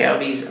probably compare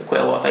these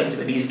quite a lot of things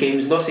with these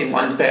games. Not saying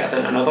one's better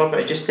than another,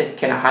 but just to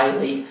kind of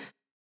highlight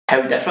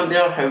how different they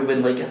are. How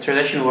when like a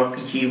traditional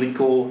RPG would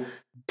go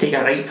take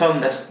a right turn,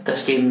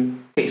 this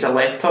game takes a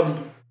left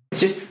turn.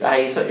 It's just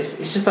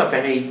it's just a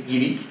very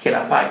unique kind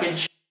of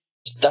package.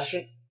 It's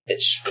different.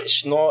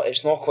 It's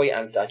not quite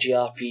a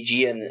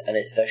JRPG in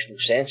the traditional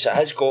sense. It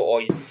has got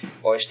all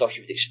the stuff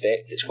you would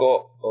expect. It's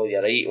got all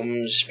your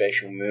items,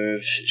 special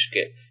moves. It's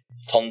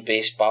got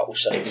turn-based battle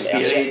system to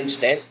a certain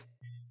extent.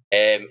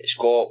 It's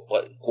got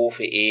like go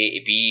from A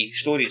to B.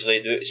 Stories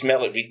laid out. It's more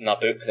like reading a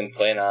book than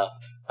playing an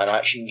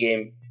action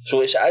game.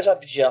 So it is a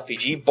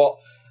JRPG, but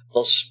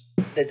there's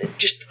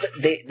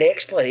the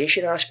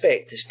exploration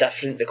aspect is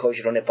different because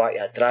you're on the back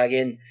of a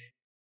dragon.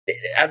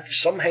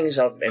 Some things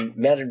are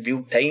more in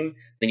real time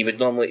than you would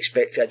normally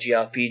expect for a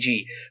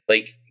JRPG.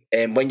 Like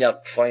when you're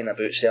flying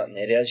about certain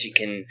areas, you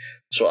can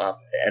sort of,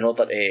 in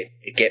order to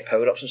get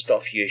power-ups and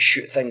stuff, you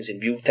shoot things in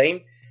real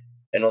time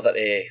in order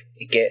to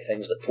get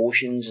things like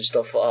potions and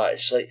stuff like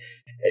that.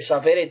 It's a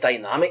very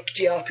dynamic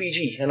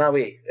JRPG in a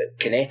way,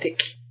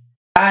 kinetic.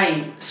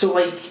 Aye, so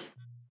like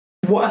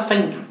what I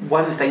think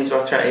one of the things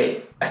we're trying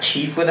to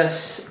achieve with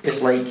this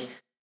is like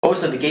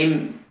obviously the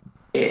game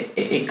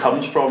it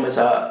comes from as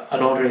an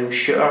on-rail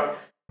shooter,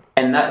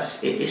 and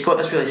it's got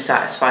this really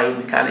satisfying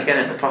mechanic in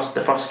it.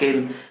 The first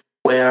game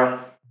where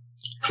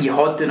you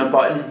hold down a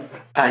button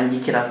and you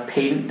kind of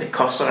paint the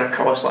cursor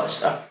across like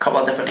a couple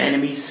of different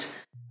enemies,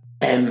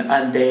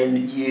 and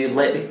then you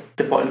let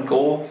the button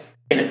go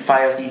and it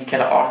fires these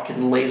kind of arcing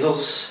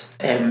lasers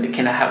that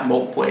kind of hit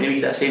multiple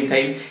enemies at the same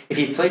time. If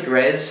you've played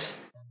Rez,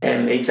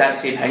 the exact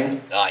same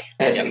thing. Aye.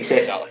 Except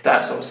exactly.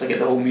 That's obviously got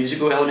the whole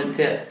musical element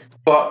to it.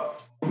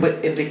 But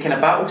with the kind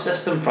of battle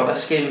system for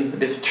this game,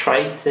 they've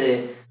tried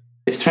to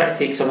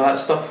take some of that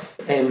stuff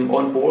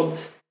on board,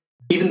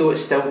 even though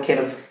it's still kind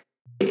of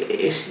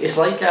it's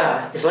like the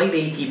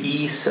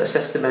ATB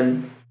system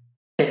in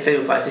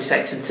Final Fantasy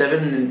 6 and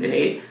 7 and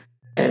 8,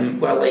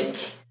 where like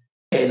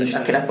a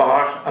kind of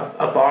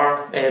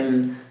bar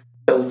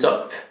builds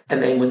up,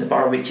 and then when the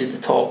bar reaches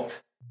the top,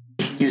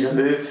 you can use a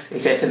move.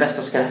 Except in this,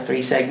 there's kind of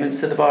 3 segments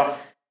to the bar,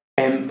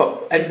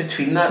 but in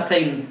between that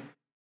time,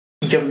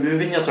 you're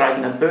moving your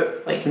dragon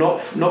about, like not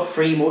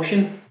free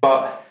motion,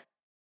 but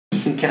you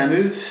can kind of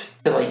move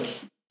to like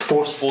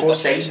four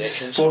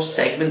sides, 4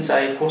 segments,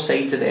 4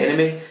 sides of the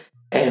enemy.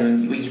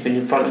 You've been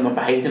in front of them or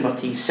behind them or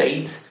to his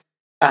side,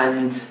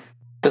 and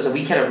there's a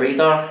wee kind of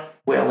radar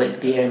where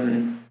like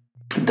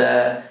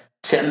the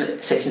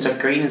certain sections are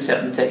green and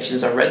certain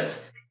sections are red.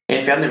 And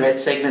if you're in the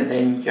red segment,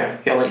 then you're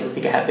likely to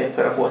get hit by a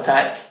powerful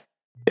attack.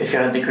 But if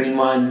you're in the green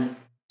one,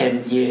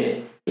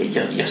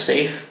 you're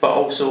safe. But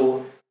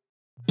also,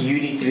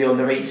 you need to be on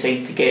the right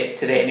side to get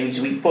to the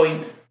enemy's weak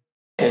point.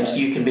 So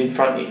you can be in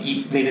front.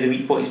 Maybe the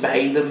weak point is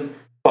behind them,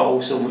 but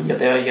also when you're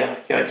there,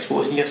 you're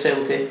exposing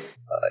yourself to.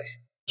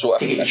 So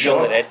if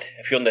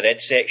you're in the red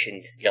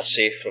section, you're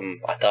safe from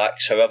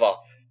attacks. However,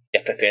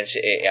 your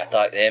propensity to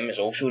attack them is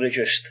also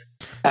reduced.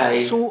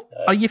 So,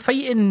 are you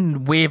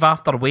fighting wave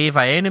after wave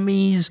of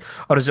enemies,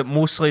 or is it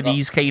mostly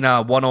these kind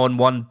of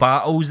one-on-one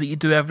battles that you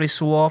do every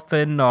so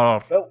often?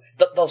 Or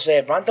there's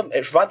random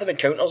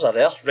encounters are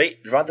there, right?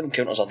 Random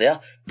encounters are there,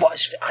 but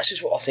this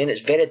is what I'm saying.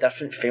 It's very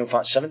different from Final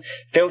Fantasy VII.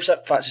 Final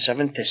Fantasy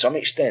VII, to some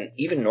extent,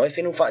 even now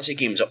Final Fantasy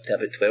games up to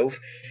about 12,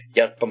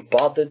 you're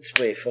bombarded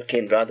with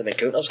fucking random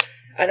encounters.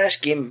 In this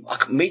game, a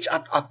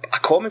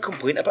common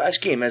complaint about this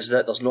game is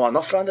that there's not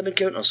enough random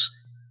encounters.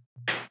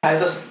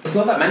 There's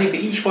not that many, but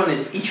each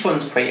one's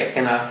quite a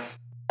kind of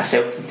a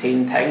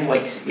self-contained thing.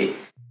 Like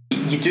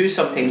you do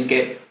sometimes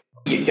get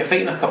you're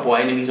fighting a couple of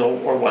enemies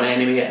or one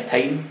enemy at a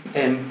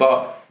time,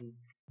 but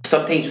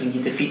sometimes when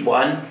you defeat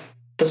one,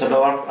 there's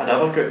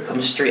another group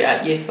comes straight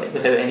at you, like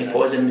without any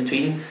pause in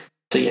between.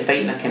 So you're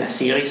fighting a kind of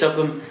series of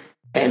them,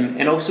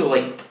 and also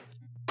like.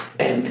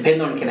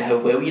 Depending on kind of how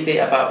well you do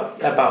a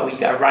battle, you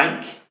get a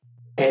rank,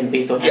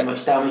 based on how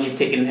much damage you've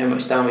taken and how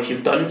much damage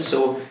you've done.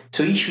 So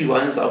each wee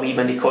one's a wee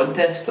mini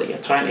contest. Like you're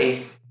trying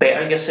to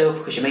better yourself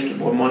because you might get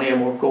more money or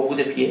more gold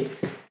if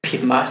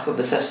you've mastered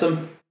the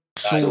system.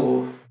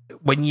 So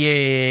when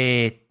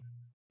you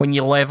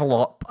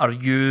level up, are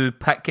you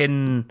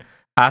picking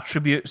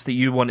attributes that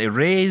you want to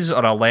raise,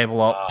 or are level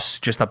ups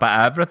just a bit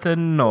of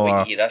everything?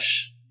 Or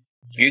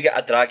you get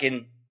a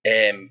dragon,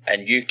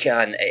 and you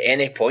can at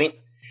any point.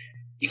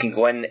 You can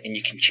go in and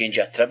you can change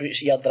your attributes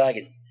of your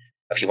dragon.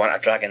 If you want a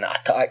dragon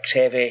that attacks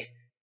heavy, if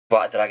you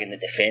want a dragon that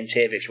defends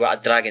heavy, if you want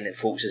a dragon that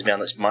focuses more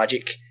on its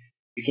magic,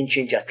 you can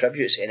change your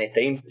attributes at any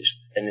time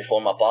in the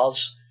form of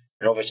bars.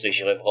 And obviously, as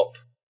you level up,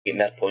 you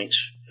get more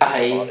points.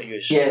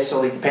 Yeah,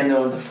 so like depending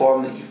on the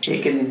form that you've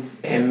taken,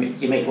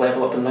 you might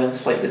level up and learn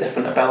slightly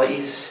different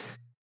abilities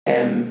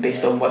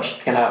based on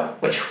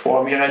which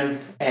form you're in.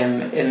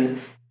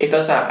 And it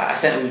does that. I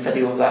sent a wee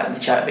video of that in the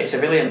chat, but it's a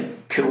really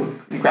cool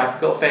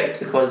graphical effect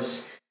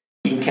because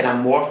you can kind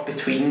of morph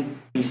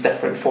between these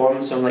different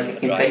forms on like a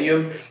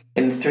continuum. Right.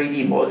 And the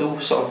 3D model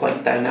sort of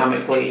like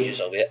dynamically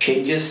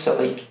changes.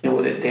 So like, you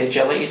know, the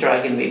agility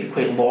dragon may be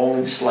quite long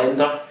and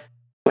slender,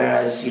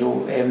 whereas, you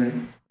know,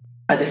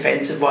 a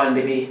defensive one,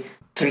 maybe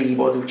 3D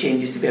model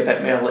changes to be a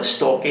bit more like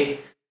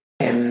stocky,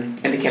 and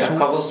the kind of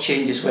colours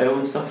change as well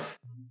and stuff.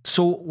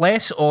 So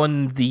less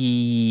on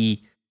the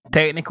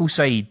technical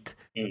side.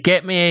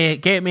 Get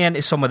me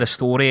into some of the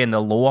story and the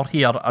lore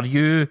here.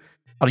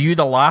 Are you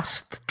the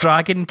last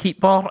dragon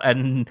keeper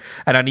in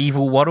an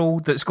evil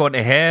world that's gone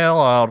to hell,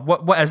 or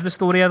what is the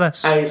story of this?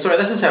 Sorry,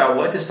 this is how I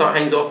wanted to start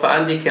things off, but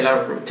Andy kind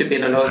of took me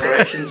in another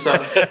direction.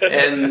 So,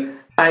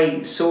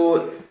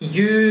 so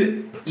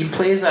you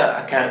play as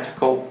a character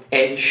called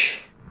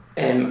Edge,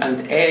 and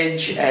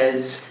Edge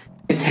is,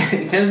 in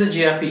terms of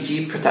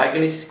JRPG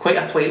protagonist, quite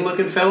a plain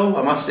looking fellow,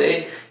 I must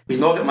say. He's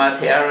not got mad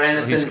hair or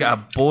anything. He's got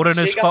a boring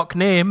as fuck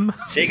name.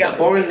 He's got a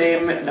boring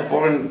name and a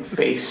boring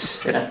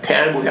face and a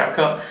terrible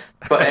haircut.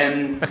 But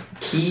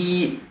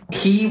he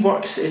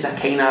works as a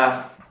kind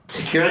of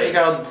security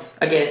guard,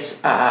 I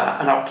guess,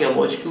 at an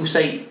archaeological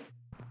site,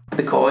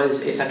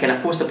 because it's a kind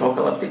of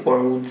post-apocalyptic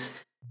world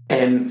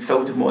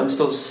filled with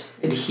monsters,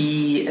 and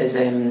he is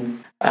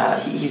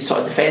he's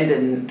sort of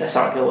defending this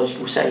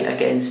archaeological site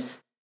against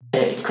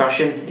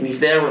incursion, and he's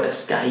there with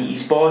this guy,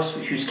 his boss,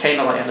 who's kind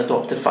of like an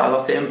adopted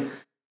father to him,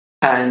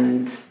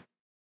 and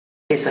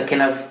it's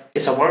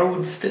a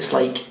world that's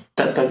like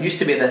that. There used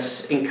to be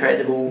this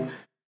incredible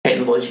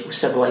technological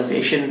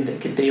civilization that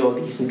could do all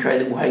these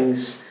incredible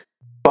things,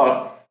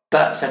 but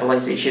that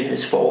civilization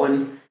has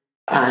fallen,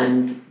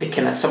 and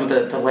some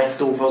of the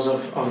leftovers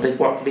of the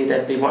work they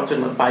did, they worked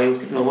on like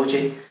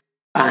biotechnology,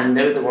 and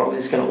now the world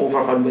is kind of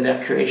overrun with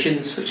their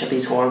creations, which are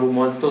these horrible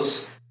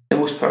monsters, the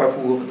most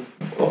powerful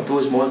of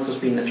those monsters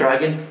being the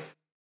dragon.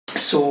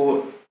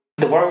 So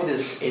the world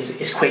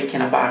is quite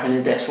kind of barren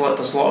and desolate.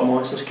 There's a lot of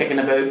monsters kicking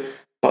about,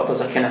 but there's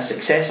a kind of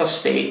successor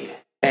state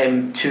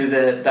to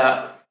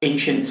that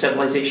ancient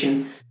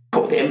civilization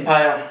called the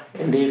Empire,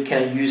 and they've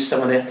kind of used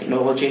some of their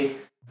technology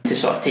to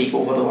sort of take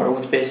over the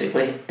world.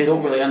 Basically, they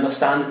don't really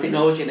understand the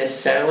technology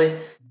necessarily,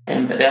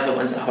 but they're the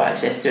ones that have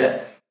access to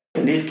it,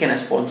 and they've kind of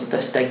sponsored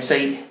this dig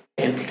site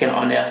to kind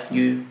of unearth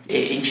new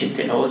ancient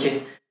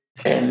technology.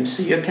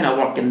 So you're kind of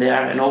working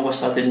there, and all of a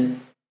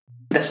sudden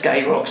this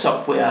guy rocks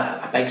up with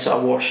a big sort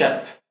of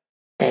warship,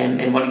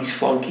 and one of his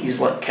flunkies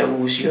like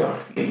kills your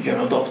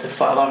adopted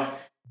father.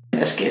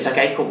 It's a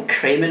guy called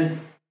Kramen.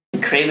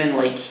 And Kramen,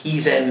 like,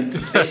 he's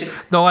basically...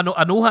 No, I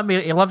know him.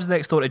 He lives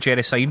next door to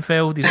Jerry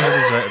Seinfeld. He's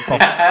always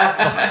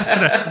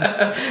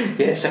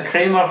yeah, so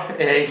Kramer,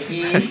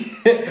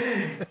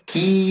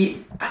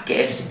 he I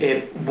guess,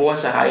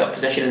 was a high up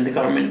position in the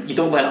government. You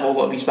don't learn a whole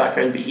lot of his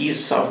background, but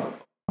he's sort of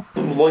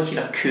launching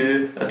a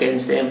coup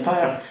against the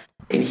Empire,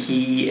 and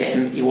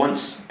he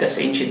wants this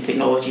ancient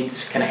technology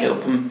to kind of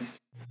help him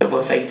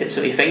fight it.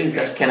 So he finds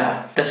this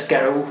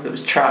girl that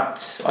was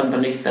trapped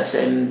underneath this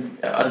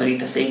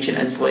ancient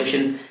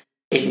installation.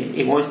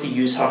 He wants to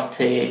use her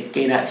to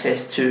gain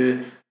access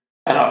to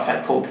an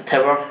artifact called the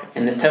Tower,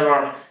 and the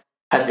Tower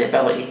has the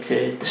ability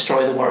to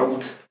destroy the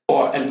world,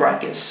 or in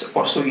brackets,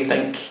 or so you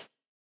think.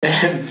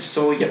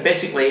 So you're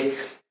trying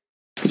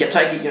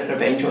to get your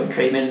revenge on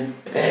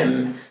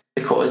Kramen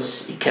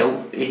because he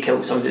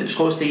killed somebody that was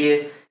close to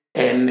you.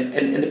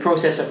 In the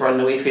process of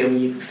running away from him,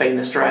 you find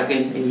this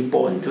dragon and you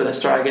bond with this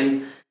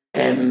dragon.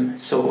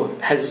 So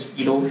his,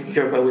 your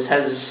will is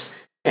his,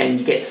 and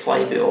you get to fly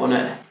about on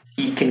it.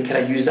 He can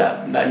kind of use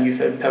that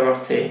newfound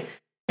power to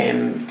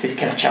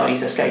kind of challenge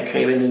this guy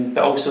Kraven,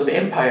 but also the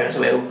Empire as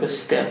well,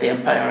 because they're the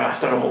Empire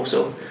after him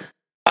also.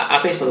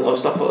 I basically love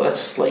stuff like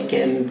this, like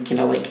kind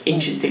of like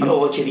ancient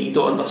technology that you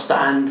don't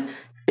understand,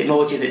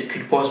 technology that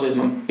could possibly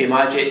be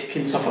magic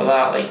and stuff like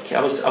that. Like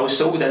I was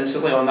sold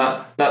instantly on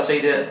that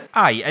side of it.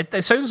 Aye,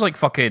 it sounds like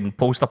fucking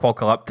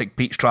post-apocalyptic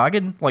Peach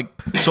Dragon, like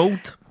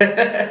sold.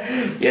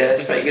 Yeah,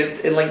 it's pretty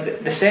good, and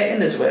like the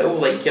setting as well.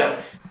 Like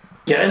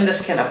you're in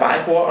this kind of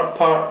backwater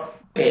part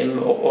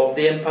of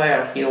the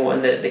Empire,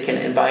 and the kind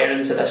of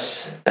environs of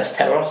this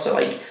tower. So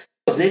like,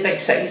 there's no big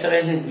cities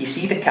around. You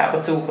see the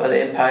capital of the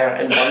Empire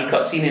in one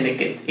cutscene, and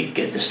it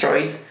gets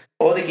destroyed.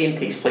 All the game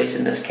takes place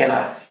in this kind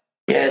of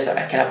it's a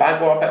kind of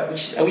backwater bit,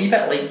 which is a wee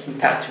bit like in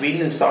Tatooine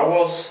in Star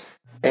Wars.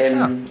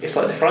 It's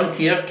like the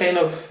frontier kind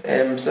of.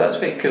 So that's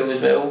quite cool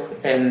as well.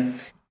 And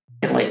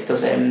like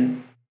there's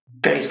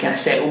various kind of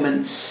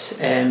settlements.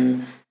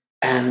 And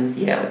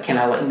yeah, like kind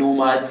of like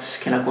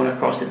nomads kind of going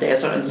across the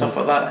desert and stuff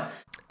like that.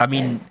 I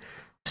mean,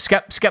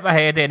 skip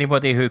ahead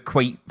anybody who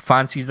quite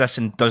fancies this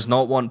and does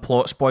not want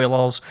plot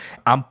spoilers.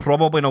 I'm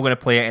probably not going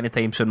to play it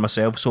anytime soon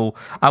myself, so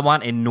I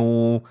want to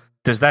know,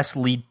 does this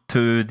lead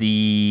to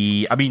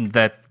the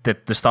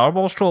the Star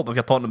Wars trope. If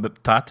you're talking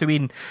about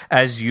Tatooine,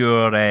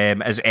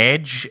 is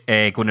Edge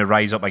going to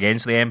rise up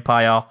against the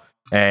Empire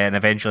and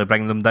eventually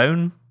bring them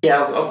down?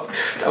 Yeah, I'll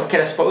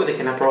kind of spoil the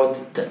kind of broad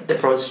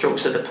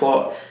strokes of the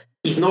plot.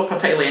 He's not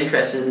particularly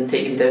interested in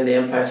taking down the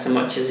Empire so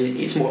much as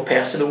it's more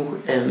personal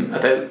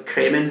about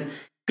Kramen.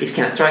 He's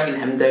kind of dragging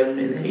him down,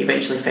 and then he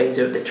eventually finds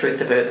out the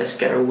truth about this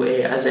girl,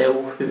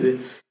 Azel, who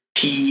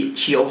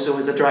she also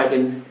is a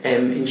dragon,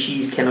 and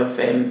she's kind of,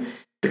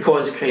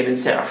 because Kramen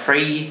set her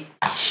free,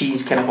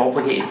 she's kind of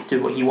obligated to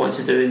do what he wants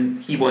to do,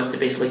 and he wants to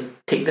basically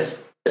take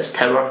this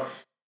tower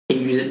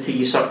and use it to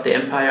usurp the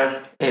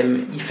Empire.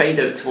 You find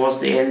out towards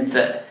the end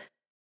that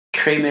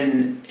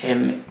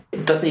Kramen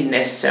doesn't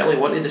necessarily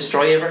want to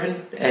destroy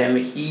everything.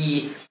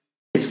 He's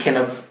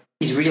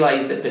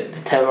realised that the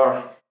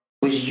tower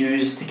was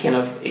used to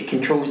it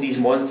controls these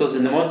monsters,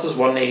 and the monsters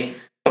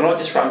they're not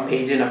just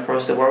rampaging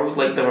across the world.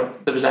 Like there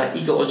was an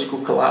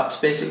ecological collapse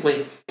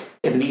basically,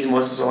 and these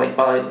monsters are like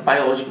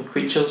biological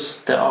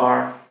creatures that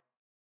are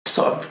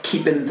sort of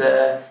keeping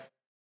the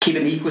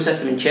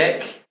ecosystem in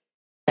check.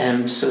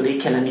 So they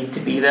kind of need to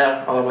be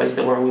there, otherwise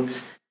the world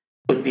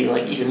would be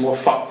like even more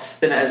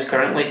fucked than it is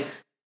currently.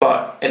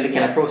 But in the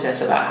kind of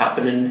process of that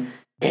happening,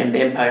 the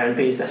Empire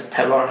invades this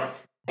tower,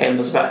 and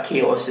there's a bit of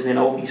chaos, and then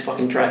all these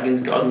fucking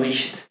dragons got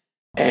unleashed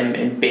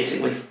and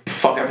basically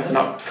fuck everything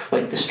up,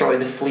 like destroy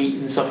the fleet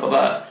and stuff like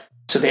that.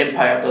 So the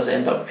Empire does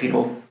end up,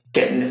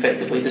 getting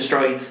effectively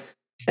destroyed,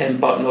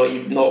 but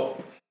not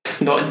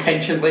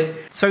intentionally.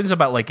 Sounds a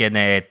bit like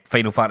in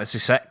Final Fantasy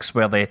VI,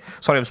 where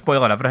I'm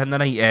spoiling everything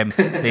tonight.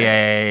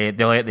 They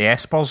let the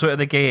Espers out of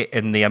the gate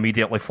and they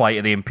immediately fly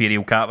to the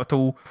Imperial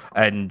capital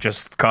and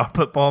just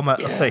carpet bomb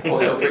it. Yeah, all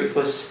hell breaks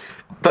loose.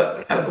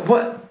 But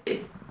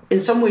in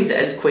some ways it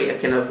is quite a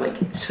kind of like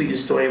sweet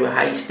story with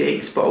high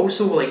stakes, but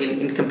also like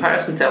in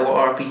comparison to a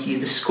lot of RPGs,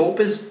 the scope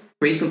is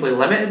reasonably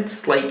limited.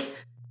 Like,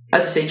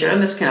 as I said, you're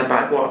in this kind of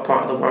backwater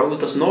part of the world.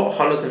 There's not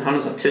hundreds and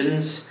hundreds of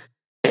toons.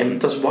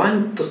 There's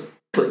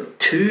like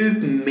two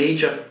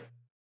major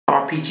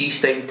RPG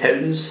style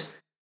towns,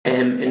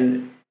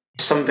 and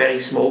some very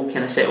small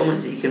kind of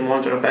settlements that you can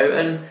wander about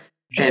in.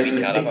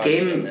 The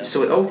game,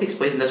 so it all takes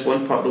place in this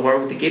one part of the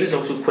world. The game is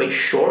also quite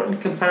short in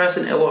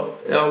comparison to a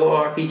lot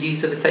of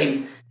RPGs at the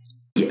time.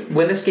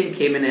 When this game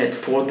came in, it had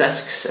 4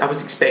 discs. I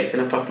was expecting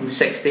a fucking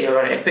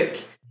 60-hour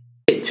epic.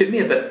 It took me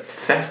about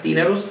 15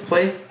 hours to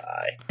play.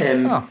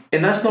 And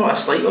that's not a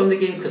slight on the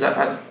game, because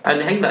I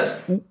think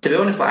that's, to be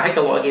honest, like, I think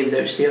a lot of games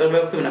outstay their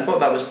welcome, and I thought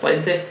that was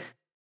plenty.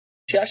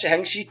 See, that's the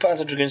thing. See,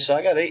 Panzer Dragoon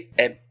Saga, right?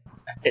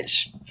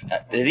 It's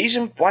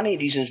one of the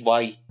reasons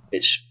why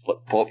it's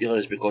popular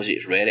is because of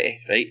its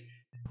rarity, right?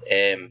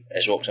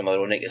 As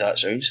oxymoronic as that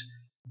sounds.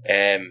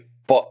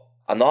 But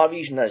another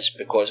reason is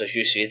because, as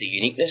you say, the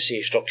uniqueness of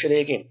the structure of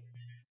the game.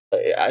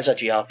 It is a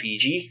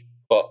JRPG,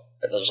 but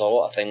there's a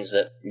lot of things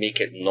that make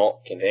it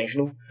not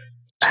conventional.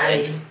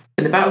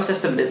 In the battle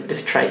system,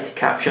 they've tried to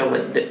capture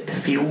like the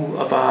feel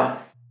of a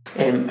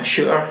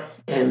shooter,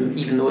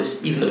 even though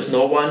it's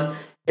not one.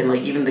 And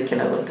like even the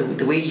kind of like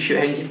the way you shoot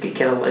things, you've got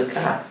kind of like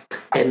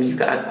you've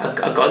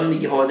got a gun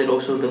that you hold, and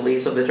also the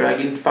laser the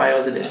dragon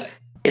fires, and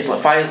it's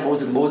like fires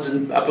loads and loads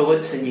of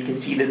bullets, and you can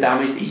see the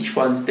damage that each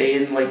one's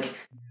doing. Like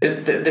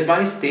they've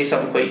managed to do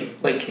something quite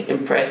like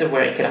impressive,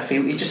 where it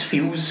just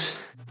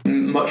feels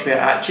much more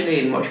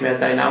actiony and much more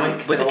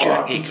dynamic. But the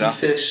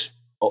graphics,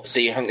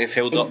 do you think they've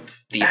held up?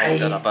 Do you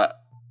think they're a bit?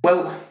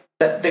 Well,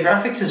 the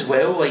graphics as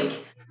well, like,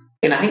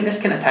 and I think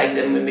this kind of ties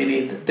in with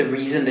maybe the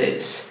reason that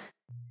it's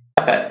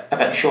a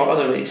bit shorter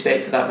than we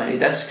expected, that many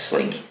discs.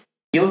 Like,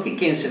 you look at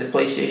games for the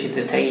PlayStation at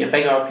the time, your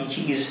big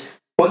RPGs,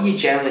 what you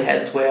generally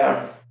had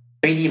were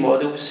 3D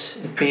models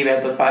and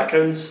pre-rendered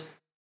backgrounds,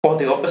 or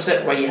the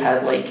opposite, where you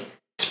had like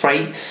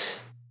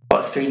sprites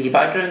but 3D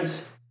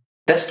backgrounds.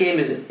 This game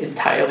is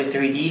entirely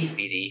 3D.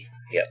 3D,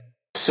 yeah.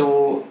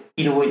 So,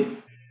 in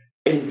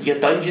your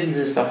dungeons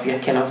and stuff, you're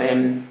kind of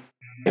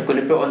you're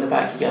going to put on the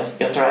back of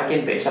your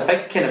dragon, but it's a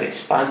big kind of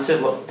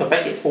expansive, they're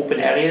big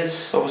open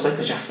areas, obviously,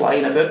 because you're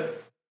flying about,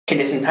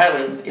 and it's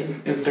entirely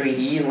in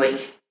 3D, and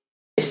like,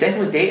 it's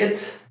definitely dated.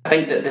 I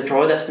think that the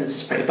draw distance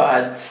is pretty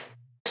bad.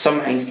 Some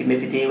things could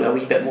maybe do a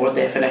wee bit more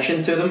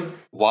definition to them.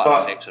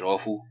 Water effects are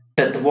awful.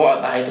 The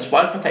water, there's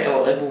one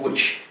particular level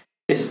which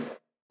is,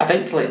 I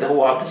think like the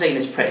whole art design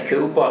is pretty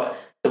cool, but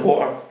the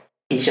water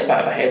gives you a bit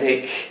of a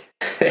headache.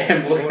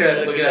 looking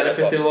at it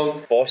for too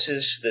long.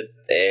 Bosses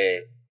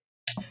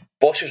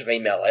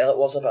remind me of Lilac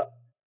Wars a bit,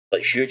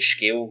 like huge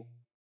scale.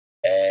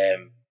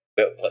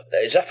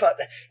 It's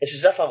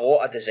as if a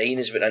lot of design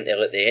has been into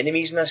like the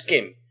enemies in this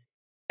game,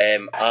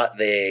 at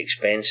the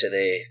expense of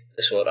the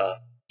sort of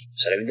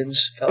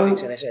surroundings. If that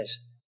makes any sense.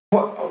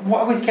 What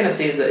I would kind of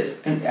say is that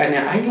it's, and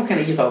I think you'll kind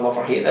of either love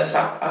or hate this.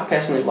 I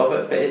personally love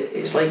it, but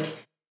it's like,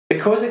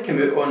 because it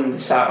came out on the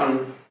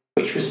Saturn,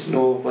 which was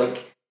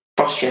like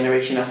first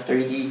generation of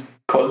 3D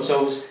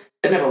consoles,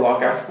 didn't have a lot of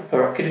graphical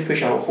power, couldn't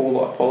push out a whole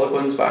lot of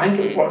polygons, but I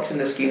think it works in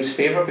this game's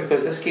favour,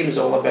 because this game is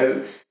all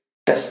about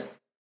this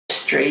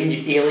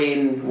strange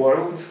alien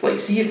world.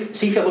 Like, see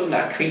if you're looking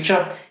at a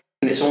creature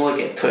and it's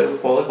only got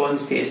 12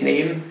 polygons to its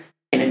name,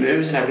 and it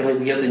moves in a really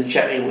weird and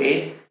jittery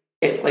way,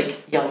 it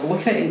like you're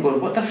looking at it and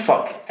going, what the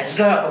fuck is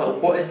that? Or,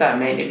 like, what is that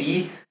meant to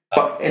be?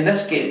 But in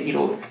this game, you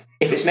know,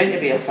 if it's meant to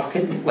be a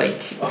fucking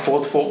like a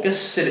Ford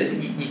Focus,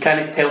 and you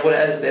can't tell what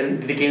it is, then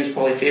the game's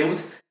probably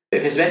failed. But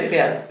if it's meant to be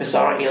a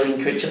bizarre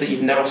alien creature that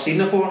you've never seen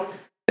before,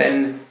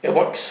 then it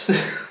works.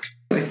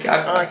 Like,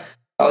 I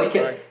like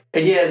it. Aye.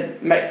 And yeah,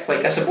 Mick,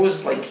 like I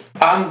suppose, like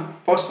I'm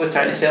possibly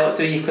trying to sell it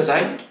to you because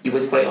I think you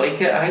would quite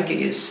like it. I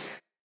think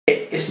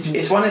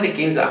it's one of the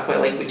games that I quite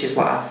like, which is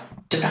like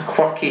just a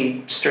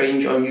quirky,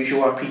 strange,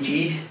 unusual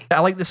RPG. I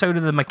like the sound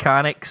of the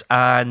mechanics,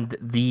 and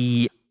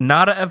the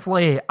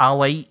narratively I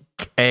like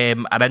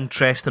an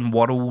interesting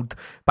world,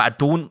 but I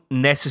don't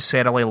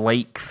necessarily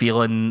like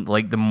feeling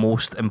like the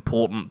most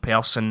important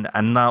person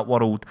in that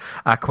world.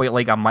 I quite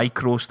like a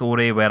micro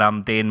story where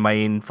I'm doing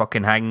my own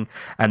fucking thing,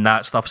 and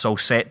that stuff's all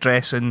set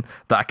dressing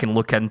that I can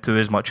look into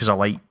as much as I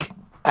like.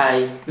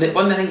 Aye.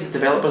 One of the things the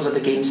developers of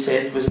the game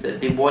said was that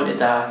they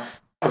wanted a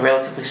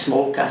relatively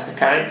small cast of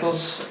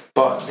characters,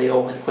 but they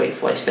all had quite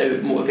fleshed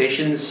out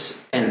motivations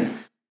and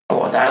a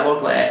lot of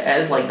dialogue. Like it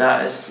is like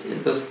that.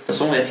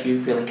 There's only a few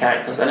really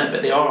characters in it,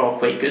 but they are all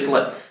quite good.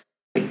 Like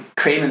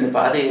Kramen the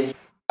baddie,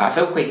 I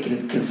felt quite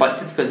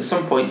conflicted because at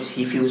some points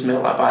he feels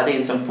more like a baddie,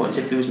 and some points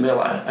he feels more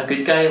like a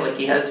good guy. Like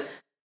you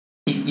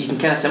can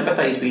kind of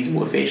sympathise with his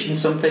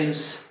motivations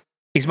sometimes.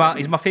 He's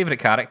my favourite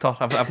character.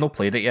 I've not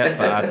played it yet,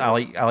 but I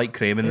like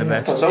Kramen the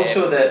best. There's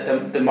also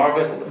the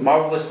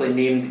marvellously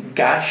named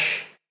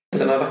Gash.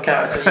 There's another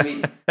character you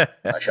meet.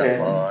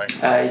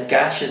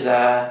 Gash is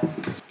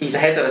he's a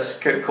head of this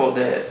group called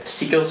the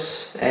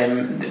Seekers.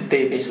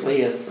 They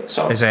basically is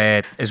sort of...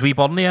 Is wee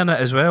Bernie in it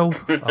as well?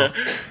 Oh.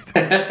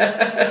 They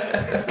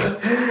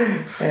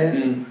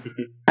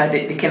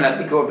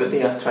go about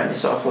the earth trying to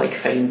sort of like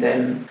find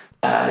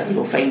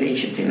find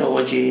ancient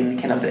technology, and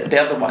kind of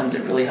they're the ones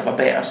that really have a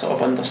better sort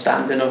of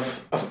understanding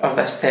of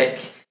this tech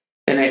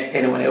than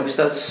anyone else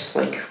does.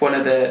 Like one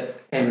of the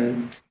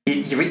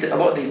you read a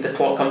lot of the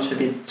plot comes through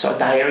the sort of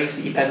diaries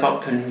that you pick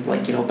up, and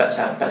like, you know, bits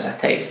of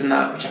text and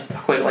that, which I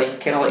quite like,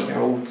 kind of like your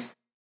old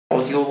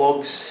audio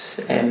logs.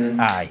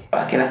 Aye.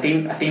 But a kind of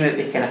theme that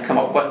they kind of come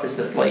up with is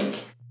that, like,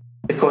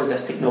 because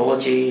this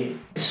technology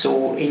is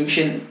so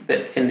ancient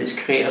that and its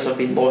creators have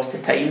been lost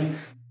to time,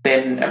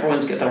 then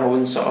everyone's got their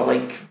own sort of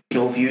like, you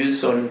know,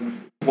 views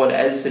on what it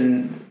is,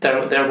 and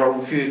their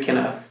worldview kind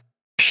of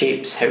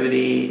shapes how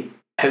they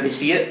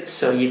see it.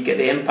 So you've got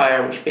the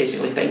Empire, which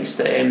basically thinks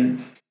that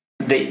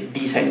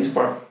these things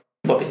were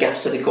the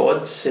gifts of the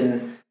gods,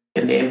 and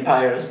the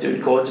Empire is doing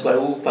God's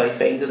will by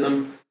finding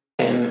them.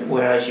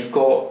 Whereas you've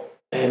got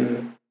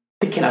the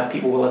kind of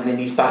people living in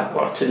these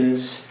backwater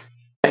towns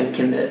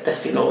thinking that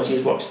this technology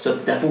is works to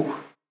the devil,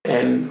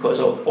 because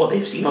all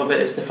they've seen of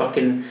it is the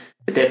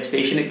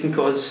devastation it can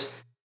cause.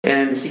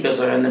 And the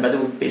Seekers are in the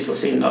middle, basically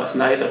saying that it's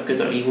neither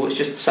good or evil, it's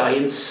just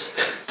science.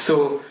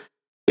 So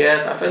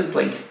yeah, I found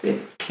like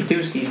he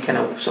deals with these kind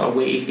of sort of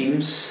weighty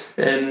themes.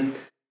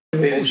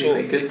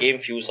 Also, the game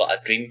feels like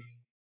a dream.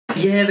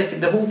 Yeah,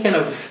 the whole kind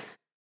of,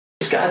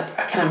 it's got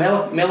a kind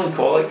of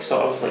melancholic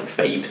sort of like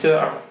vibe to it.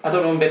 Or, I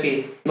don't know,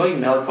 maybe not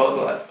even melancholic,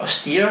 but like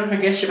austere, I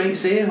guess you might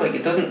say. Like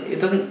it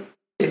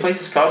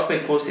places its cards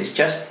quite close to its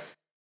chest,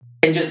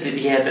 and just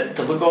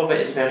the look of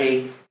it is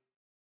very,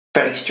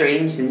 very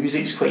strange. The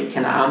music's quite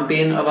kind of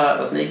ambient of that.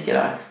 There's no kind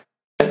of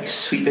big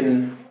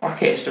sweeping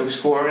orchestral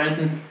score or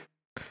anything.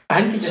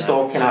 I think it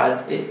all kind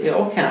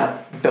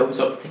of builds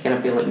up to kind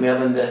of be like more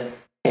than the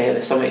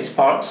sum of its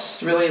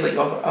parts, really. Like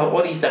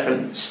all these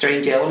different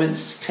strange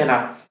elements kind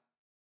of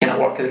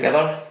work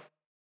together.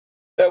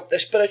 Well, the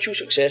spiritual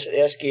success of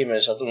this game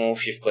is, I don't know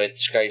if you've played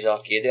Skies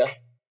Arcadia.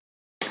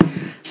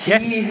 See,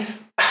 yes.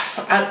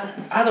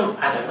 I don't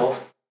know.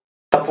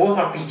 They're both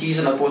RPGs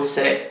and they're both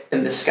set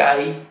in the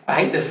sky.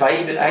 I think the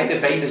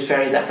vibe is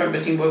very different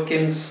between both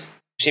games.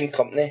 Same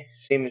company,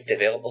 same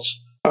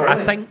developers. Oh,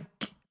 really?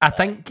 I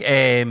think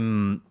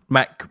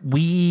Mick,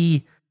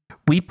 we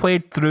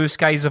played through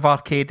Skies of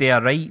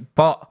Arcadia, right?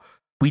 But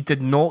we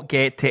did not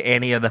get to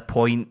any of the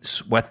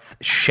points with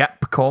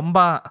ship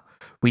combat.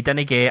 We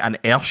didn't get an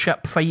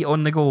airship fight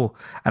on the go,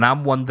 and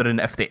I'm wondering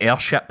if the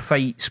airship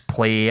fights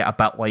play a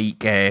bit like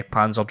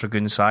Panzer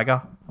Dragoon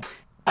Saga.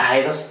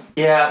 I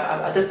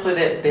did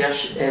play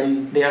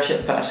the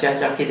airship for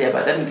Skies of Arcadia,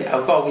 but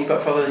I've got a wee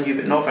bit further than you,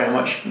 but not very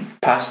much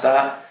past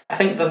that. I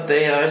think that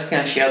there is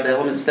kind of shared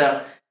elements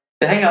there.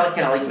 The thing I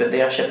kind of like about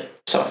the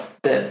airship, sort of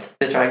the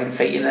dragon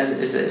fighting,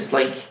 is it's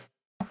like,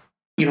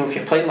 you know, if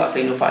you're playing like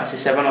Final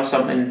Fantasy VII or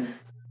something,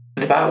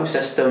 the battle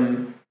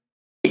system,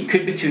 it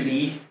could be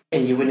 2D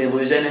and you wouldn't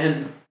lose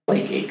anything.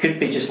 Like it could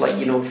be just like,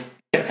 you know,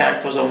 your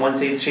characters on one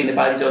side of the screen, the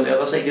baddies on the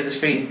other side of the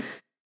screen,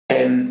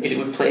 and it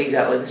would play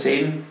exactly the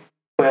same.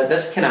 Whereas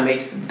this kind of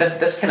makes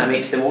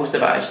the most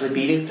of it actually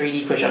being in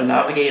 3D, because you're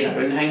navigating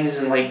around things,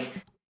 and like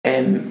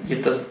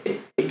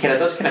it kind of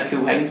does kind of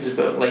cool things,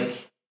 but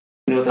like,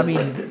 you know, there's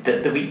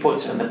like the weak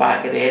points are on the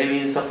back of the enemy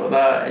and stuff like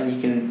that,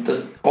 and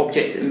there's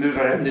objects that move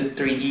around in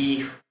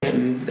 3D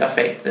that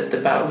affect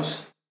the battles.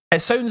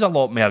 It sounds a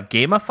lot more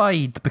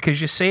gamified, because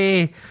you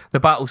say the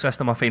battle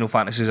system of Final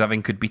Fantasy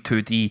VII could be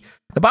 2D.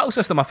 The battle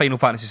system of Final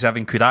Fantasy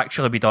VII could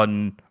actually be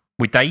done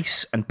with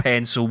dice and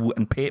pencil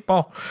and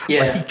paper.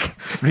 Yeah. Like,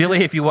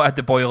 really, if you wanted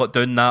to boil it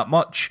down that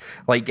much,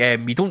 like,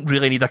 you don't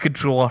really need a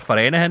controller for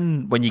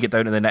anything when you get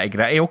down to the nitty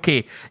gritty.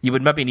 Okay, you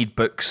would maybe need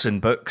books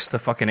and books to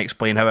fucking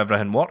explain how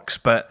everything works,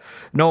 but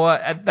no,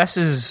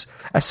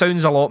 it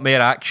sounds a lot more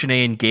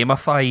actiony and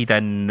gamified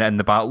in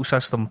the battle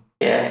system.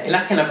 Yeah, and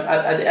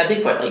I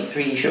did quite like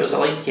 3D shooters. I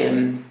like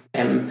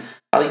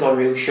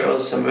Unreal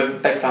shooters. I'm a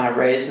big fan of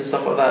Rez and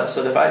stuff like that.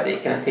 So the fact that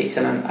it kind of takes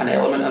in an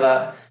element of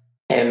that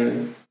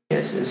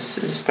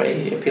is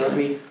pretty appealing to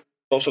me.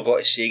 Also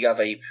got a Sega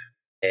vibe.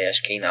 It's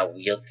kind of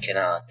weird, kind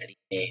of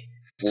dreamy.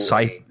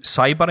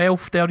 Cyber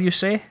elf, dare you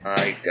say?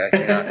 Aye,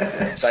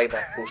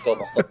 cyber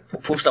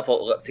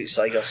post-apocalyptic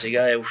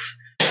Sega elf.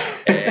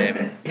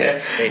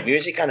 The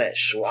music in it,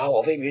 I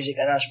love the music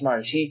in this,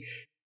 man. See,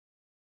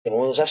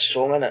 there's this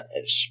song in it,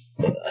 it's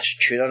this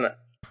tune in it,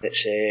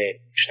 it's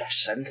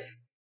just a synth,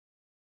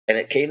 and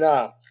it kind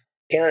of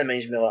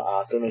reminds me of,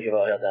 I don't know if you've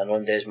ever heard of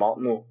Hernandez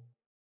Martino,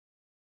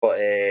 but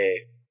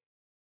they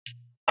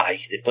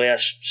play a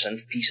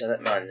synth piece in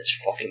it, man. It's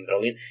fucking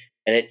brilliant,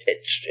 and it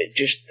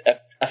just,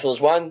 if there's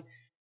one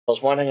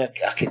thing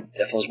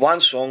if there's one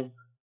song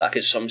I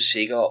could sum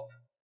Sega up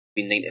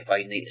between 95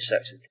 and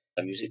 96 in terms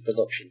of music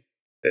production,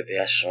 it would be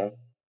this song.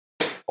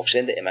 I'll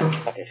send it to Mick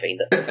if I can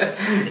find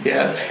it.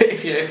 Yeah,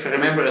 if you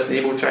remember his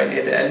name, we'll try and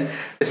edit in.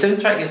 The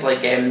soundtrack is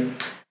like,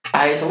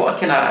 it's a lot of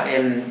kind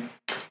of,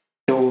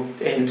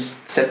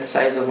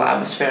 synthesizers, like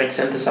atmospheric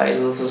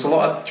synthesizers. There's a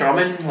lot of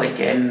drumming, like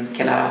kind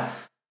of,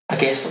 I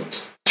guess, like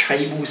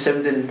tribal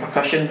sounding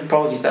percussion.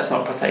 Apologies, that's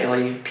not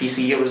particularly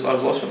PC. I was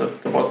lost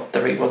with the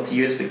right word to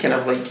use, but kind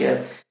of like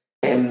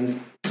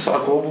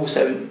sort of global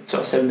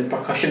sounding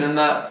percussion in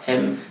that.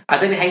 I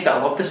didn't think that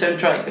I loved the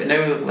soundtrack, but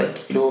now,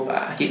 like, you know,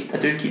 I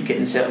do keep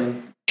getting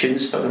certain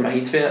tunes stuck in my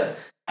head for it.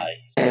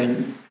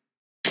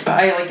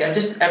 But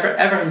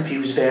everything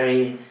feels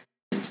very,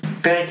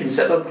 very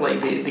considered.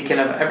 Like they kind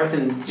of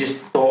everything just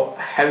thought,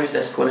 how is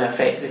this going to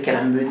affect the kind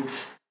of mood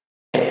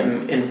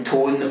and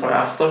tone that we're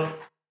after,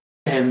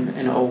 and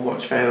it all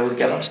works very well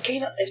together. It's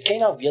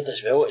kind of weird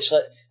as well. It's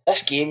like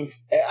this game,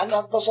 and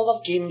there's other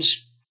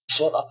games,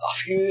 sort of a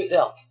few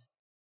there.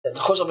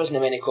 Because there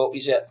wasn't many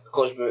copies yet,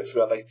 because we went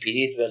through a big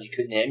period where you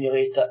couldn't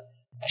emulate it,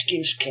 this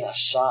game's kind of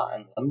sat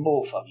in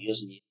limbo for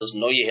years and years.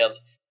 Now you heard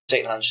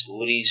second-hand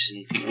stories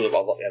and people who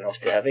were lucky enough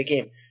to have a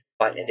game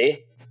back in the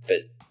day, but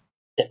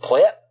to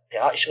play it,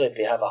 to actually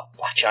have a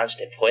chance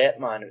to play it,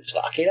 man, it was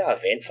like a kind of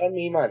event for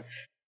me, man.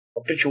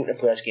 I've been trying to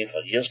play this game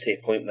for years, to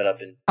the point where I've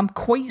been... I'm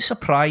quite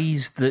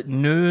surprised that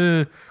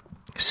now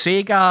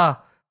Sega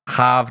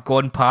have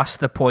gone past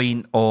the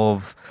point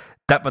of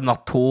dipping their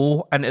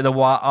toe into the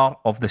water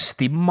of the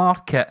Steam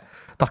market.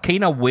 They're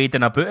kind of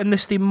wading about in the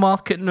Steam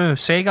market now.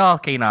 Sega are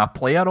kind of a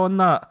player on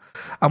that.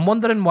 I'm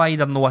wondering why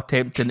they're not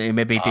attempting to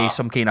maybe do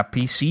some kind of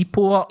PC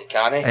port. They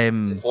can't.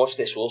 They've lost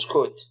the source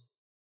code.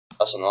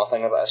 That's another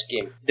thing about this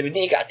game. They would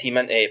need to get a team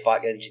into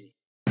back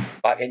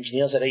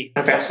engineers, right?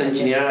 Reverse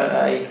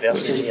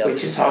engineer,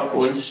 which is hard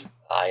going.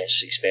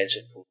 It's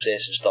expensive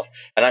process and stuff.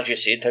 And as you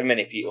said, how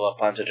many people are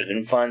Panzer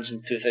Dragoon fans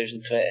in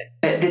 2020?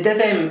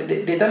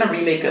 They done a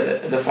remake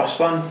of the first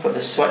one for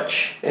the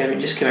Switch. It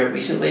just came out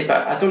recently,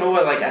 but I don't know.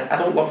 Like, I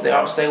don't love the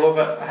art style of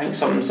it. I think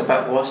something's a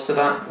bit lost to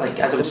that. Like,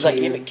 as I was saying,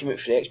 a game that came out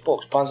for the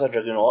Xbox, Panzer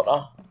Dragoon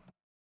Orta.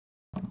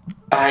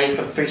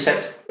 For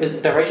 360,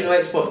 the original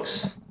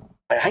Xbox.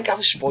 I think I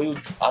was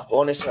spoiled.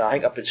 Honestly, I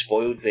think I've been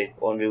spoiled with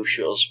Unreal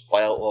shooters.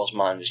 Wild Wars,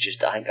 man, was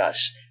just, I think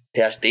that's,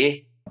 to this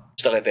day,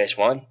 still the best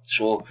one.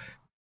 So,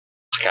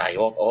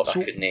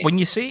 when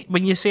you say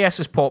this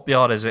is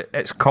popular, is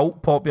it's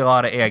cult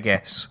popularity, I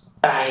guess?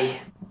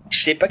 Aye.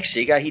 Say big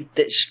Sega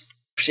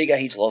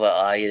heads love it.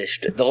 Aye,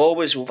 they'll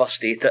always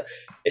overstate it.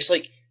 It's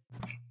like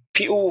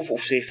people will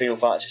say Final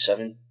Fantasy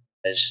VII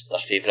is their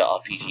favourite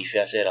RPG for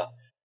this era,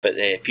 but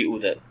the people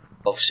that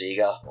love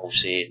Sega will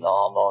say, no,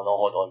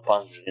 hold on,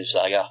 Panzer Dragoon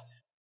Saga.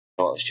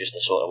 No, it's just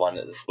the sort of one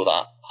that they throw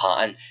that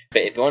hat in. But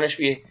to be honest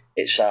with you,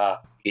 it's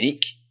a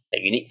unique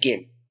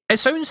game. It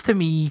sounds to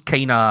me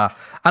kind of...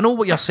 I know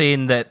what you're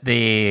saying, that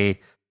they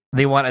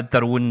wanted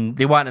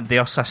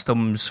their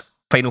system's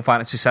Final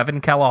Fantasy VII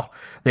killer.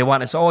 They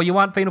wanted, you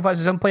want Final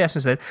Fantasy VII, play this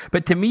instead.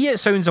 But to me, it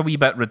sounds a wee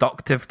bit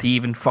reductive to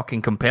even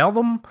fucking compare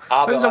them.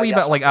 Sounds a wee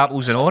bit like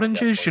apples and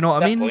oranges, you know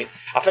what I mean? Point.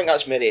 I think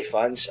that's many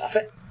fans.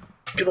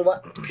 You know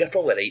what? You're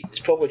probably right. It's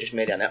probably just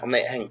maybe an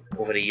internet thing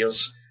over the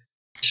years.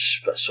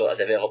 It's sort of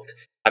developed.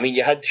 I mean,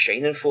 you had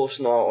Shining Force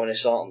and all on a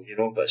certain,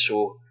 but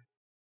so...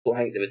 I don't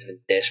think they would have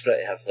been desperate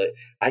to have, like...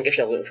 I think if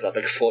you're looking for a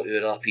big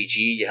 40-hour RPG,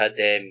 you had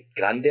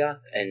Grandia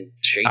and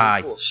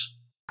Shining Force.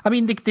 I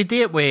mean, they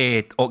do it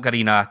with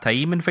Ocarina of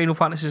Time and Final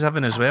Fantasy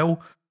VII as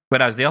well,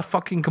 whereas they're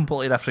fucking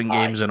completely different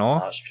games and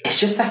all. It's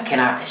just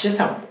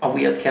a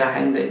weird kind of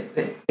thing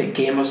that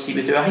gamers seem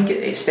to do. I think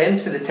it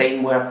stems from the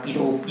time where,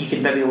 you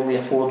can maybe only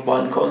afford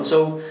one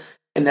console,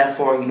 and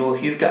therefore,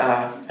 if you've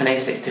got an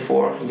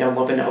N64 and you're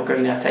loving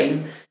Ocarina of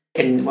Time,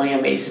 and one of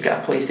your mates has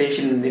got a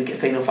PlayStation and they've got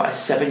Final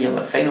Fantasy 7, you're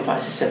like, Final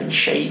Fantasy 7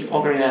 shite,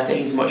 Ocarina of Time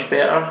is much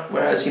better,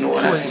 whereas, in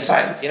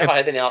fact... You never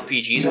had any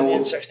RPGs on the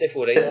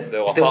N64, right?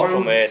 Well, apart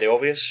from the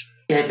obvious.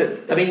 Yeah,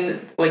 but, I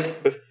mean,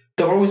 like,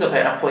 the world's a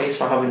better place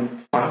for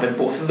having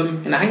both of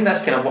them, and I think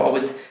that's kind of what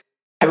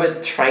I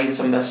would try and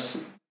sum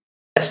this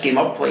game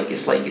up like.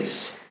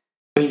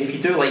 I mean, if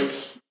you do like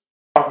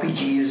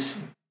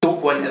RPGs,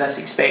 don't go into this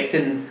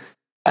expecting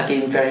a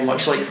game very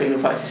much like Final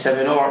Fantasy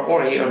 7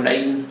 or 8 or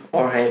 9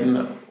 or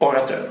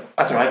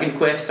a Dragon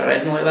Quest or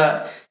anything like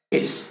that.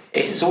 It's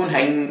its own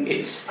thing.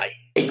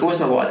 It goes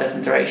in a lot of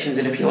different directions,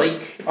 and if you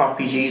like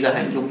RPGs, I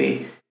think you'll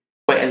be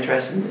quite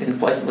interested and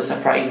pleasantly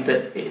surprised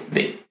that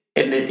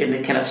in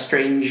the kind of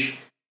strange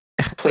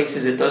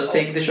places it does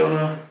take the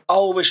genre. I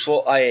always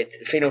thought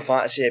Final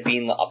Fantasy had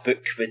been like a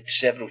book with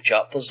several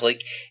chapters.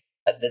 Like,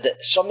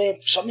 some when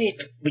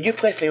you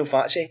play Final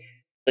Fantasy,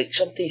 like,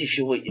 sometimes you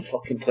feel like you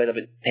fucking played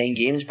about 10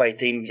 games by the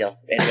time you're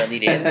anywhere near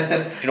the end.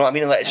 Do you know what I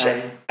mean? Like,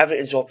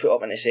 everything's all put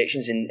up into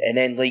sections, and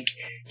then, like,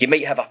 you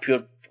might have a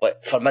pure,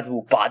 like,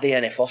 formidable baddie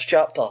in the first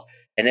chapter,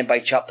 and then by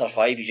chapter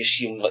 5 you just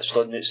see him, like,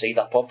 standing outside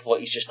a pub like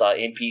he's just an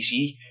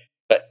NPC.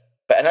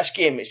 But in this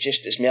game,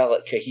 it's more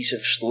like a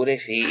cohesive story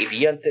for A to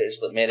B, isn't it? It's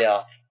like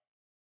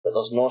but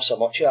there's not so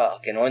much of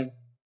that going on.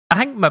 I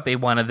think maybe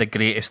one of the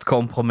greatest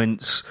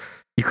compliments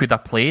you could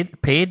have paid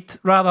an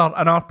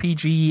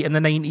RPG in the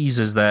 90s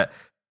is that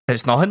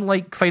it's nothing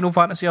like Final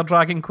Fantasy or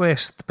Dragon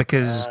Quest,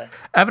 because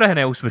everything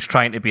else was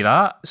trying to be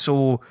that.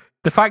 So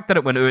the fact that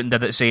it went out and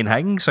did its same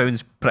thing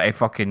sounds pretty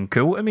fucking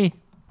cool to me.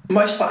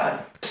 Much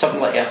like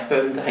something like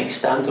Earthbound, I think,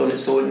 stands on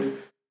its own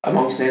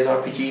amongst NES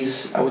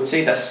RPGs. I would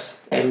say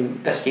this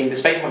game,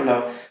 despite having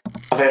a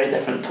very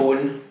different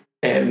tone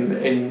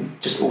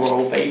and just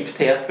overall vibe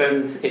to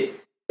Earthbound,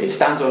 it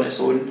stands on its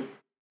own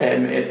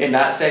in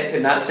that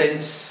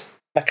sense.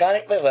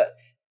 Mechanically, like,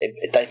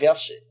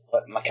 diverse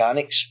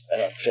mechanics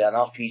from an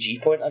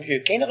RPG point of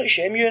view, kind of like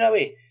Shenmue in a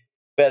way,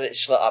 where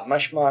it's like a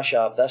mishmash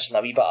of this and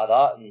a wee bit of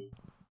that,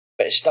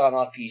 but it's still an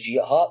RPG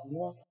at heart, you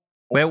know?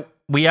 Well,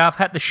 we have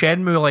hit the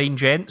Shenmue line,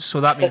 gents,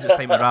 so that means it's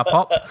time to wrap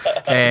up.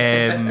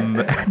 I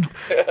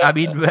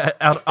mean,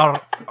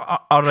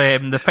 are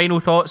the final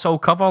thoughts all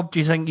covered? Do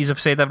you think you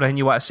have said everything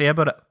you want to say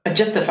about it?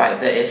 Just the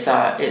fact that it's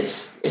a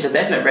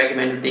definite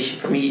recommendation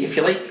for me. If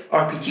you like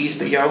RPGs,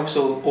 but you're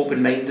also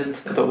open-minded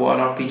about what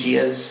an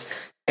RPG is,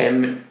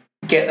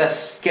 get a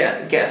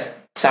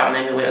Saturn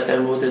emulator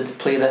downloaded,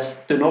 play this.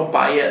 Do not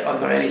buy it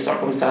under any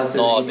circumstances.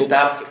 No, don't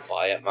fucking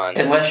buy it, man.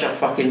 Unless you're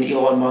fucking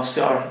Elon Musk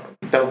or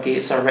Bill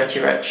Gates or Richie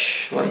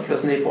Rich, like,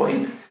 there's no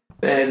point.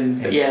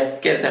 But yeah,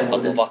 get it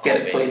downloaded,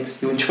 get it played,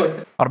 you'll enjoy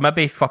it. Or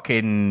maybe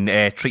fucking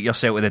treat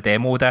yourself to the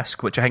demo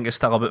disc, which I think is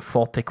still about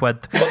 40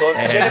 quid. Hold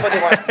on, if anybody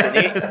wants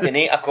to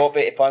donate a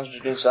copy to Panzer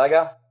Dragoon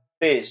Saga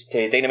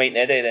to Dynamite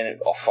Neddy, then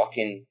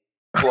fucking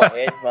go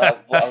ahead, man.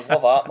 I love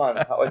that, man.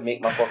 That would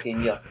make my fucking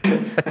year.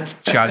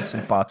 Chance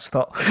and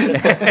bastard.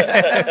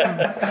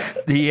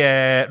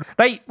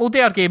 Right, we'll do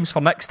our games for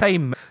next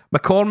time.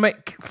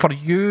 McCormick, for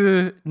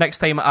you, next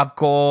time I've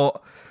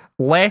got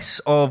less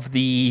of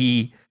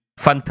the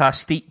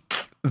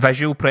fantastic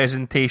visual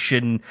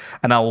presentation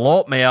and a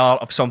lot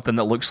more of something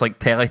that looks like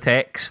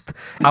teletext.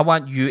 I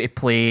want you to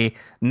play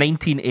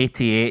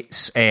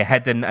 1988's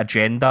Hidden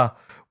Agenda,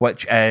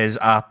 which is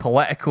a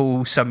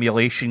political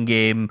simulation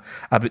game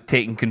about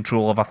taking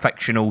control of a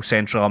fictional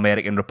Central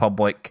American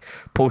republic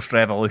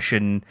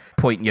post-revolution,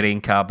 pointing your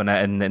own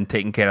cabinet and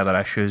taking care of their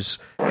issues.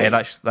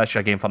 That's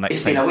your game for next time.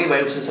 It's been a wee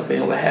while since I've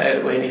been able to hit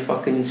out with any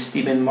fucking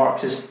steaming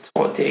Marxist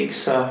hot takes,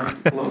 so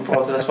looking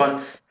forward to this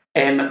one.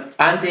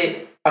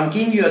 Andy, I'm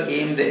giving you a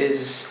game that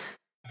is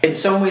in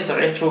some ways a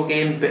retro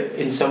game, but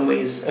in some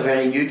ways a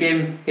very new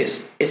game.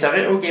 It's a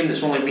retro game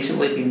that's only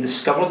recently been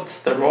discovered.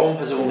 The ROM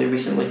has only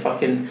recently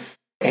fucking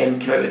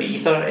come out of the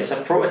ether. It's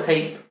a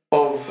prototype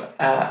of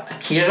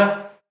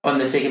Akira on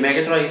the Sega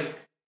Mega Drive.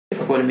 They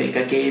were going to make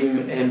a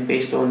game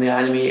based on the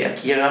anime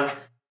Akira,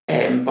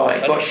 but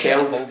it got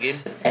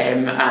shelved,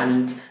 and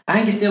I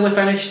think it's nearly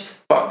finished,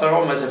 but the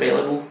ROM is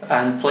available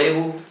and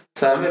playable,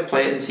 so I'm going to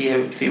play it and see how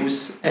it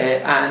feels,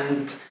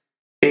 and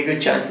be a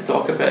good chance to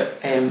talk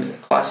about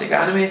classic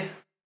anime.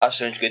 That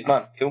sounds good,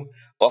 man. Cool.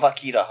 Love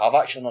Akira. I've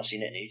actually not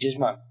seen it in ages,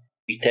 man.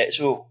 Be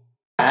Tetsuo.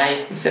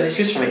 Aye, it's an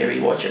excuse for me to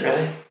rewatch it,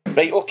 really.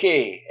 Right,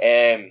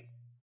 okay.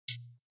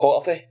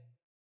 Potterty.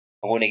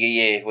 I'm going to give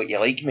you what you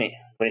like, mate.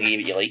 I'm going to give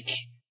you what you like.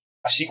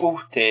 A sequel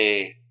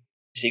to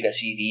Sega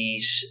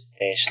CD's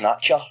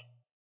Snatcher.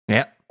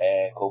 Yeah.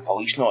 Called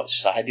Policenaut.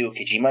 It's a Hideo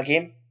Kojima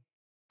game.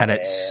 And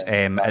it's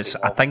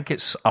I think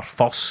it's our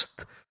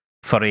first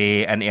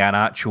foray into an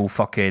actual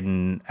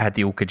fucking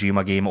Hideo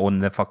Kojima game on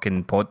the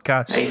fucking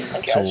podcast. Nice.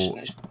 So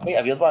it's quite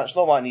a weird one. It's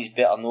not one of these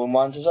better known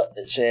ones, is it?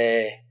 It's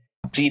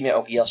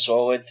pre-Metal Gear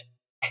Solid.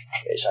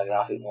 It's a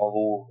graphic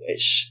novel.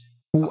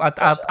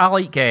 I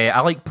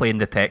like playing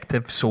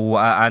detective, so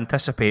I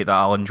anticipate that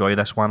I'll enjoy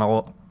this one a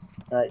lot.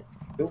 Right,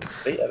 cool.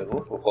 Right, there we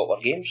go. We've got our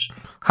games.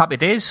 Happy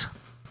days.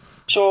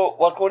 So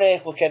we're going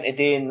to look into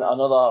doing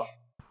another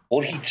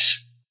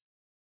Orchids.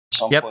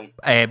 some Yep, point.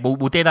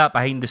 we'll do that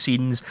behind the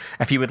scenes.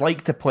 If you would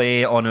like to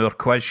play on our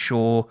quiz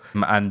show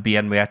and be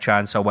in with a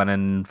chance of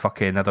winning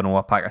fucking, I don't know,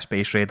 a pack of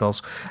Space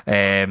Raiders,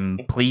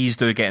 please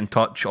do get in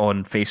touch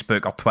on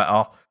Facebook or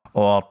Twitter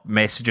or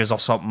messages or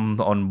something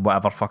on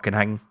whatever fucking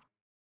thing.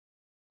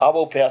 I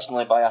will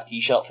personally buy a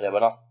t-shirt for the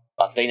winner.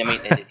 A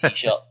Dynamite Eddie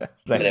t-shirt for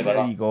the winner.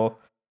 There you go.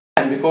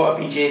 And we got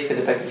a BJ for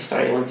the big Easter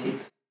Island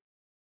heat.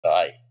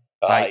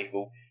 Aye.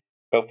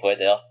 Well played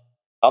there.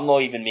 I'm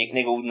not even making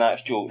a Golden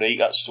Axe joke, right?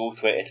 That's so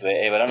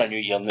 2020. We're in a new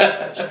year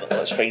now.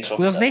 Let's find something. Well,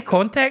 there's no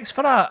context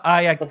for that.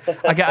 I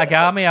get a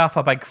gammy off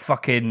a big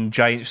fucking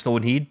giant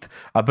stone head,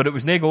 but it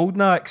was no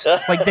Golden Axe.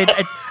 Like,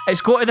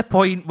 it's got to the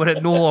point where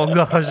it no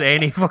longer has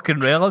any fucking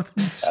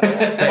relevance.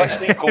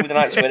 Let's make Golden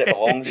Axe where it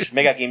belongs.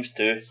 Mega Games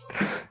 2.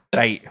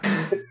 Right.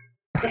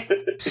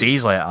 See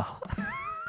you later.